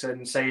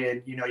Ferguson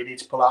saying, you need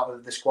to pull out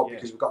of the squad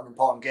because we've got an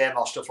important game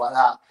or stuff like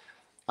that.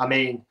 I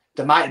mean,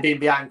 there might have been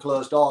behind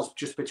closed doors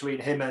just between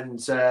him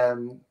and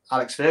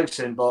Alex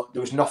Ferguson, but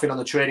there was nothing on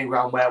the training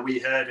ground where we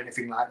heard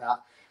anything like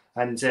that.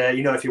 And,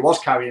 if he was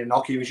carrying a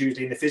knock, he was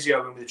usually in the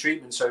physio room with the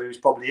treatment, so he was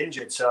probably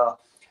injured. So,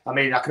 I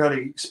mean, I can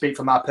only speak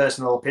from my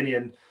personal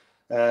opinion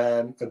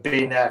of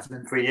being there for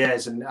them 3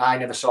 years, and I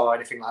never saw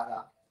anything like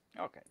that.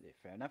 Okay,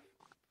 fair enough.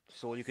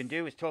 So all you can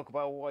do is talk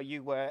about what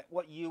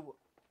you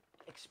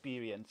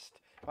experienced.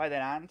 Right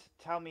then, and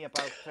tell me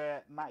about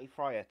Matty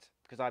Fryatt,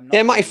 because I'm not.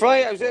 Yeah, Matty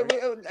Fryatt.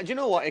 Do you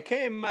know what? It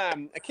came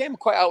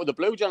quite out of the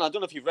blue, John. I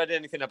don't know if you've read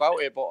anything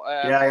about it, but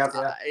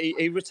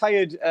he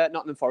retired at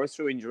Nottingham Forest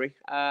through injury,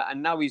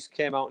 and now he's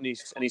came out and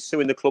he's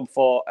suing the club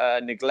for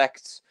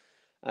neglect.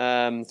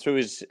 Through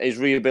his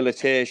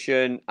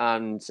rehabilitation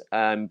and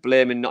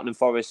blaming Nottingham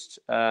Forest,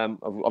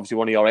 obviously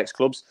one of your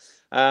ex-clubs,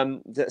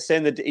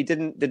 saying that they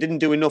didn't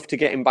do enough to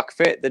get him back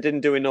fit. They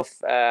didn't do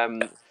enough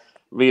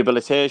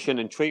rehabilitation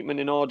and treatment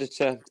in order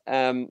to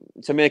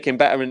make him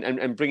better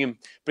and bring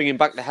him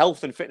back to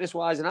health and fitness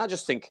wise. And I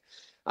just think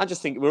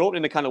we're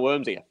opening a can of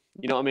worms here.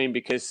 You know what I mean?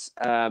 Because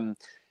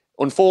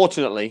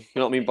unfortunately, you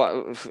know what I mean.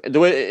 But the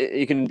way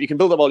you can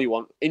build up all you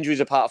want.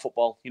 Injuries are part of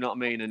football. You know what I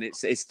mean. And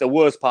it's the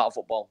worst part of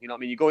football. You know what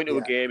I mean. You go into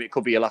a game, it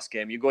could be your last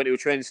game. You go into a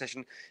training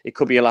session, it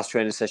could be your last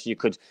training session. You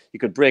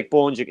could break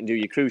bones. You can do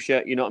your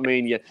cruciate. You know what I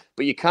mean.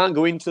 But you can't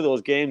go into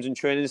those games and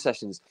training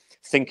sessions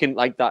thinking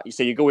like that.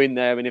 You go in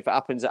there, and if it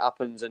happens, it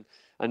happens.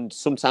 And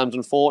sometimes,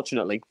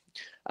 unfortunately,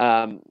 you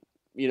know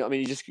what I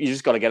mean. You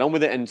just got to get on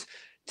with it. And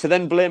to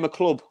then blame a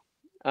club.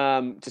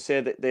 To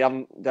say that they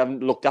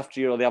haven't looked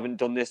after you or they haven't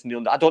done this and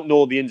done that. I don't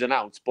know the ins and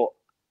outs, but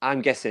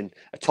I'm guessing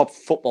a top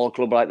football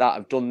club like that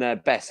have done their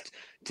best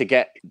to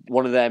get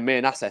one of their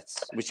main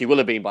assets, which he will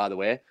have been, by the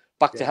way,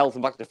 back to health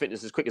and back to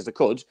fitness as quick as they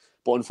could.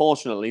 But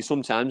unfortunately,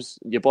 sometimes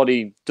your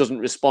body doesn't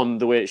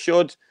respond the way it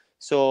should.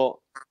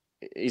 So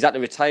he's had to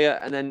retire,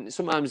 and then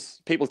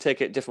sometimes people take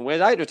it different ways.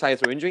 I had to retire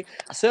through injury.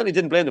 I certainly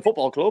didn't blame the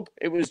football club.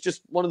 It was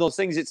just one of those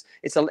things.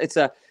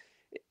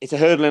 it's a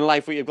hurdle in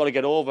life that you've got to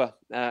get over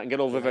and get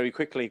over very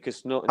quickly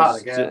because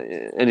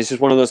and it's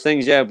just one of those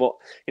things. Yeah, but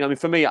you know, I mean,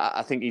 for me,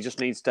 I think he just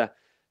needs to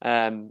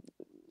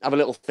have a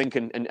little think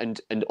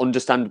and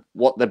understand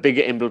what the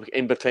bigger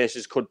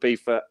implications could be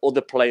for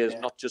other players,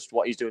 not just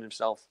what he's doing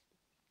himself.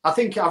 I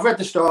think I've read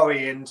the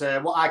story, and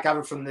what I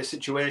gather from this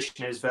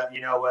situation is that,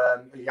 you know,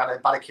 he had a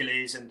bad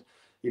Achilles, and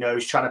you know,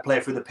 he's trying to play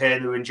through the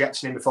pain. They were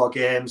injecting him before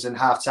games and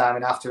half time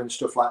and after and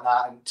stuff like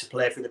that, and to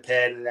play through the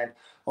pain. And then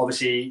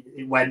obviously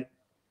it went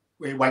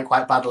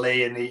quite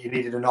badly, and he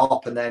needed an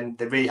op, and then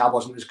the rehab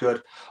wasn't as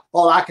good.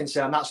 All I can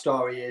say on that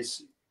story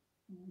is,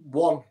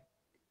 one,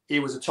 he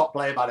was a top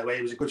player, by the way.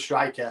 He was a good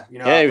striker. You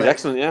know, yeah, he was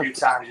excellent. Yeah, a few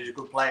times he was a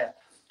good player.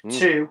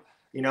 Two,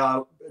 you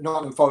know,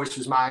 Nottingham Forest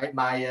was my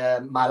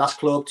last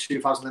club,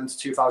 2011 to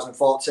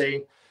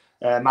 2014.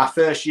 My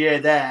first year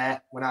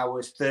there, when I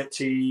was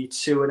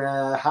 32 and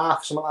a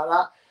half, something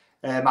like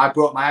that, I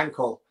broke my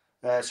ankle.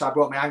 So I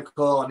broke my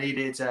ankle. I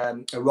needed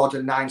a rod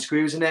and 9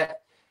 screws in it.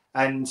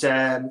 And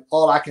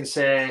all I can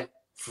say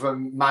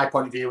from my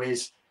point of view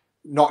is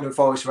Nottingham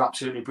Forest were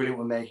absolutely brilliant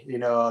with me. You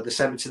know, they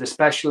sent me to the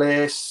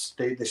specialists.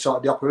 They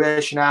sorted the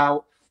operation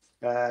out.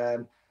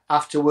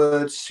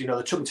 Afterwards, you know,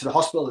 they took me to the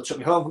hospital. They took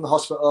me home from the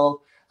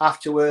hospital.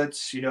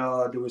 Afterwards, you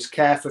know, there was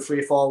care for 3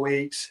 or 4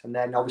 weeks. And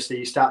then obviously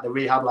you start the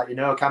rehab, like, you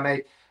know,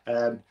 Cammy,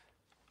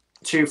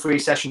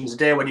 2-3 sessions a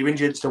day when you're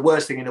injured. It's the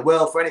worst thing in the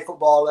world for any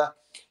footballer.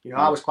 You know,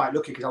 I was quite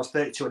lucky because I was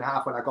 32 and a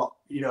half when I got,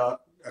 you know,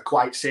 a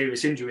quite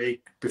serious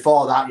injury.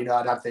 Before that, you know,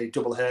 I'd had the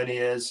double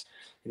hernias,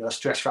 you know,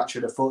 stress fracture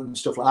of the foot and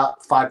stuff like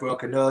that, 5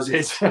 broken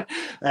noses. But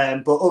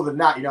other than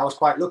that, you know, I was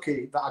quite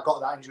lucky that I got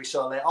that injury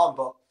so late on.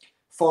 But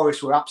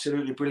Forest were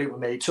absolutely brilliant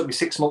with me. It took me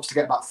 6 months to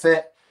get back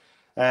fit.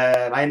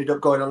 I ended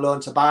up going on loan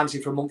to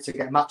Barnsley for a month to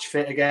get match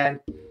fit again.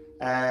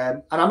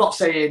 And I'm not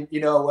saying, you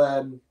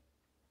know,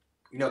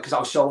 because I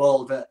was so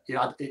old that, you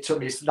know, it took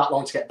me that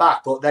long to get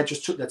back, but they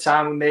just took their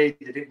time with me.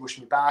 They didn't rush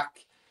me back.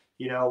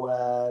 You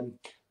know,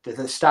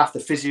 the staff, the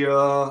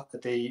physio,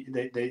 the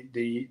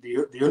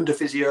under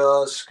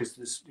physios, because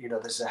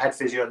there's a head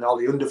physio and all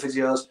the under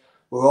physios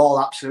were all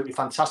absolutely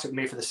fantastic with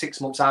me for the 6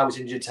 months I was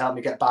injured to help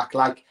me get back.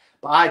 But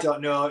I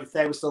don't know if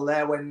they were still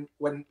there when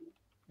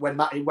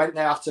Matty went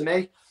there after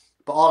me.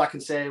 But all I can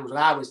say was when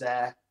I was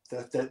there,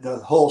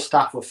 the whole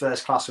staff were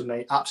first class with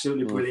me.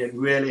 Absolutely brilliant.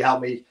 Really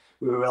helped me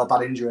with a real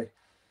bad injury.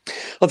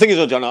 The thing is,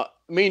 though, John,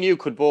 me and you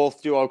could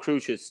both do our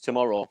cruciates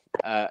tomorrow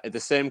at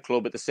the same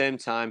club at the same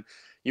time.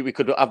 We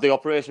could have the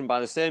operation by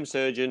the same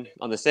surgeon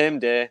on the same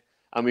day,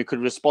 and we could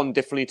respond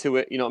differently to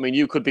it. You know what I mean?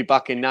 You could be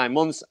back in 9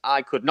 months.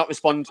 I could not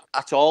respond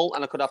at all,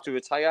 and I could have to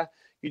retire.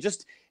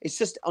 It's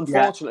just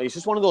unfortunately, it's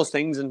just one of those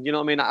things. And you know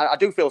what I mean? I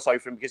do feel sorry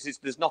for him because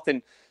there's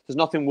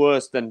nothing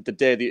worse than the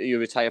day that you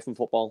retire from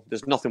football.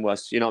 There's nothing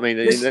worse. You know what I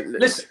mean?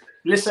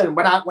 Listen.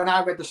 When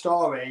I read the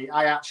story,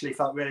 I actually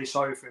felt really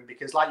sorry for him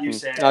because, like you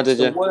said,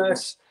 the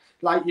worst.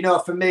 Like, you know,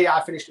 for me, I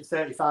finished at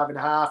 35 and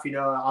a half. You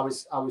know, I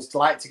was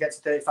delighted to get to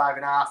 35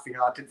 and a half. You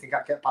know, I didn't think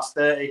I'd get past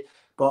 30,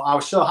 but I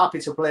was so happy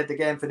to have played the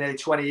game for nearly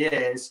 20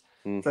 years.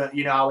 But,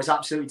 you know, I was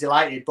absolutely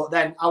delighted. But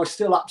then I was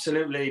still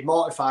absolutely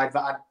mortified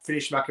that I'd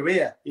finished my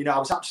career. You know, I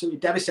was absolutely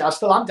devastated. I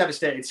still am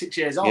devastated 6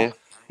 years on. Yeah.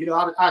 You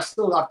know, I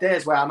still have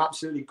days where I'm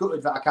absolutely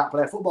gutted that I can't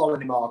play football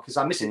anymore because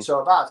I miss it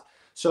so bad.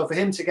 So for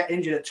him to get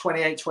injured at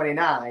 28,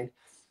 29,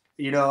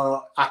 you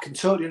know, I can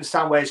totally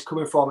understand where he's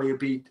coming from. He'll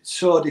be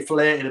so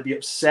deflated. He'll be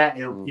upset.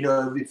 He'll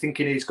be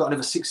thinking he's got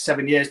another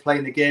 6-7 years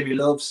playing the game he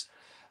loves.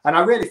 And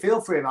I really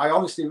feel for him. I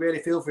honestly really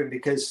feel for him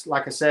because,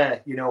 like I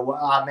say, you know,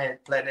 I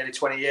played nearly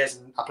 20 years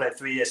and I played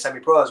 3 years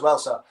semi-pro as well.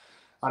 So,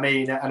 I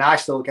mean, and I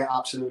still get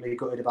absolutely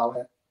gutted about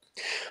it.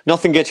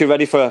 Nothing gets you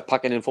ready for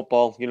packing in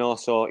football, you know.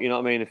 So, you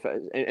know what I mean?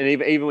 And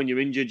even when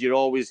you're injured, you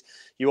always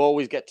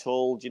get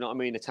told, you know what I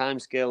mean, a time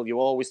scale. You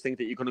always think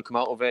that you're going to come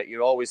out of it.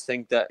 You always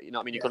think that, you know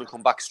what I mean, you're going to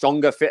come back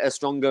stronger, fitter,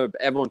 stronger.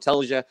 Everyone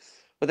tells you.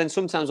 But then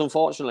sometimes,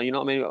 unfortunately, you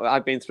know what I mean,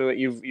 I've been through it.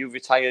 You've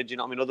retired, you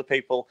know what I mean, other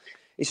people.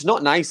 It's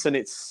not nice, and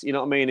it's, you know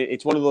what I mean,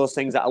 it's one of those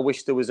things that I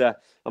wish there was a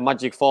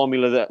magic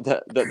formula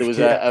that there was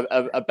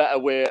a better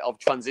way of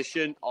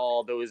transition,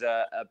 or there was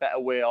a better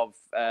way of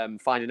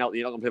finding out that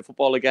you're not going to play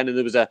football again, and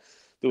there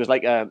was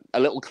like a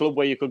little club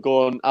where you could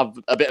go and have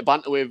a bit of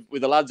banter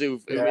with the lads who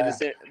in the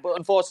same. But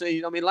unfortunately,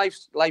 you know what I mean,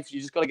 life,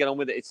 you just got to get on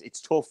with it. It's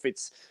tough.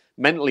 It's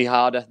mentally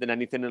harder than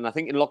anything, and I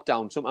think in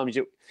lockdown sometimes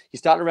you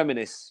start to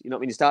reminisce. You know what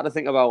I mean, you start to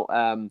think about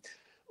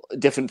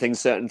different things,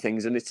 certain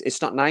things, and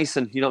it's not nice.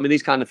 And you know what I mean,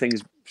 these kind of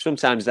things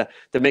sometimes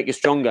they make you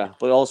stronger,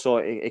 but also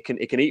it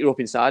can eat you up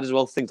inside as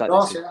well. Things like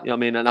this, you know what I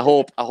mean. And I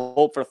hope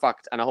for a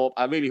fact, and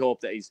I really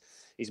hope that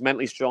he's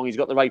mentally strong. He's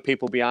got the right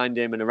people behind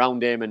him and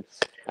around him, and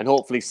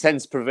hopefully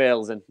sense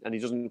prevails, and he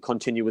doesn't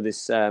continue with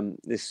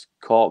this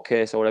court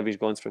case or whatever he's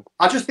going through.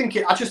 I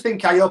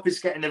hope he's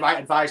getting the right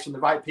advice from the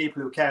right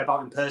people who care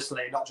about him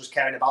personally, not just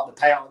caring about the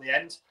payout at the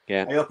end.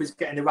 Yeah. I hope he's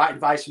getting the right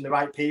advice from the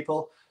right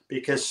people.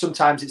 Because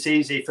sometimes it's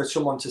easy for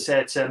someone to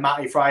say to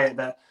Matty Fryer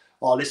that,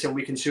 or listen,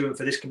 we can sue him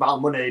for this amount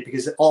of money,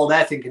 because all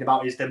they're thinking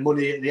about is the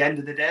money at the end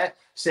of the day.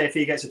 Say if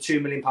he gets a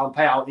 £2 million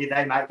payout,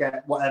 they might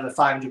get whatever,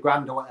 500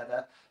 grand or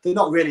whatever. They're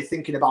not really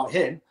thinking about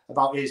him,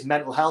 about his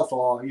mental health,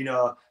 or, you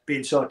know,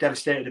 being so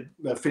devastated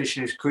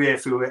finishing his career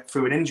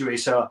through an injury.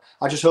 So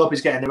I just hope he's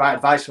getting the right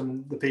advice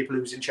from the people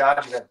who's in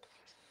charge of him.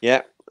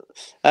 Yeah.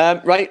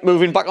 Right,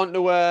 moving back on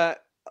to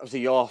obviously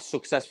your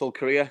successful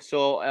career.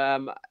 So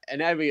an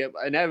area,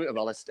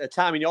 well, a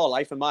time in your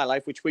life and my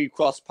life which we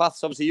crossed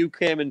paths. Obviously, you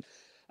came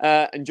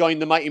and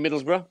joined the mighty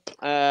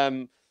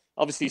Middlesbrough.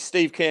 Obviously,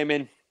 Steve came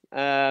in.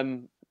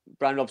 Brian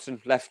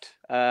Robson left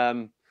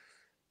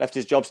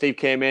his job. Steve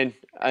came in,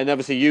 and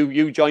obviously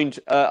you joined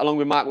along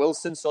with Mark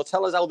Wilson. So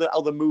tell us how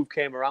the move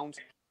came around.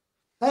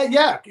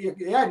 Yeah,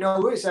 no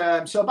worries.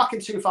 So back in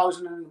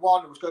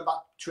 2001, I was going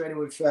back training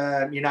with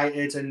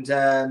United,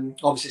 and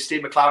obviously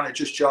Steve McLaren had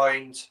just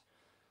joined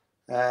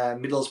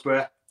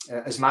Middlesbrough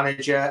as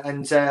manager,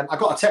 and I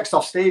got a text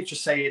off Steve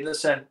just saying,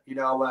 listen, you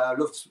know, I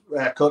loved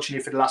coaching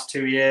you for the last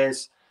 2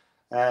 years.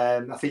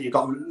 I think you've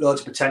got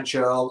loads of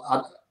potential.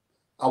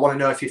 I want to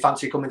know if you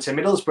fancy coming to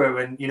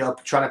Middlesbrough and, you know,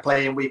 trying to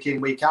play in,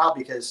 week out,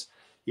 because,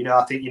 you know,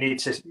 I think you need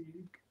to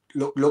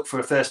look for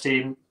a first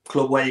team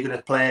club where you're going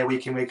to play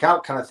week in, week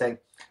out kind of thing.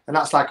 And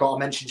that's like what I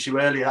mentioned to you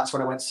earlier. That's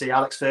when I went to see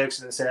Alex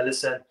Ferguson and say,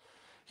 listen,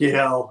 you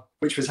know,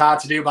 which was hard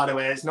to do, by the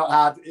way. It's not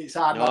hard. It's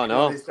hard knocking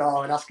on his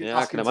door and asking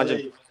him to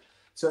leave.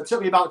 So it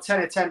took me about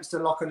 10 attempts to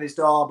knock on his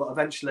door, but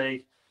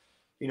eventually,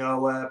 you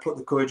know, put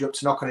the courage up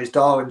to knock on his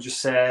door and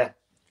just say,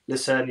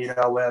 listen, you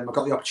know, I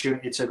got the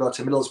opportunity to go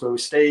to Middlesbrough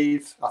with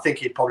Steve. I think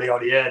he'd probably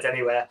already heard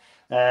anyway.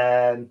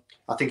 I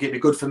think it'd be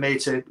good for me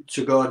to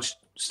go and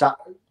start,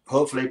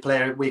 hopefully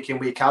play week in,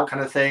 week out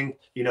kind of thing.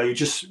 You know, you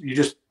just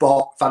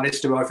bought Van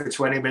Nistelrooy for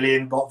 20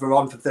 million, bought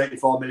Veron for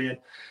 34 million.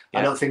 Yeah.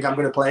 I don't think I'm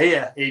going to play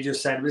here. He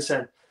just said,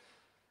 listen,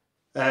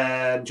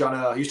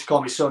 John, he used to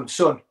call me son,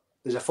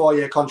 there's a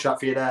 4-year contract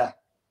for you there.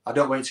 I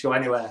don't want you to go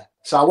anywhere.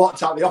 So I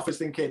walked out of the office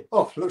thinking,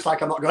 oh, looks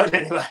like I'm not going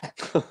anywhere.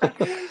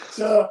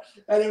 So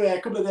anyway,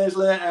 a couple of days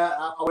later,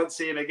 I went to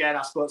see him again.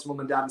 I spoke to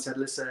mum and dad and said,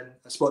 listen,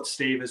 I spoke to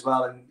Steve as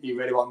well, and he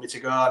really wanted me to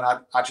go.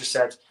 And I just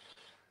said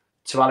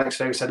to Alex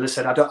Ferguson,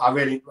 listen, I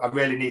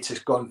really need to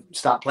go and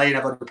start playing.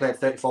 I've only played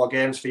 34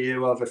 games for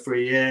you over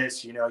 3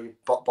 years. You know, you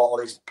bought all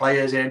these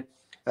players in.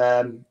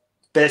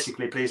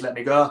 Basically, please let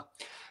me go.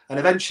 And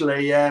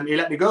eventually, he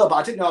let me go, but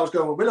I didn't know I was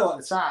going with Willow at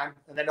the time.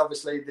 And then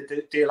obviously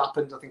the deal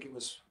happened. I think it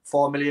was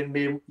 4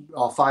 million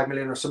or 5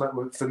 million or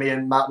something for me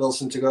and Mark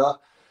Wilson to go.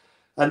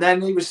 And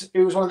then it was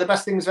one of the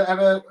best things that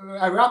ever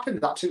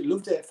happened. Absolutely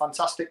loved it.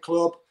 Fantastic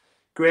club,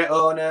 great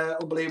owner,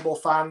 unbelievable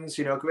fans.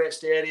 You know, great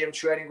stadium,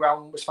 training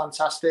ground was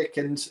fantastic,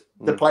 and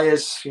the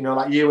players, you know,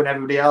 like you and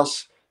everybody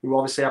else who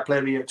obviously I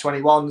played with you at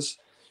 21s,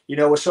 you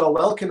know, were so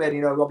welcoming.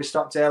 You know, Robbie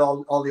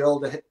Stockdale, all the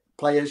older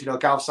players. You know,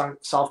 Gareth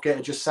Southgate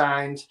had just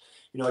signed.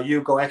 You know,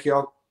 Hugo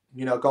Ekiog,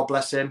 you know, God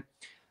bless him,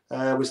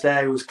 was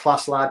there. He was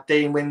class lad.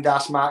 Dean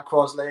Windass, Mark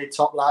Crosley,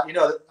 top lad. You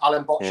know,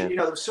 Alan Botcher. Yeah. You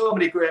know, there were so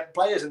many great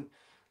players, and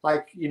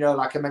like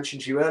I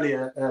mentioned to you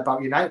earlier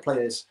about United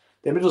players,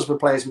 the Middlesbrough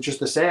players were just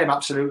the same.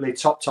 Absolutely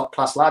top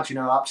class lads. You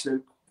know,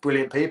 absolute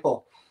brilliant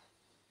people.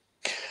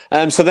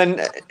 So then,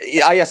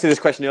 I asked you this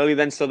question earlier.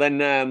 Then, so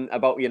then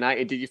about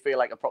United, did you feel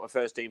like a proper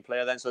first team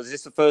player then? So is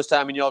this the first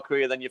time in your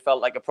career then you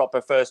felt like a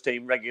proper first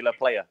team regular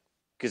player?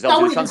 Because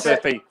obviously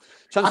the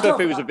transfer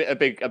fee was a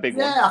big one.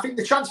 Yeah, I think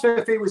the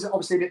transfer fee was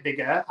obviously a bit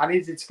bigger. I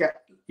needed to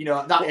get, you know,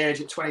 at that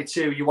age at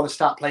 22, you want to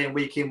start playing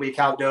week in, week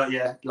out, don't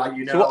you? Like,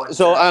 you know.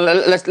 So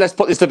let's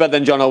put this to bed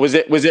then, John. Was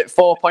it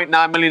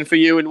 4.9 million for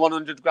you and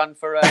 100 grand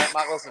for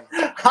Mark Wilson?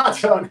 I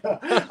don't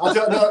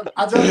know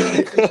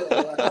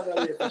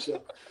the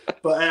official.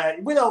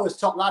 But Willow was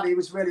top lad. He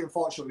was really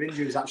unfortunate with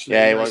injuries, actually.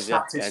 Yeah, he was.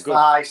 Snapped his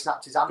thigh,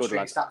 snapped his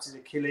hamstring, snapped his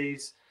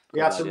Achilles. He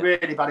had some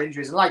really bad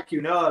injuries. And like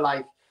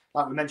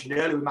we mentioned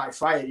earlier with Mike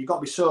Fryer, you've got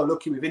to be so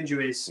lucky with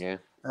injuries. Yeah.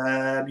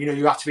 You know,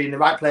 you have to be in the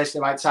right place at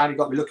the right time. You've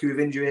got to be lucky with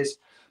injuries.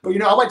 But, you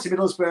know, I went to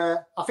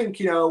Middlesbrough. I think,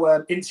 you know,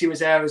 Inti was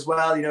there as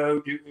well, you know,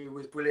 who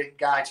was a brilliant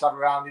guy to have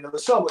around. You know,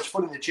 there's so much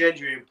fun in the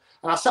changing room.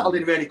 And I settled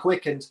in really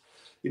quick. And,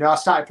 you know, I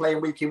started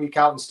playing week in, week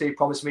out. And Steve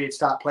promised me he'd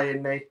start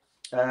playing me.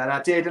 And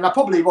I did. And I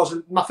probably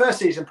wasn't, my first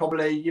season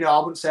probably, you know, I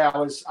wouldn't say I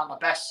was at my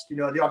best. You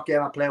know, the odd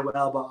game I played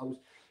well, but I was,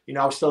 you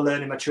know, I was still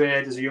learning my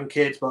trade as a young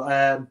kid.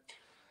 But,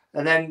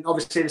 and then,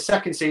 obviously, the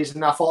second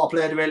season, I thought I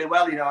played really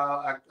well. You know,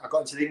 I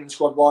got into the England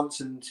squad once,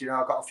 and, you know,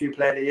 I got a few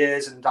player of the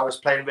years, and I was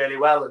playing really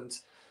well. And,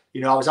 you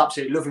know, I was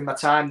absolutely loving my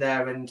time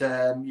there. And,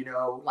 you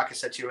know, like I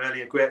said to you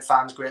earlier, great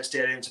fans, great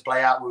stadium to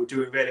play at. We were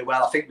doing really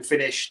well. I think we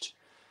finished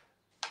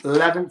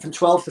 11th and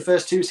 12th the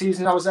first 2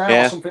 seasons I was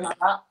there, or something like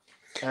that.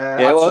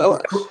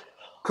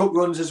 Cup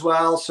runs as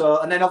well. So,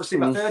 and then, obviously,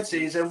 my third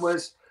season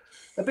was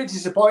a bit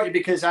disappointing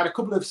because I had a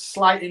couple of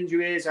slight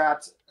injuries. I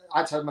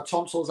had my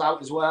tonsils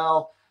out as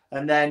well.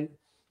 And then,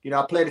 you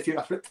know, I played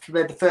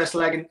the first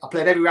leg, and I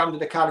played every round of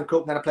the Cardiff Cup.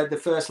 And then I played the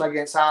first leg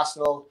against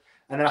Arsenal,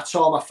 and then I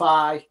tore my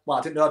thigh. Well,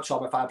 I didn't know I tore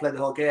my thigh. I played the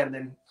whole game, and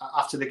then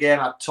after the game,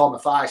 I tore my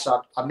thigh,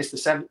 so I missed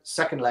the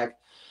second leg.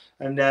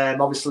 And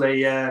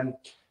obviously,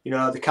 you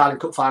know, the Carling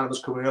Cup final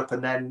was coming up,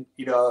 and then,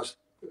 you know,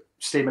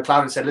 Steve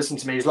McLaren said, listen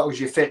to me, as long as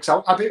you're fit.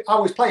 So I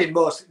was playing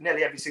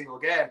nearly every single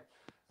game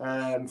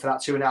for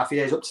that 2.5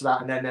 years up to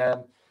that. And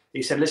then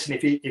he said, listen,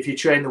 if you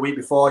train the week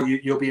before,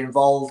 you'll be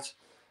involved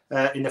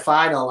in the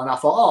final. And I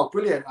thought, oh,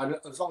 brilliant. And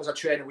as long as I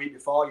train a week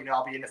before, you know,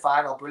 I'll be in the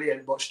final,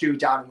 brilliant. But Stu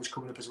Downing was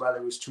coming up as well.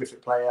 He was a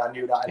terrific player. I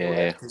knew that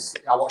anyway, because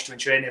I watched him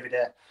train every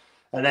day.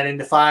 And then in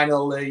the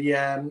final, he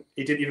didn't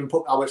even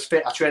I was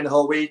fit. I trained the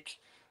whole week.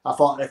 I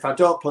thought if I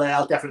don't play,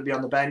 I'll definitely be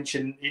on the bench.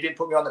 And he didn't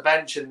put me on the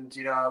bench. And,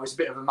 you know, it was a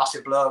bit of a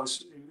massive blow. It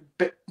was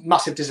a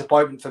massive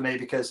disappointment for me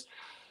because,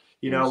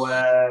 you know,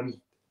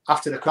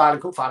 after the Carling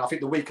Cup final, I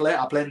think the week later,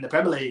 I played in the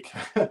Premier League.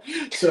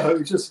 So it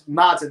was just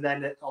mad. And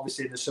then,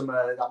 obviously, in the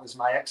summer, that was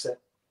my exit.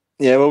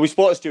 Yeah, well, we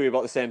spoke to Stewie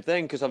about the same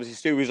thing because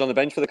obviously Stewie was on the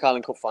bench for the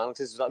Carling Cup final.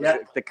 That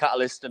was the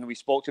catalyst, and we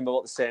spoke to him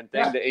about the same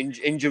thing. Yeah. That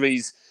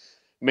injuries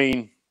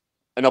mean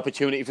an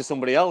opportunity for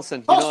somebody else,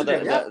 and you know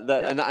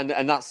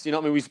and that's, you know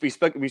what I mean.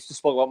 We just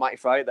spoke about Matty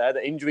Fright there.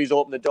 The injuries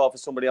open the door for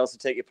somebody else to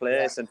take your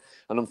place, and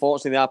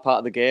unfortunately they are part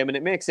of the game, and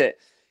it makes it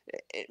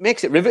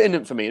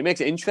riveting for me. It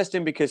makes it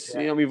interesting because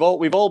you know we've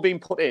all been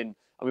put in, and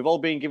we've all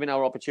been given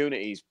our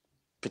opportunities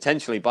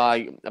potentially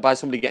by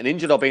somebody getting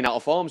injured or being out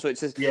of form. So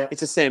it's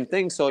the same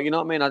thing. So you know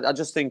what I mean. I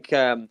just think.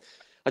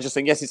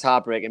 Yes, it's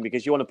heartbreaking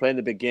because you want to play in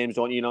the big games,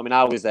 don't you? You know, I mean,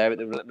 I was there at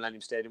the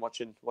Millennium Stadium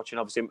watching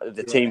obviously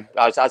the team.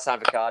 I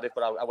signed for Cardiff,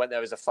 but I went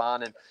there as a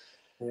fan, and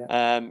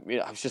you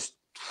know, it was just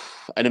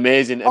an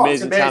amazing time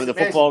at the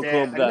football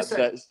club.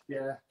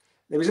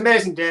 It was an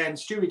amazing day, and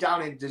Stewie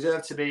Downing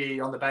deserved to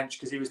be on the bench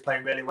because he was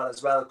playing really well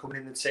as well, coming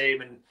in the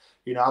team, and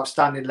you know,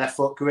 outstanding left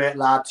foot, great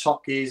lad,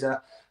 top geezer.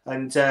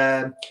 And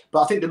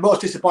but I think the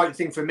most disappointing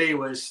thing for me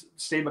was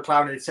Steve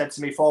McLaren had said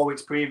to me 4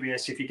 weeks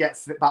previous, if you get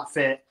back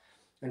fit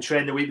and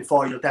train the week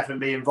before, you'll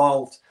definitely be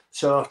involved.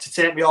 So to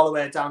take me all the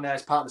way down there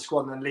as part of the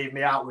squad and then leave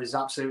me out was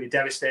absolutely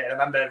devastating. I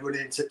remember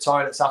running into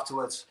toilets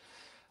afterwards,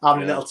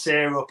 having a little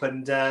tear up,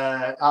 and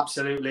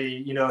absolutely,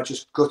 you know,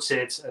 just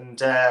gutted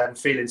and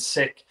feeling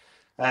sick.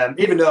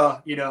 Even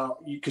though, you know,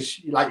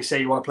 because like you say,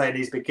 you want to play in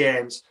these big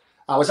games,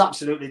 I was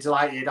absolutely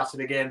delighted after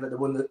the game that they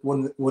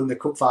won the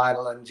cup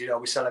final, and you know,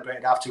 we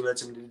celebrated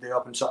afterwards and we did the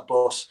open top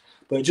bus.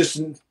 But it just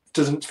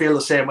doesn't feel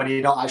the same when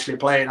you're not actually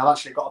playing. I've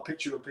actually got a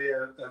picture up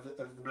here of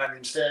the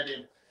Millennium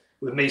Stadium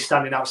with me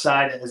standing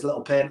outside it as a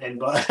little painting,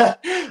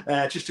 but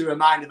just a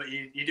reminder that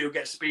you do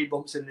get speed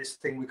bumps in this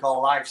thing we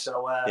call life.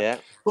 So,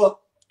 but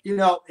you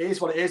know, it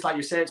is what it is. Like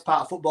you say, it's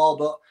part of football.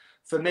 But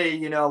for me,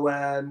 you know,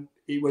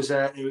 it was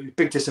a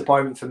big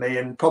disappointment for me,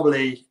 and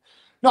probably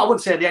I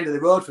wouldn't say at the end of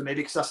the road for me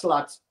because I still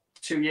had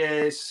 2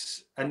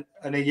 years and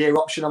a year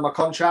option on my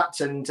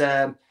contract, and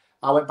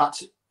I went back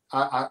to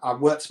I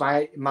worked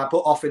my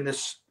butt off in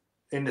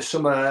the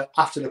summer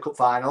after the cup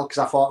final because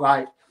I thought,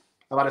 right,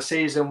 I've had a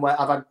season where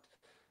I've had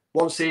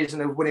one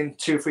season of winning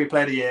 2-3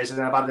 player of the years, and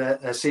then I've had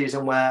a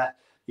season where,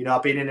 you know,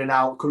 I've been in and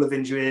out, a couple of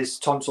injuries,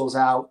 tonsils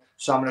out,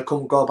 so I'm going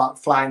to go back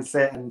flying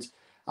fit, and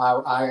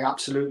I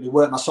absolutely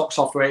worked my socks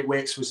off for 8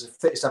 weeks, was the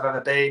fittest I've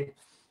ever been.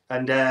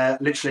 And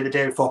literally the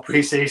day before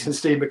pre-season,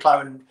 Steve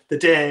McLaren, the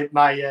day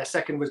my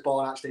second was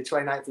born, actually,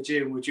 29th of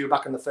June, we're due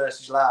back on the 1st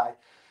of July.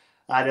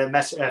 I had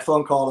a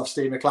phone call of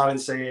Steve McLaren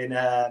saying,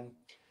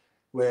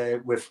 we're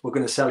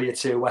going to sell you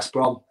to West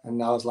Brom.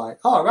 And I was like,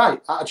 oh, right,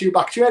 I'm due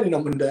back training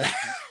on Monday.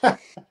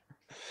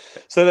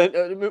 So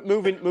then,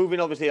 moving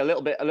obviously a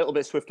little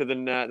bit swifter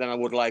than I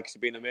would like. It's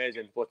been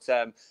amazing, but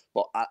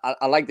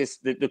I like this.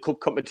 The cup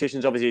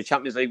competitions, obviously the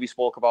Champions League we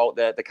spoke about,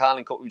 the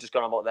Carling Cup we've just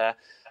gone about there,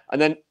 and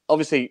then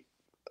obviously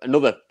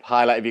another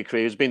highlight of your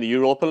career has been the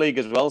Europa League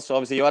as well. So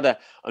obviously you had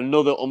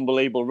another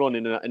unbelievable run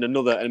in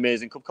another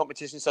amazing cup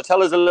competition. So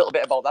tell us a little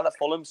bit about that at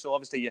Fulham. So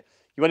obviously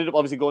you ended up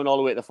obviously going all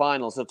the way to the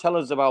final. So tell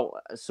us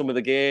about some of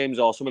the games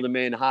or some of the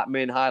main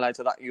highlights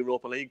of that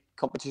Europa League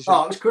competition.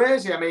 Oh, it was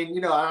crazy. I mean,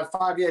 you know, I had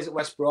 5 years at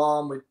West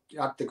Brom. We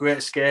had the Great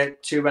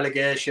Escape, 2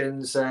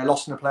 relegations,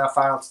 lost in the playoff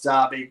final to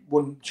Derby,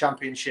 won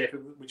championship,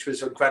 which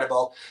was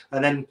incredible.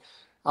 And then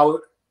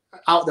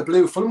out of the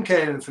blue, Fulham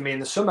came in for me in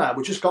the summer.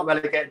 We just got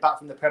relegated back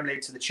from the Premier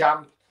League to the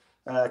Champ,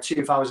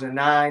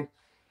 2009.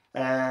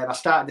 I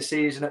started the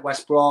season at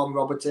West Brom.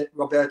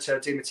 Roberto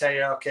Di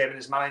Matteo came in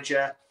as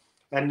manager.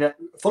 And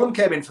Fulham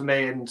came in for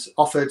me and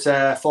offered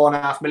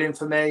 $4.5 million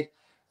for me.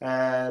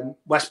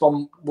 West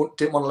Brom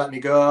didn't want to let me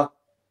go,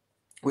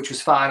 which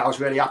was fine. I was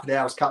really happy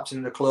there. I was captain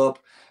of the club.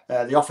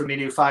 They offered me a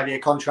new 5-year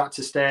contract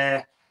to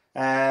stay.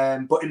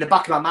 But in the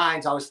back of my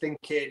mind, I was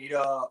thinking, you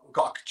know, we've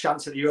got a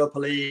chance at the Europa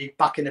League,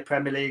 back in the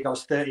Premier League. I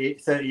was 30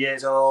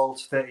 years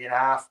old, 30 and a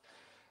half.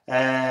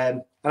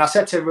 And I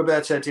said to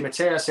Roberto Di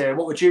Matteo, I said,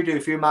 what would you do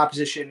if you were in my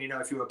position, you know,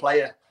 if you were a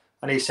player?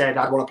 And he said,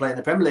 I'd want to play in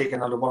the Premier League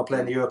and I'd want to play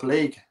in the Europa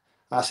League.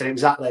 I said,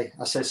 exactly.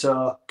 I said,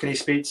 so can you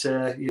speak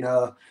to, you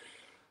know,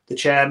 the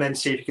chairman,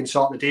 see if you can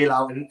sort the deal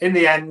out? And in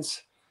the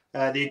end,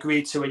 they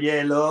agreed to a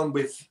year loan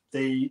with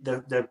the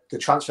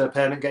transfer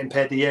payment getting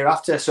paid the year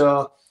after.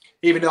 So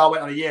even though I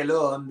went on a year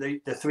loan,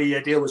 the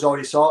 3-year deal was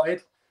already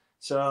sorted.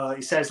 So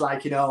he says,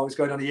 like, it was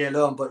going on a year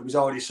loan, but it was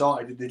already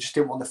sorted. They just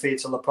didn't want the fee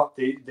till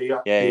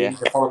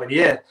the following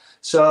year.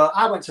 So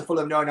I went to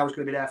Fulham knowing I was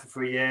going to be there for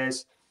 3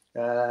 years.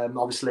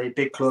 Obviously,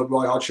 big club.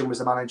 Roy Hodgson was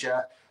the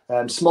manager.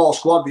 Small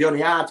squad. We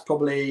only had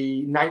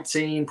probably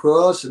 19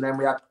 pros, and then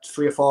we had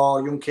 3 or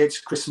 4 young kids,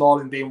 Chris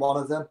Smalling being one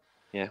of them.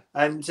 Yeah.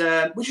 And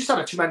we just had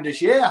a tremendous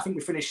year. I think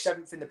we finished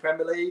 7th in the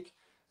Premier League.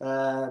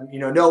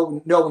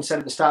 No one said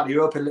at the start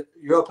of the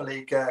Europa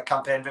League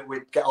campaign that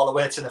we'd get all the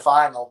way to the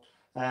final.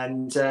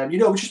 And we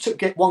just took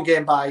one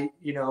game by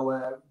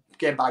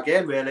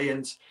game really,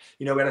 and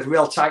we had a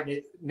real tight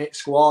knit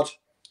squad.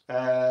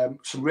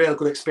 Some real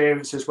good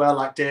experience as well,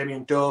 like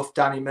Damien Duff,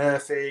 Danny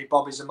Murphy,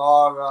 Bobby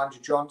Zamora,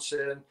 Andrew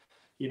Johnson.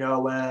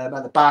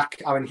 At the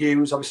back, Aaron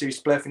Hughes obviously used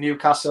to play for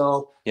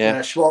Newcastle.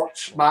 Yeah.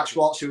 Mark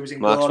Schwartz, who was in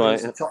goal, who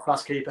was a top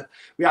class keeper.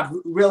 We had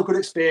real good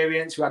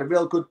experience. We had a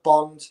real good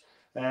bond.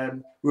 We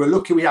were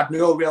lucky we had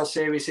no real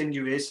serious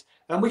injuries,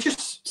 and we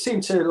just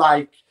seemed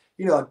to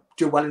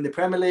do well in the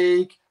Premier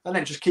League, and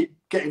then just keep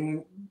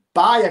getting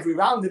by every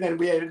round, and then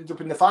we ended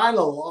up in the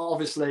final.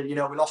 Obviously, we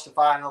lost the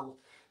final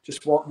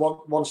just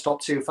one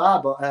stop too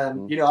far, but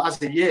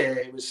as a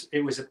year,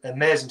 it was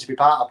amazing to be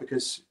part of,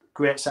 because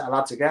great set of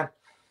lads again.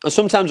 And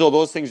sometimes all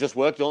those things just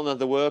work, don't they?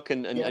 They work,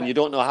 and you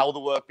don't know how they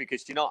work,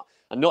 because you're not,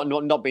 and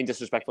not being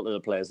disrespectful to the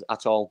players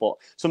at all, but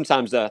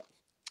sometimes the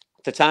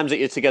times that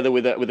you're together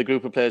with a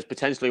group of players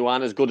potentially who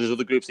aren't as good as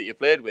other groups that you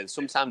played with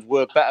sometimes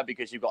work better,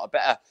 because you've got a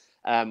better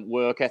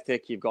work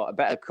ethic, you've got a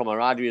better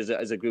camaraderie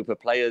as a group of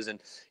players,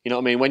 and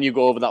when you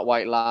go over that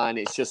white line,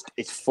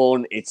 it's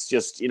fun. It's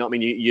just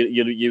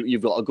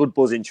you've got a good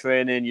buzz in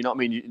training.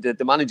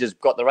 The manager's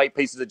got the right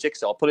pieces of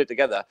jigsaw, put it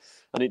together,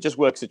 and it just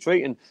works a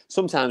treat. And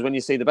sometimes when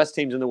you see the best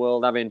teams in the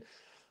world having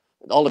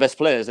all the best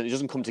players and it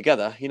doesn't come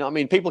together,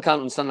 people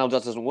can't understand how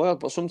that doesn't work,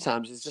 but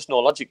sometimes there's just no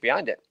logic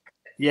behind it.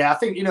 Yeah, I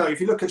think,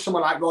 if you look at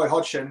someone like Roy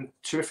Hodgson,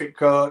 terrific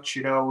coach,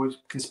 who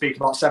can speak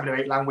about 7 or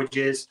 8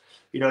 languages,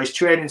 his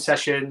training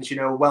sessions,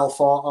 well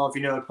thought of,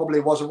 probably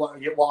wasn't what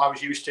I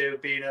was used to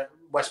being at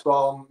West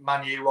Brom,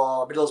 Man U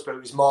or Middlesbrough.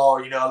 It was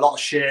more, a lot of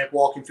shape,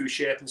 walking through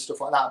shape and stuff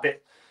like that, a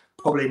bit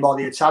probably more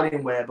the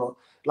Italian way. But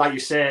like you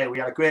say, we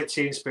had a great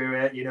team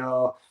spirit,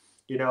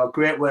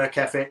 great work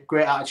ethic,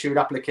 great attitude,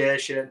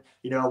 application.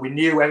 We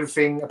knew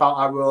everything about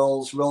our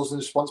roles and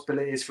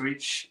responsibilities for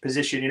each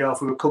position.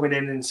 If we were coming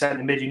in and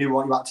centre mid, you knew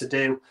what you had to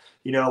do.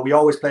 We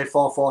always played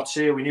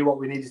 4-4-2. We knew what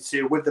we needed to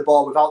do with the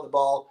ball, without the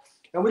ball.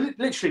 And we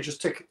literally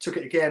just took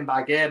it game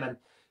by game. And,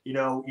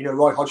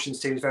 Roy Hodgson's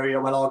team is very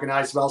well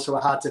organised as well, so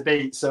we're hard to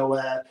beat.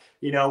 So,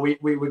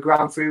 we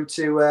ground through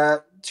to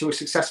a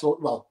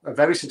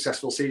very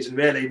successful season,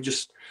 really. We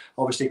just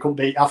obviously couldn't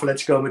beat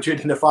Atletico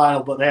Madrid in the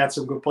final, but they had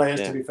some good players,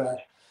 to be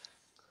fair.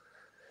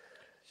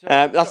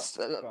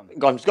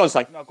 Go on,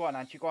 Si. No, go on,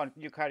 Andy. Go on.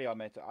 You carry on,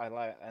 mate.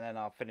 And then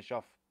I'll finish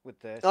off with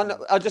the.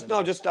 I just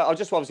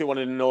obviously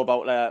wanted to know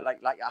about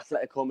like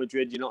Atletico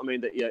Madrid. You know what I mean?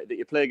 That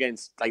you play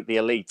against like the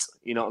elite.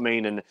 You know what I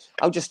mean? And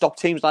how do you stop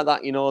teams like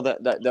that?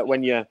 That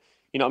when you.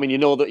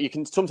 That you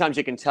can sometimes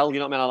you can tell. You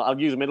know what I mean? I'll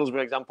use a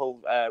Middlesbrough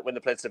example when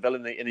they played Seville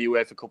in the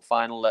UEFA Cup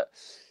final. That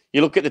you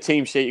look at the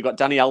team sheet, you've got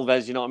Dani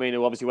Alves. You know what I mean?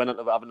 Who obviously went on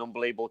to have an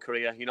unbelievable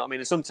career. You know what I mean?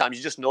 And sometimes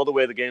you just know the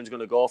way the game's going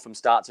to go from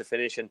start to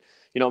finish. And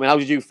you know what I mean? How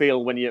did you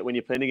feel when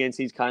you're playing against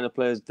these kind of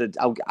players?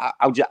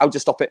 How'd you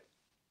stop it?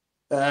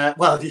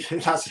 Well,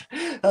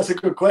 that's a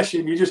good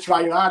question. You just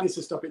try your hardest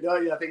to stop it,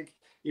 don't you? I think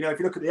if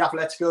you look at the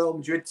Atletico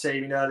Madrid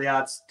team, they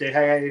had De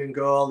Gea in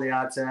goal, they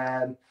had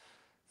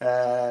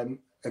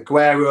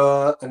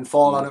Aguero and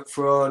Forlan up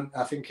front.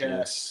 I think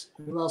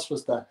who else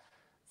was there?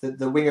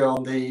 The winger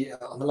on the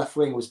left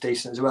wing was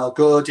decent as well.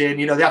 Gordon,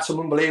 they had some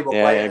unbelievable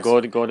players.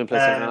 Yeah, Gordon played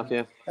second half,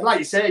 yeah. And like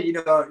you say,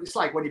 it's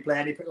like when you play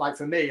any, like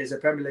for me as a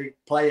Premier League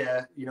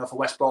player, for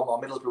West Brom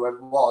or Middlesbrough, whoever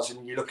it was,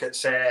 and you look at,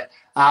 say,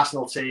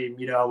 Arsenal team,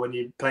 when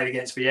you played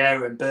against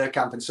Vieira and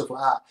Bergkamp and stuff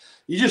like that,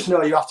 you just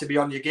know you have to be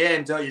on your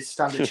game, don't you, to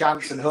stand a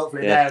chance, and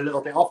hopefully they're a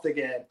little bit off the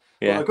game.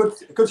 Yeah.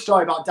 But a good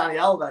story about Dani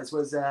Alves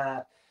was...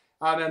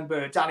 I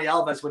remember Dani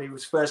Alves when he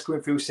was first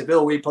coming through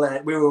Seville. We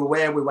were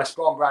away with West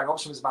Brom. Brian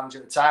Robson was manager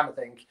at the time, I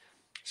think.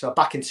 So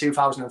back in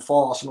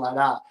 2004 or something like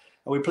that.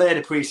 And we played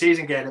a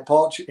pre-season game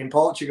in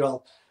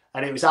Portugal,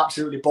 and it was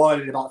absolutely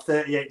boiling, about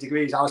 38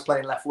 degrees. I was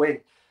playing left wing,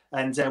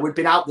 and we'd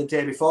been out the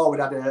day before. We'd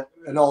had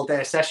an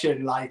all-day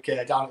session down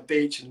at the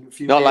beach and a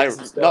few. Not like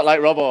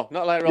Robbo.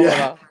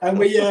 Yeah. And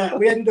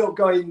we ended up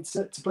going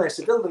to play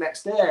Seville the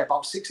next day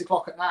about 6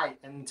 o'clock at night,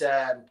 and.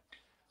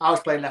 I was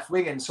playing left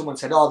wing and someone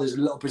said, there's a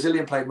little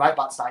Brazilian playing right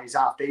back tonight. He's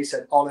half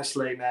decent.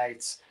 Honestly,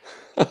 mate,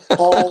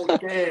 all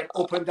game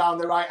up and down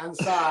the right-hand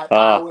side,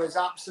 I was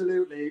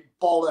absolutely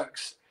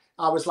bollocks.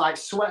 I was like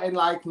sweating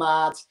like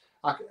mad.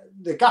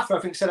 The gaffer, I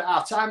think, said at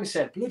half time, he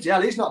said, bloody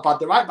hell, he's not bad,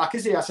 the right back,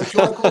 is he? I said, do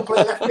you want to come and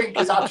play left wing?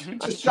 Because I'm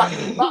just tracking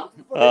him back.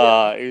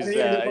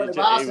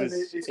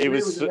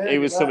 It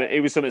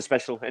was something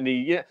special. And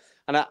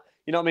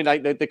you know what I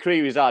mean? Like the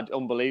career he's had,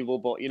 unbelievable.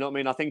 But you know what I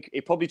mean? I think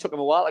it probably took him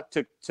a while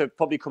to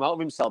probably come out of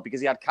himself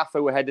because he had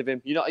Cafu ahead of him.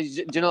 Do you know what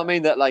I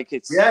mean? That like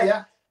it's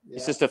yeah.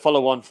 It's just a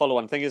follow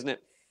on thing, isn't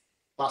it?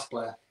 Class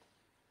player.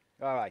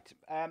 All right.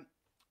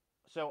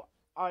 So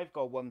I've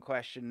got one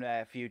question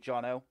for you,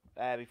 Jono,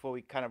 before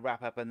we kind of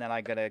wrap up, and then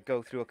I'm going to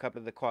go through a couple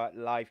of the quiet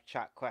live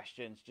chat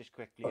questions just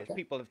quickly, as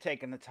people have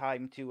taken the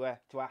time to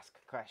ask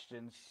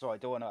questions, so I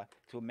don't want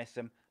to miss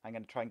them. I'm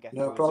going to try and get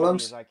through as many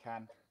as I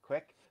can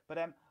quick. But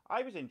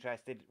I was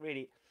interested,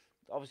 really.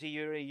 Obviously,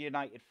 you're a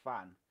United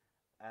fan,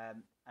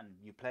 and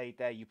you played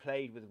there. You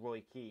played with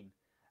Roy Keane,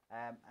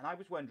 and I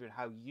was wondering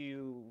how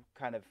you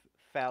kind of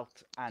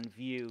felt and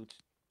viewed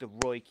the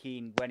Roy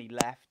Keane when he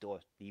left, or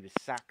he was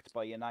sacked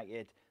by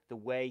United, the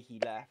way he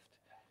left,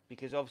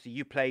 because obviously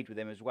you played with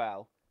him as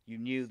well. You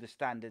knew the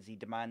standards he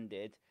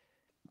demanded.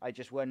 I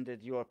just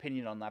wondered your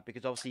opinion on that,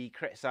 because obviously he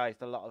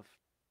criticised a lot of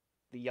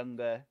the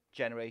younger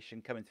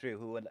generation coming through,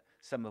 who are,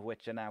 some of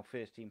which are now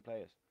first team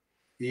players.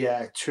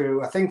 Yeah,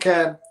 true. I think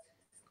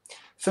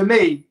for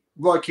me,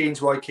 Roy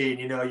Keane's Roy Keane.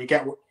 You know, you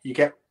get.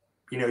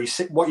 You know,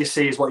 what you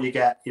see is what you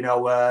get. You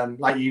know,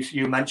 like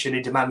you mentioned,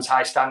 he demands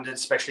high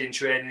standards, especially in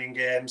training and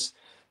games.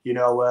 You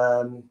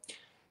know,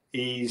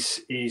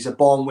 he's a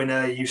born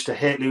winner. He used to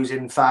hate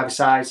losing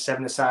 5-a-side,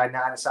 7-a-side,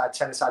 9-a-side,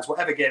 10-a-side,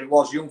 whatever game it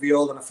was. Young v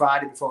old on a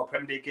Friday before a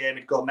Premier League game,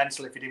 he'd go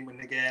mental if he didn't win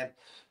the game.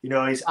 You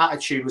know, his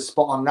attitude was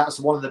spot on. That's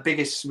one of the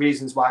biggest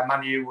reasons why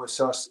Man U were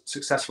so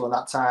successful at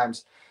that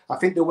times. I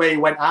think the way he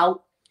went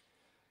out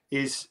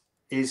is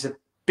a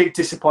big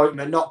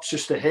disappointment, not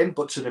just to him,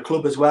 but to the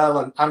club as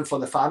well, and for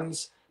the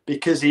fans,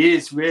 because he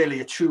is really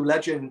a true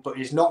legend, but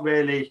he's not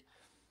really,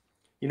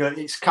 you know,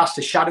 it's cast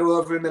a shadow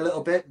over him a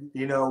little bit,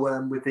 you know,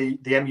 with the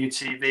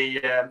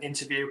MUTV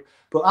interview.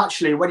 But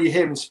actually, when you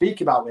hear him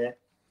speak about it,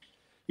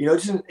 you know,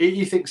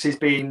 he thinks he's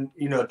been,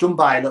 you know, done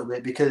by a little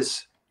bit,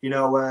 because, you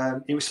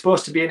know, it was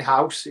supposed to be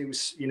in-house. It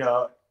was, you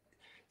know,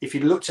 if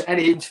you looked at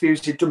any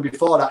interviews he'd done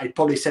before that, he'd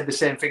probably said the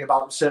same thing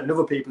about certain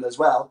other people as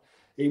well.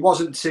 It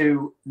wasn't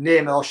to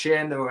name or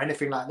shame them or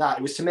anything like that.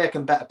 It was to make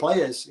them better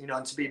players, you know,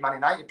 and to be Man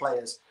United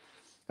players.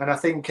 And I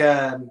think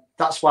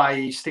that's why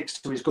he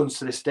sticks to his guns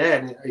to this day,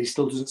 and he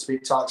still doesn't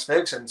speak to Alex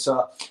Ferguson.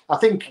 So I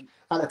think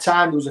at the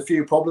time there was a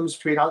few problems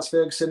between Alex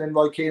Ferguson and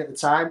Roy Keane at the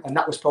time, and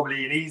that was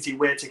probably an easy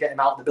way to get him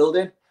out of the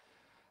building.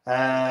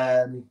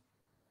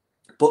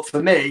 But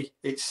for me,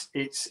 it's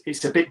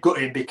a bit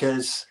gutting,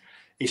 because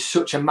he's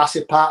such a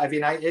massive part of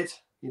United.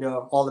 You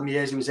know, all the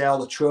years he was there, all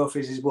the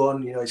trophies he's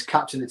won, you know, he's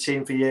captained the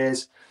team for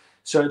years.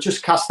 So it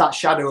just casts that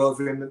shadow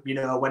over him, you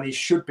know, when he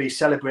should be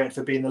celebrated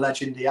for being the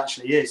legend he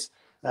actually is.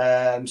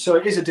 So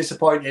it is a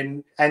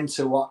disappointing end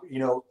to what, you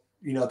know,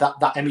 that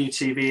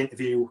MUTV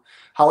interview.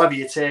 However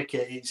you take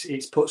it,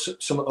 it's put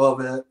something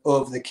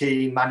over the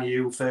Keane, Man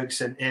U,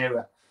 Ferguson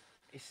era.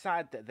 It's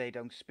sad that they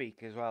don't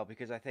speak as well,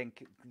 because I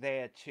think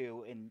they're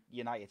two in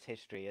United's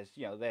history, as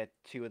you know, they're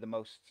two of the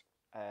most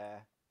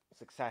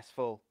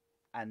successful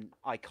and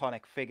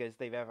iconic figures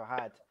they've ever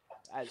had,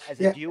 as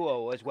a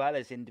duo as well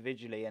as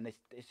individually, and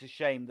it's a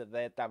shame that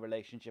that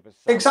relationship is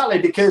exactly,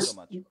 because so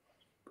much.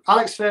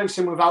 Alex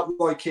Ferguson without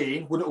Roy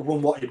Keane wouldn't have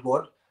won what he'd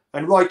won,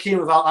 and Roy Keane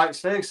without Alex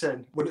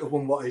Ferguson wouldn't have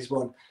won what he's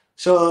won.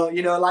 So,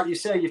 you know, like you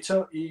say,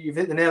 you've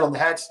hit the nail on the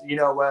head. You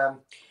know,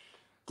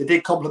 they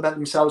did complement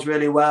themselves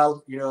really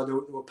well. You know, they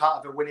were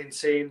part of a winning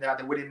team. They had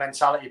a winning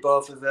mentality,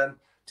 both of them.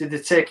 Did they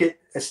take it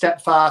a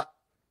step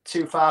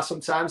too far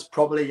sometimes?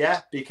 Probably,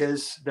 yeah,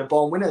 because they're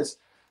born winners.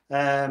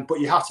 But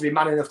you have to be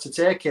man enough to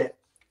take it.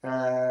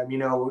 You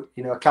know,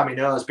 Cammy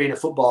knows, being a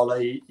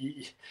footballer,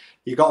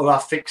 you got to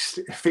have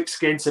thick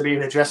skin to be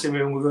in a dressing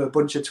room with a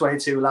bunch of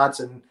 22 lads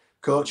and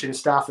coaching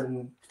staff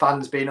and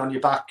fans being on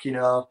your back, you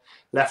know,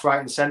 left, right,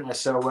 and centre.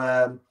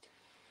 So,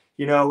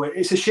 you know,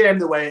 it's a shame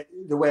the way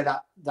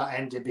that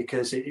ended,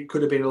 because it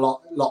could have been a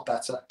lot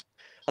better.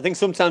 I think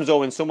sometimes, though,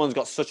 when someone's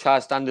got such high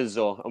standards,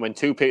 though, and when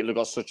two people have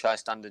got such high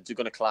standards, you're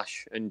going to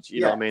clash. And you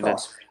know what I mean.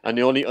 And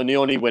the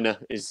only winner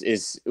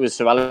was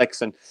Sir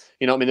Alex. And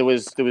you know what I mean.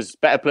 There was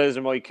better players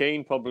than Roy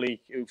Keane,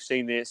 probably, who've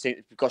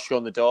got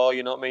shown the door.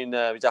 You know what I mean.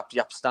 It was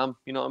Yap Stam.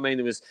 You know what I mean.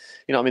 There was,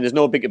 you know what I mean. There's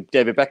no bigger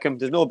David Beckham.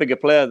 There's no bigger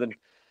player than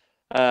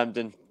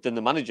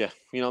the manager.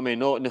 You know what I mean.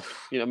 No, you know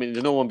what I mean.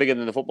 There's no one bigger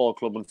than the football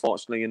club,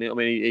 unfortunately. And you know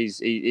what I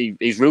mean.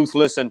 He's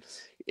ruthless, and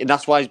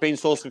that's why he's been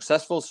so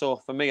successful. So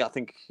for me, I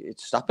think it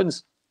just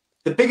happens.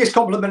 The biggest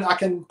compliment I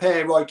can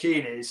pay Roy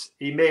Keane is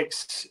he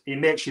makes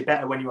you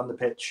better when you're on the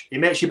pitch. He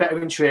makes you better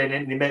in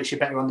training, and he makes you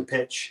better on the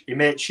pitch. He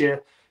makes you,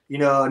 you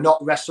know,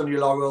 not rest on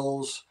your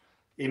laurels.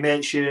 He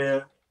makes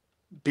you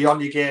be on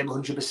your game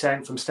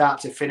 100% from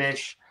start to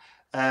finish.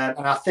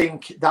 And I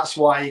think that's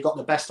why he got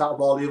the best out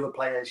of all the other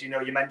players. You know,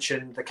 you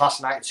mentioned the class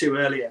of '92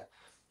 earlier.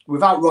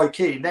 Without Roy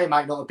Keane, they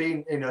might not have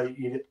been, you know,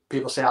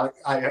 people say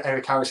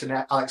Eric Harrison,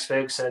 Alex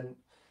Ferguson,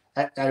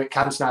 Eric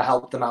Cantona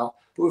helped them out.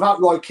 But without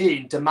Roy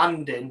Keane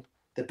demanding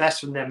the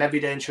best from them every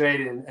day in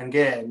training and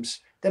games,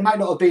 they might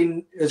not have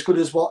been as good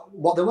as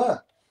what they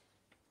were.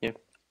 Yeah.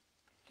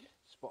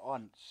 Spot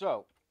on.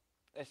 So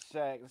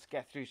let's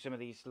get through some of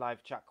these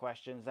live chat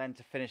questions then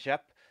to finish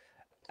up.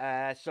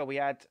 So we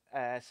had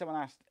someone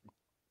asked,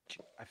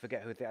 I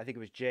forget who, I think it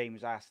was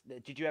James, asked,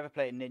 did you ever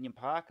play at Ninian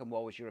Park, and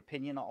what was your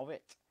opinion of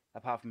it,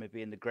 apart from it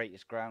being the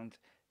greatest ground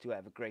to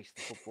ever grace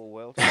the football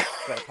world?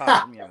 But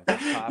apart from, you know,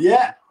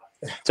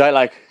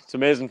 It's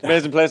amazing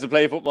place to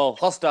play football.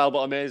 Hostile but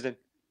amazing.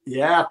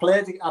 Yeah, I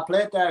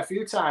played there a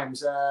few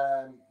times.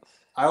 I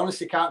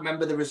honestly can't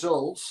remember the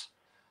results.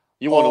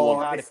 You won a one.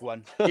 Cardiff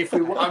won.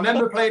 I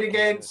remember playing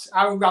against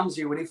Aaron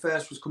Ramsey when he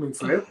first was coming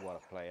through.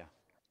 What a player.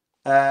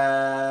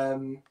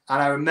 And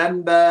I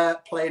remember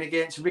playing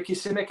against Ricky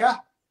Simica.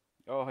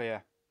 Oh,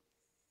 yeah.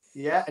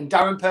 Yeah, and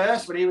Darren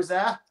Pearce when he was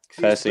there.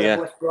 Percy,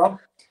 yeah.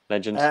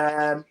 Legend.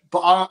 But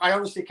I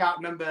honestly can't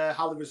remember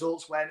how the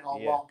results went or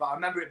what, but I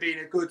remember it being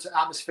a good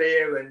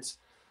atmosphere and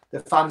the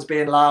fans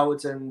being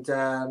loud and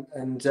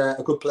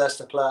a good place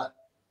to play.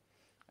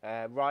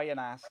 Ryan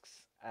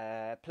asks,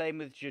 playing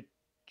with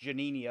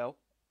Juninho,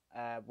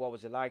 what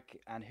was it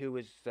like, and who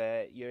was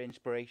your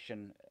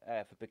inspiration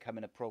for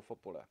becoming a pro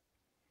footballer?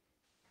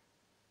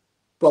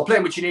 Well,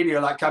 playing with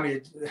Juninho, like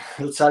Cammy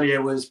will tell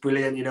you, was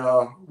brilliant. You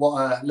know, what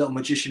a little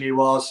magician he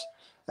was.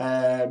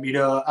 You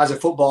know, as a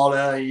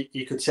footballer,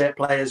 he could take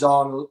players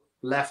on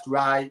left,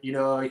 right. You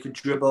know, he could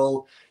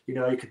dribble. You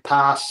know, he could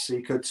pass.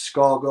 He could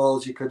score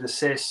goals. He could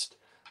assist.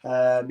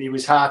 He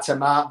was hard to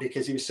mark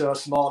because he was so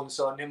small and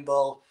so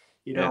nimble.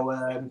 You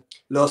know,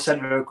 low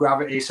centre of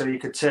gravity, so he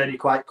could turn you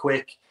quite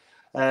quick.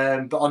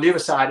 But on the other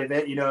side of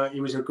it, you know,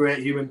 he was a great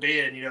human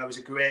being. You know, he was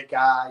a great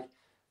guy,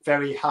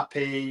 very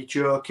happy,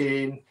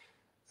 joking.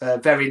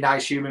 Very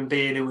nice human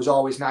being who was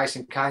always nice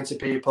and kind to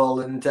people.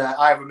 And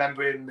I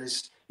remember him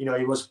as, you know,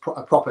 he was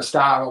a proper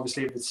star,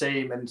 obviously, of the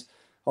team and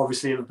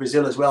obviously of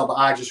Brazil as well. But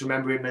I just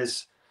remember him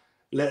as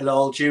little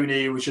old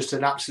Junie, who was just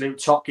an absolute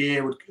top guy,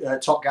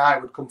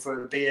 would come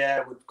for a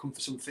beer, would come for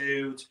some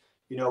food,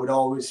 you know, would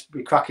always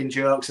be cracking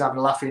jokes and having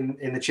a laugh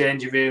in the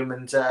changing room.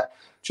 And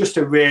just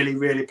a really,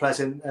 really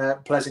pleasant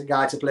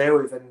guy to play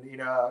with. And, you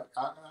know,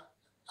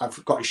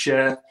 I've got his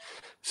shirt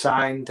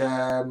signed,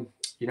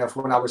 you know,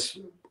 from when I was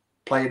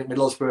playing at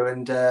Middlesbrough,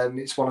 and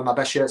it's one of my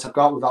best shirts I've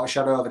got, without a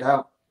shadow of a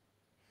doubt.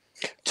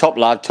 Top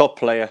lad, top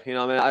player. You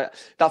know what I mean?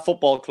 That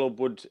football club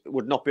would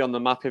not be on the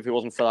map if it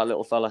wasn't for that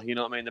little fella. You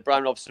know what I mean? The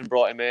Brian Robson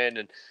brought him in,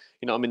 and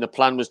you know what I mean. The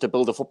plan was to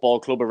build a football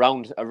club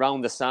around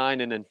the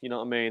signing, and you know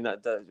what I mean.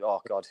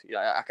 Oh God,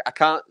 yeah,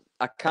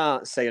 I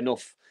can't say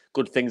enough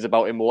good things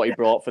about him, what he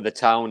brought for the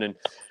town, and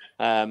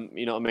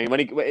you know what I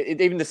mean.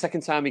 Even the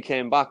second time he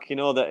came back, you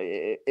know that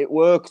it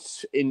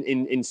worked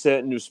in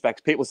certain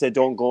respects. People say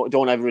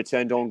don't ever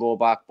return, don't go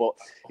back, but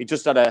he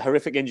just had a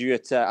horrific injury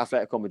at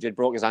Atletico Madrid,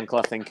 broke his ankle,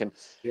 I think, and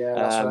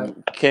that's right.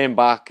 Came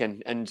back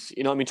and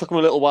you know what I mean. Took him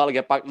a little while to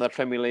get back to the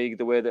Premier League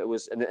the way that it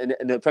was, and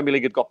the Premier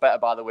League had got better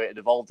by the way. It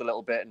evolved a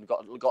little bit and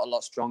got a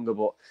lot stronger,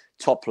 but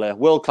top player,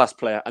 world class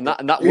player, and that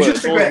he was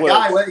just a great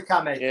guy, weren't he,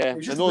 Cammy? Yeah,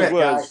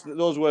 and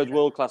those words,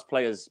 world class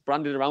players,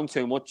 branded around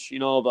too much, you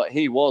know, but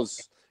he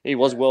was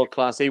world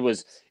class. He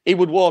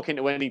would walk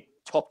into any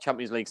top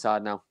Champions League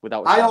side now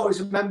without. I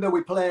always remember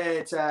we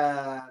played.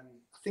 I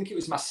think it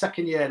was my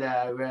second year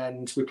there,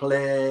 and we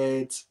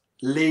played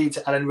Leeds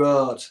at Ellen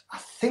Road. I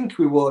think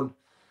we won. I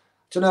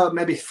don't know,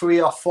 maybe 3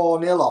 or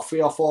 4-0 or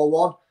 3 or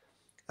 4-1.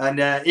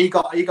 And he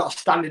got a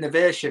standing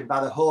ovation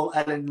by the whole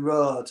Ellen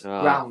Road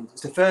ground.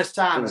 It's the first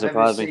time I've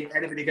ever seen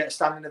anybody get a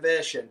standing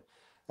ovation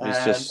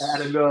at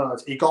Ellen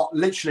Road. He got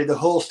literally the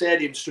whole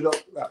stadium stood up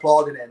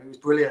applauding him. It was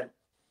brilliant.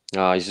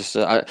 Oh, he's just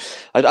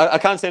I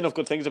can't say enough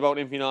good things about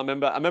him. You know,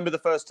 I remember the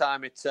first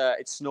time it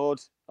snowed.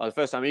 Or the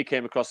first time he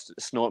came across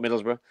snow at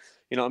Middlesbrough.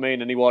 You know what I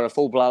mean? And he wore a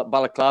full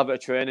balaclava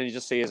at training. You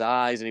just see his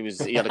eyes, and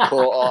he had a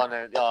coat on.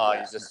 And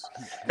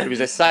it was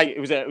a sight. It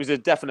was a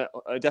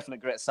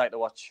definite great sight to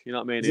watch. You know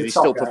what I mean? And he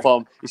still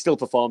performed. He still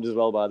performed as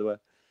well, by the way.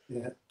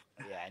 Yeah.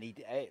 Yeah, and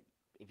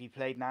if he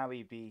played now,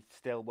 he'd be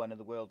still one of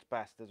the world's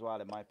best as well,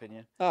 in my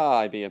opinion.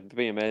 Oh, he'd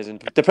be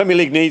amazing. The Premier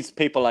League needs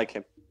people like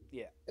him.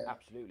 Yeah,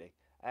 absolutely.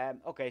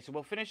 Okay, so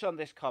we'll finish on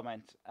this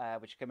comment,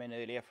 which came in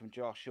earlier from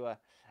Joshua.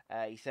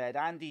 He said,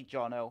 Andy,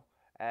 Jono,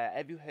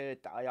 have you heard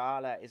that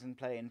Ayala isn't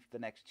playing for the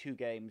next 2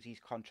 games he's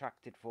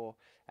contracted for?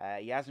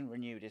 He hasn't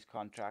renewed his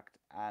contract.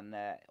 And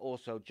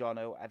also,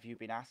 Jono, have you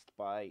been asked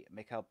by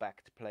Mikael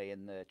Beck to play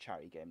in the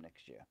charity game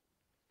next year?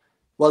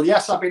 Well,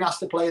 yes, I've been asked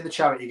to play in the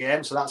charity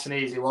game, so that's an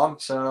easy one.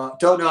 So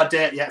don't know a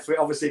date yet for it,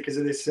 obviously, because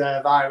of this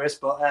virus.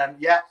 But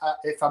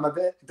if I'm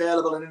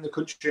available and in the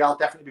country, I'll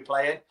definitely be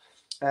playing.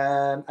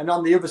 And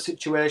on the other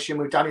situation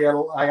with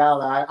Daniel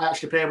Ayala, I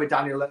actually played with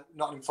Daniel at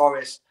Nottingham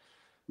Forest.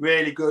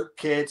 Really good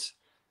kid,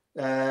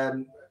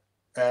 good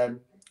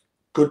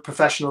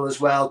professional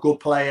as well, good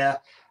player.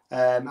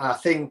 And I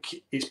think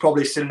it's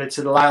probably similar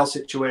to the Lyle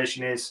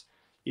situation is,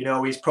 you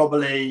know, he's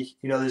probably,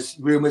 you know, there's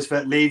rumours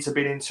that Leeds have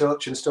been in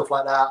touch and stuff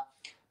like that.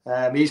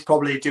 He's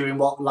probably doing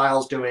what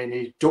Lyle's doing.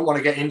 He don't want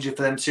to get injured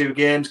for them 2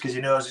 games because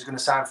he knows he's going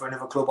to sign for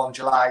another club on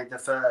July the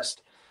 1st.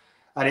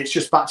 And it's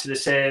just back to the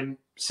same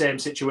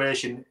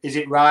situation. Is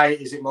it right?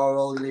 Is it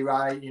morally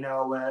right? You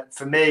know,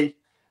 for me,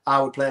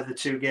 I would play the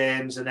 2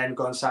 games and then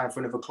go and sign for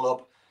another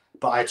club.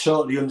 But I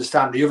totally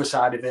understand the other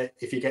side of it.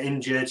 If you get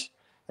injured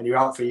and you're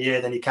out for a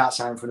year, then you can't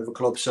sign for another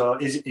club. So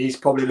he's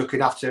probably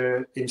looking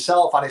after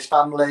himself and his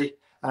family.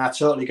 And I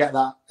totally get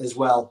that as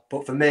well.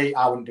 But for me,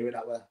 I wouldn't do it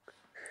that way.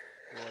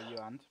 Well, you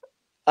and?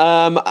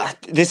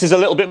 This is a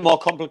little bit more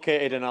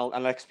complicated, and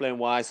I'll explain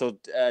why. So,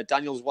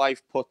 Daniel's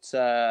wife put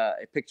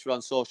a picture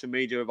on social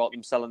media about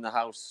him selling the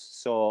house.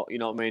 So, you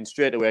know what I mean?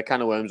 Straight away,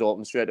 can of worms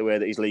open straight away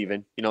that he's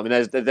leaving. You know what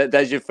I mean?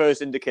 There's your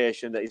first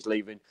indication that he's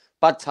leaving.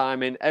 Bad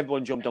timing.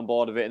 Everyone jumped on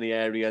board of it in the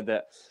area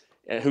that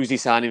who's he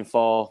signing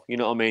for? You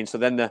know what I mean? So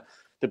then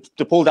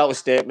they pulled out a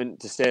statement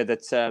to say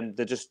that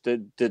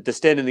they're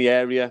staying in the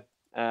area.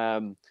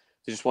 They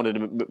just wanted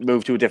to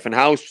move to a different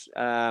house.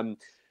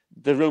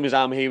 The rumours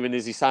I'm hearing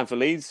is he signed for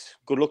Leeds.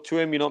 Good luck to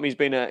him. You know what I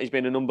mean? He's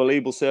been an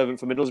unbelievable servant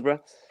for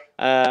Middlesbrough.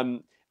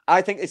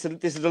 I think this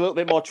is a little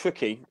bit more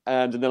tricky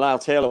than the Lyle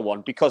Taylor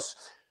one because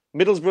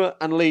Middlesbrough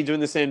and Leeds are in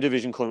the same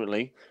division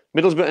currently.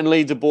 Middlesbrough and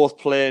Leeds are both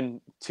playing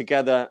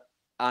together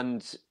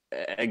and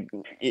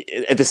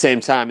at the same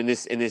time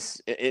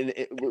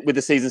with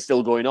the season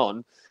still going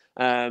on.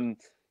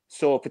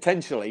 So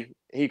potentially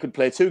he could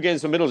play 2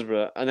 games for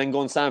Middlesbrough and then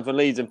go and sign for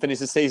Leeds and finish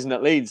the season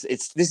at Leeds.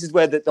 This is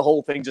where the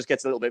whole thing just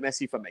gets a little bit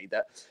messy for me.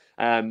 That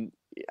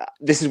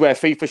this is where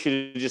FIFA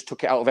should have just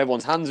took it out of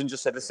everyone's hands and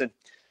just said, listen,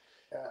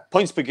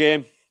 points per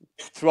game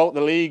throughout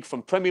the league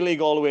from Premier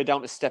League all the way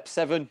down to Step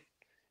 7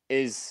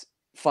 is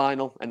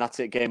final, and that's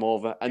it, game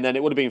over. And then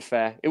it would have been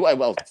fair.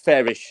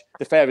 Fairish,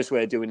 the fairest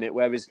way of doing it.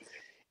 Whereas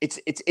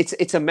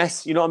it's a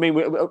mess. You know what I mean?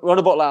 We're on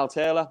about Lyle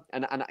Taylor,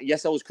 and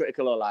yes, I was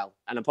critical of Lyle,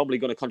 and I'm probably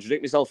going to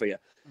contradict myself here.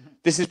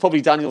 This is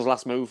probably Daniel's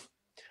last move.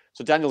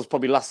 So Daniel's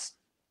probably last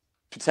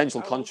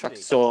potential contract.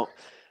 So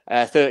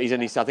 30s,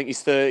 and I think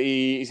he's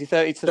 30. Is he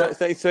 30 to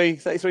 33,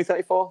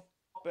 34?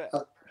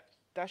 But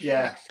that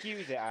shouldn't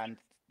excuse it, and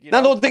no,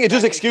 I don't think it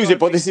does excuse it,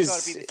 but this is got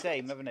to be the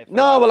same, haven't it?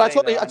 No, well, I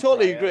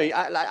totally agree.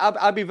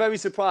 I'd be very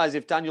surprised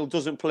if Daniel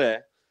doesn't play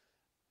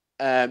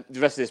the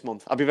rest of this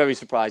month. I'd be very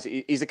surprised.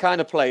 He's the kind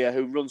of player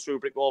who runs through a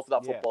brick wall for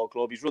that football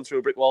club. He's run through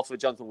a brick wall for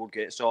Jonathan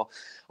Woodgate. So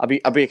I'd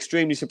be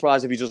extremely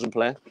surprised if he doesn't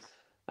play.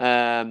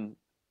 And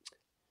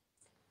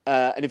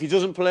if he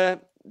doesn't play,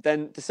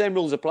 then the same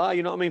rules apply.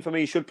 You know what I mean? For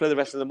me, he should play the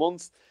rest of the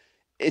month.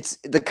 It's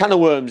the can of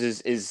worms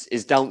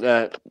is down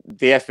to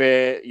the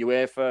FA,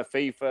 UEFA,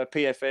 FIFA,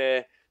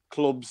 PFA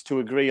clubs to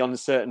agree on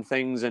certain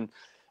things and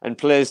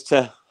players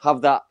to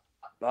have that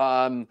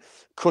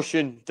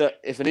cushion that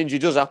if an injury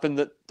does happen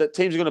that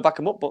teams are going to back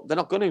them up, but they're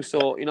not going to.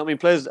 So you know what I mean,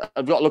 players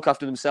have got to look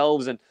after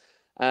themselves, and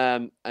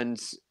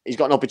he's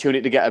got an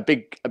opportunity to get a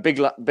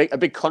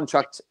big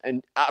contract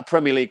and at a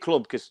Premier League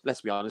club, because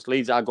let's be honest,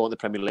 Leeds are going to the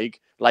Premier League,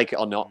 like it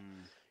or not.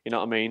 You know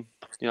what I mean?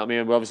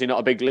 We're obviously not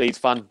a big Leeds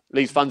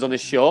fans on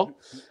this show,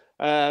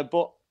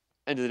 but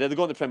end of the day, they're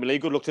going to the Premier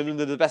League. Good luck to them.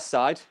 They're the best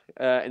side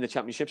in the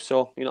Championship.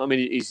 So, you know what I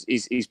mean?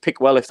 He's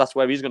picked well if that's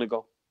where he's going to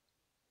go.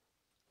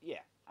 Yeah,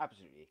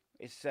 absolutely.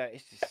 It's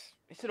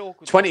an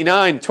awkward...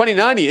 29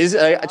 he is.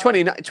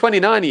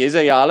 29 he is,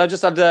 Ayala. I've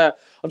just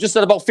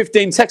had about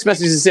 15 text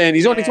messages saying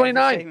he's only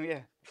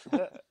 29.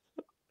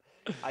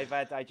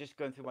 I just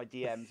going through my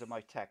DMs and my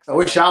texts. I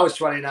wish I was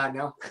 29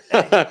 now.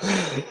 I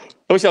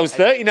wish I was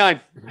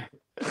 39.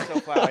 So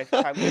far, I've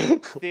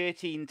counted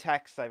 13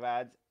 texts I've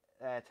had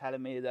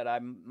telling me that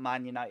I'm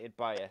Man United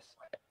biased.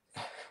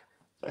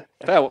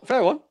 Fair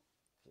one.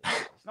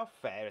 It's not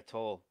fair at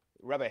all.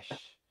 Rubbish.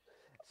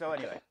 So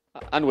anyway.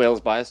 And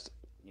Wales biased.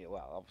 Yeah,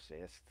 well, obviously,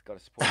 it's got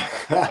to support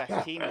the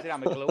best teams.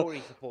 I'm a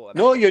Glory supporter.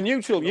 No, you're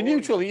neutral. You're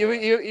neutral.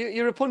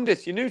 You're a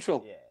pundit. You're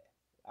neutral. Yeah,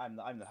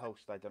 I'm the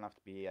host. I don't have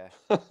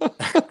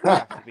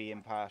to be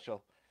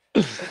impartial.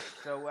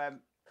 So,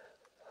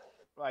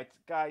 right,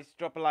 guys,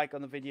 drop a like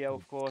on the video,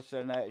 of course,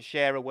 and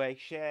share away.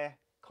 Share,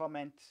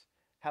 comment,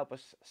 help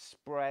us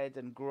spread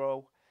and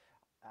grow.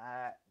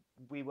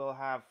 We will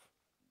have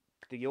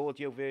the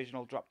audio version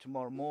will drop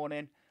tomorrow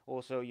morning.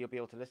 Also, you'll be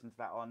able to listen to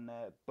that on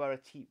Boro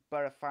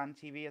Fan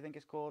TV, I think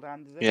it's called,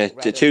 and is it?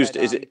 Yeah,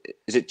 Tuesday.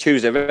 Is it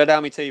Tuesday? Red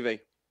Army TV.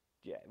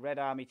 Yeah, Red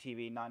Army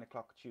TV, 9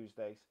 o'clock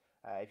Tuesdays.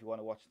 If you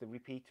want to watch the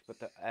repeat, but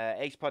the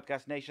Ace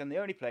Podcast Nation, the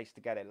only place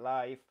to get it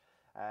live.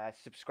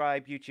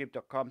 Subscribe,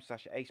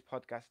 youtube.com/Ace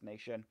Podcast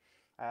Nation.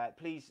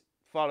 Please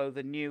follow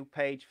the new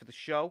page for the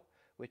show,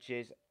 which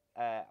is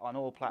on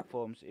all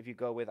platforms. If you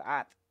go with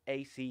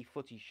 @A.C.E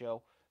Footy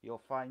Show,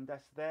 you'll find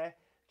us there.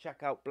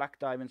 Check out Black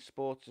Diamond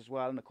Sports as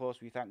well, and of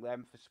course we thank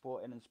them for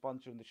supporting and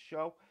sponsoring the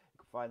show. You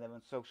can find them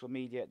on social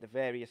media at the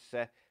various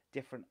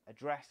different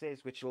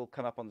addresses, which will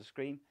come up on the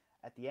screen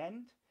at the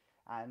end.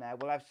 And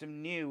we'll have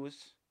some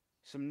news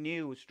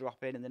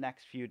dropping in the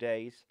next few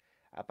days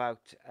about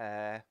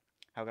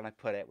how can I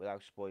put it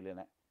without spoiling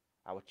it?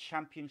 Our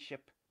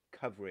championship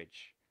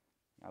coverage.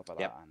 How about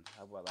that, Andy?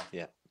 How about that?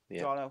 Yeah.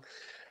 Jono,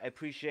 I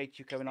appreciate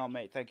you coming on,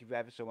 mate. Thank you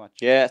ever so much.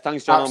 Yeah,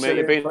 thanks, Jono, mate.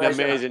 You've been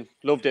amazing.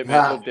 Loved it, mate.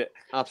 Loved it.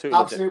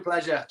 Absolute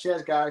pleasure.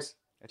 Cheers, guys.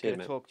 I could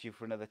have talked to you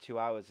for another 2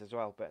 hours as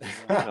well, but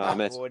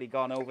I've already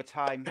gone over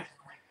time.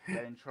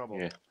 Get in trouble.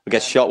 Yeah. We'll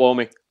get shot, won't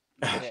we?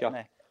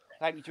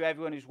 Thank you to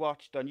everyone who's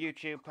watched on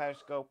YouTube,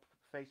 Periscope,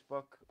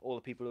 Facebook, all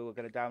the people who are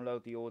going to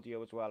download the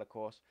audio as well, of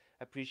course.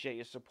 Appreciate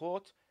your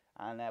support,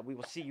 and we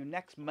will see you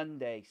next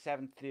Monday,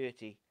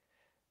 7:30,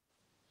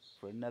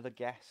 for another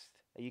guest.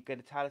 Are you going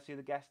to tell us who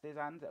the guest is,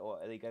 Andy? Or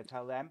are you going to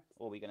tell them?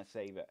 Or are we going to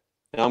save it?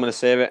 I'm going to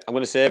save it. I'm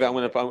going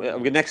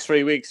to next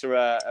 3 weeks are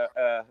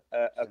a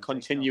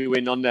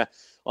continuing on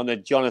the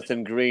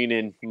Jonathan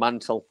Greening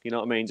mantle. You know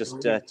what I mean?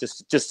 Just as big,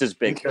 just as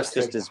big,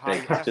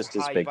 just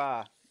as big.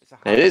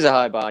 It is a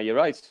high bar. You're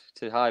right.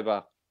 It's a high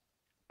bar.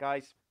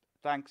 Guys,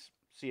 thanks.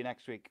 See you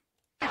next week.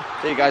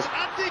 See you guys.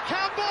 Andy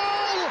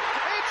Campbell,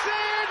 it's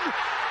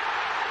in.